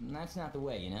 That's not the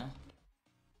way, you know?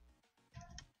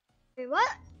 Wait,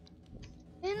 what?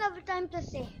 Didn't have time to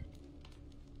say.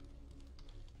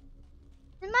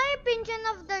 In my opinion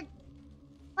of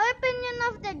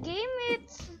the game,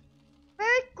 it's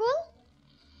very cool.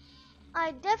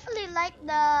 I definitely like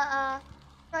the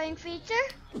drawing feature.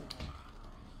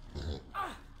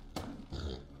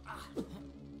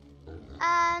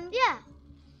 And yeah,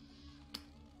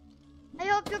 I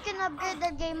hope you can upgrade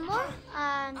the game more.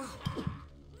 And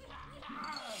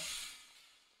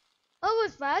that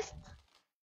was fast.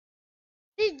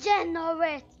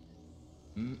 Degenerate.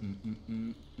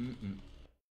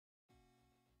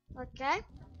 Okay.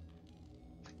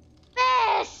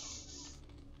 Space.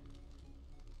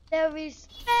 There is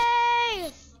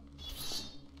space.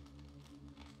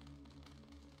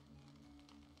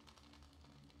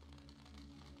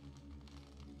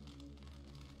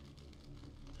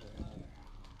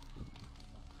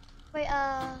 Wait,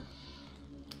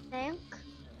 Link?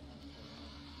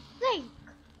 Link!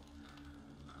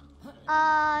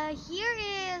 Here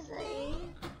is a...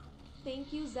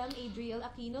 Thank you, Zam Adriel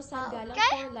Aquino Sangalang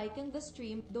Okay. for liking the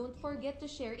stream. Don't forget to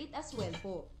share it as well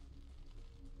po.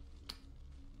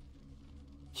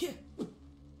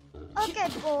 Okay,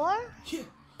 Boar.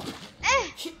 Eh!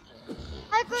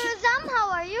 Hi, Kuya Zam,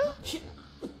 how are you?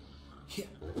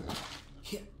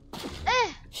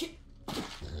 Eh!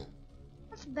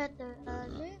 What's better,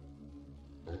 Eh!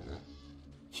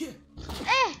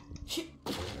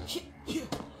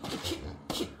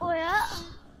 Oh yeah?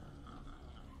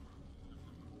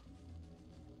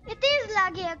 It is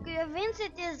laggy, Kuya Vince,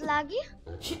 it is laggy.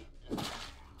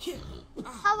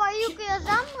 How are you, Kuya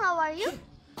Zam? How are you?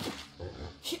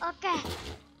 Okay.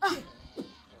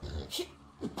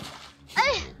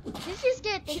 Eh! This is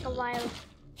gonna take a while.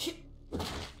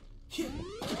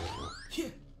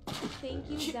 Thank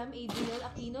you, Zam Adriel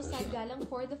Aquino Sangalang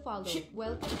for the follow.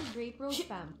 Welcome to DreyPro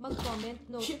Spam. Mag-comment,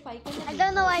 notify ka na I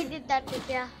don't know why I did that with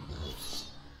ya.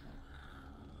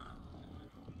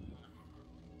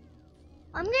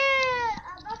 I'm gonna...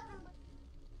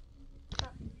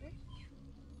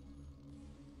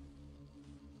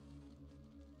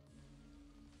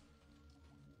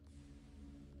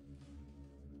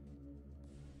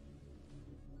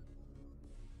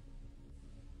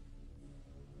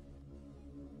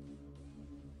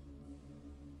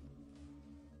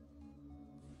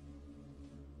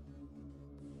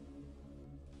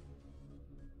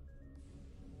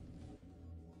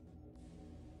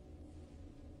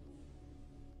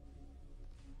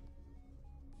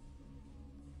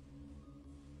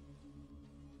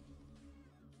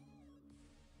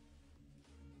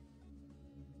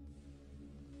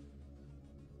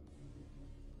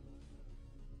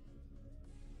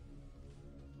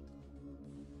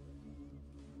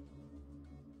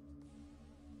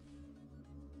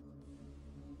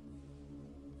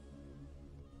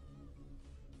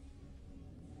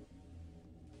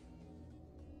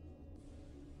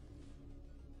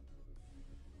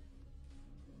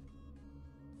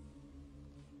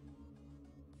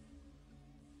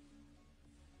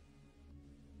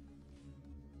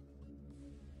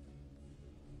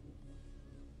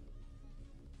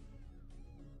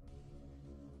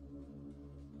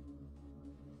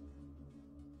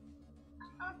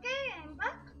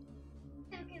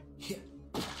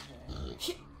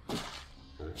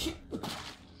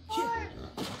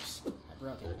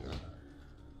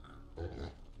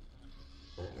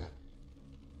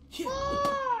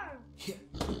 More! Here.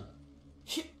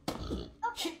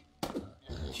 Okay.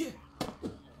 Here.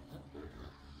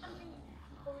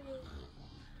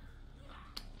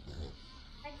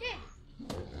 Like this.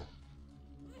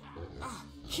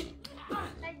 Here.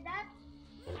 Like that.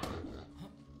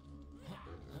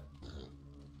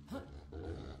 Good.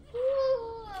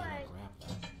 Grab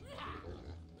that.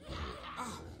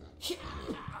 Here.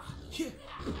 Here.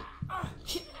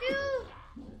 Here. Two.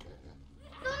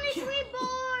 Only 3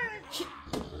 boards.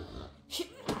 Here.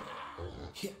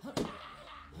 Here.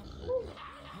 Ooh.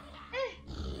 Eh.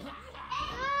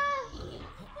 Ah.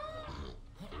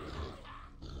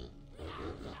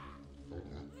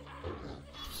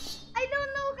 I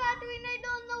don't know, Catherine. I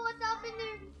don't know what's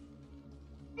happening.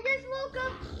 I just woke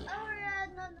up. Or,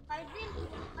 no, I didn't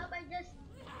wake up. I just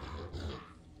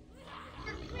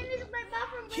finished my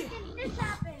bathroom break and this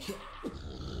happened.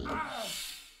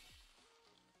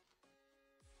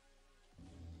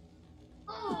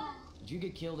 Oh. Did you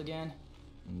get killed again?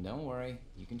 Don't worry,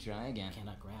 you can try again. I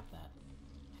cannot grab that.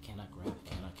 I cannot grab that.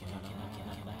 I cannot grab that. I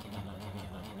cannot grab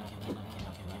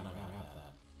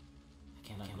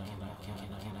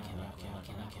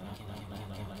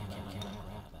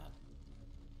that.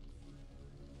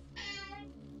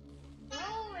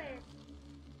 Throw it.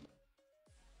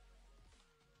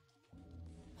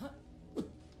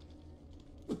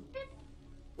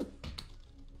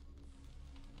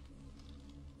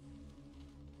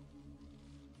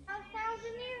 How's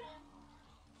thousand years?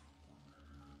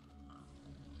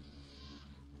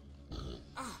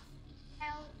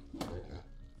 Hell.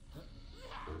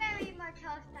 Very much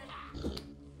hostile.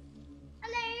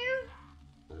 Hello?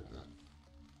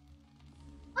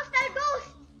 Hostile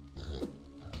ghost!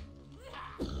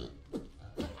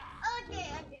 Okay,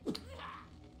 okay.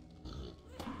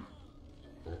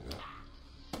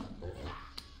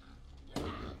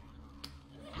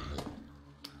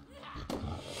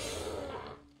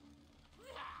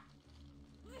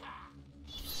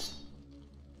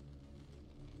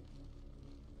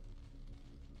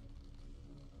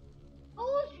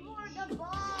 Who's for the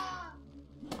boss?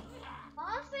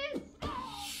 Bosses?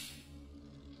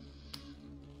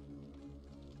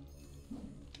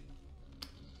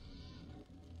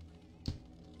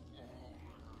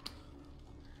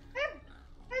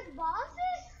 There's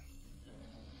bosses?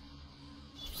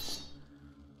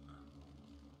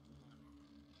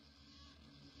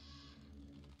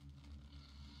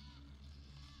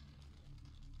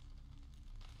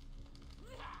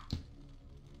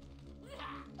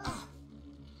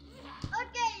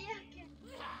 Okay, okay.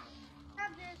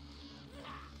 Grab this.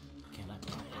 Cannot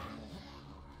grab that.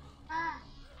 Ah,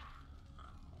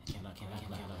 Cannot grab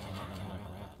that.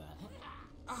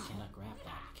 Cannot grab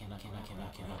that. Cannot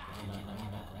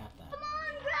grab that. come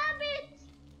on, grab it!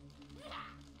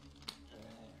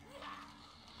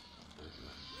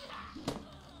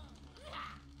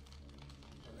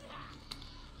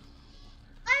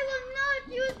 I will not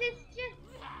use this chest.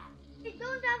 I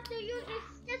don't have to use this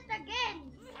chest again.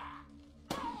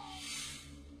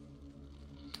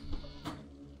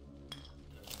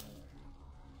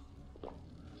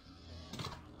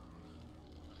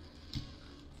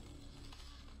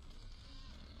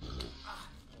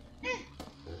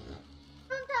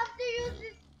 Don't have to use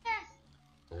this chest.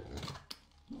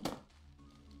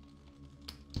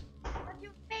 But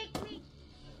you fake me.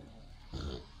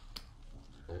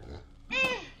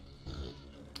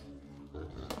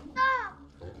 Stop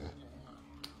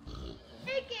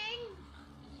faking.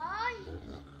 I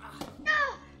no.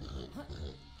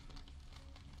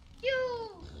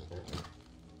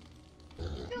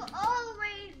 You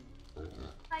always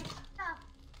fight stuff.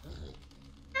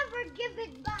 Never give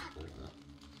it back.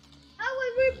 I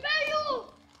will repay you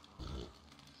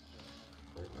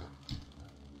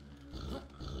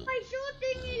by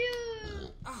shooting you.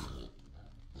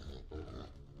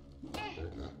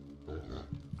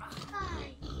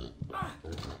 Bye.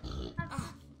 Uh-oh.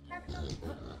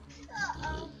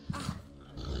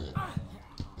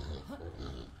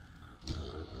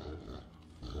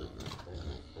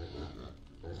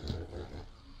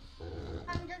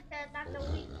 I'm just attack the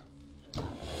weak.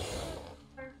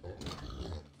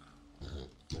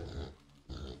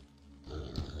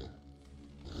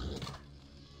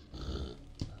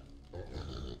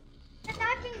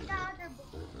 Attacking the other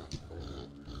book.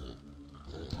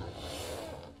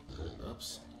 Oops,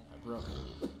 I broke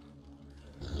it.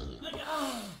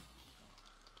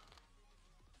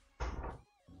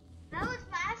 That was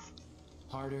fast.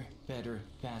 Harder, better,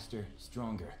 faster,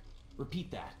 stronger.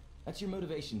 Repeat that. That's your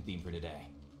motivation theme for today.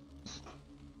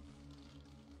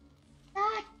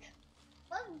 That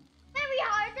was very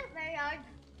hard, very hard.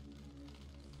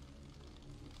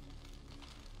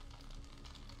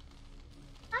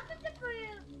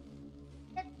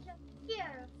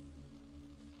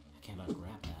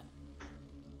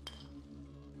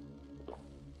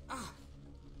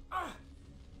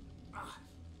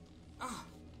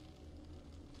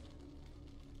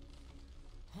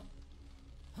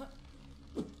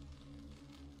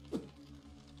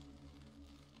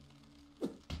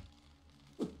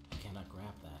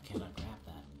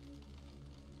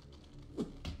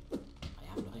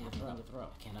 throw.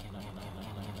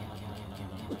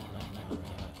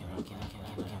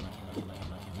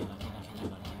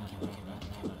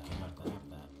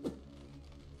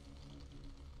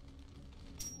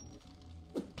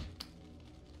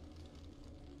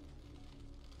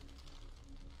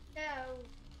 So,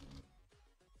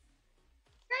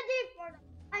 ready for the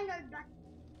final battle.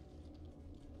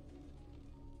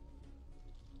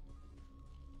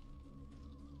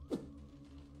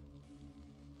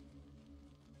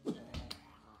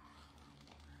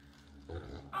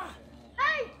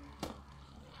 Hey!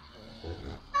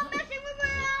 Stop messing with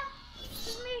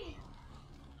me!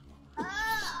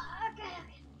 Okay.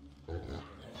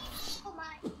 Oh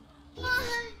my.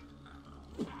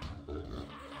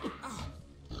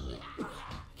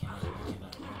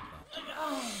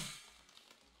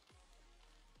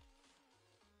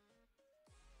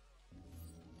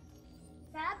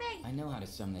 Grabbing. I know how to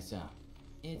sum this up.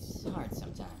 It's hard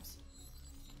sometimes.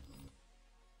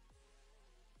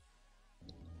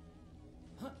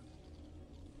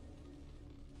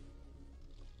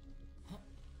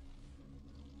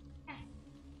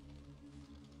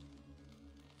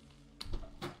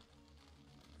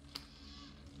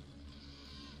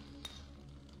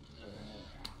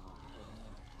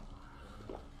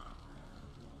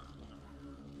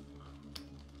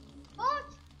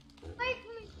 Don't wake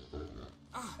me.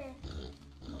 Okay.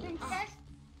 Princess,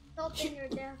 open your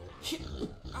door.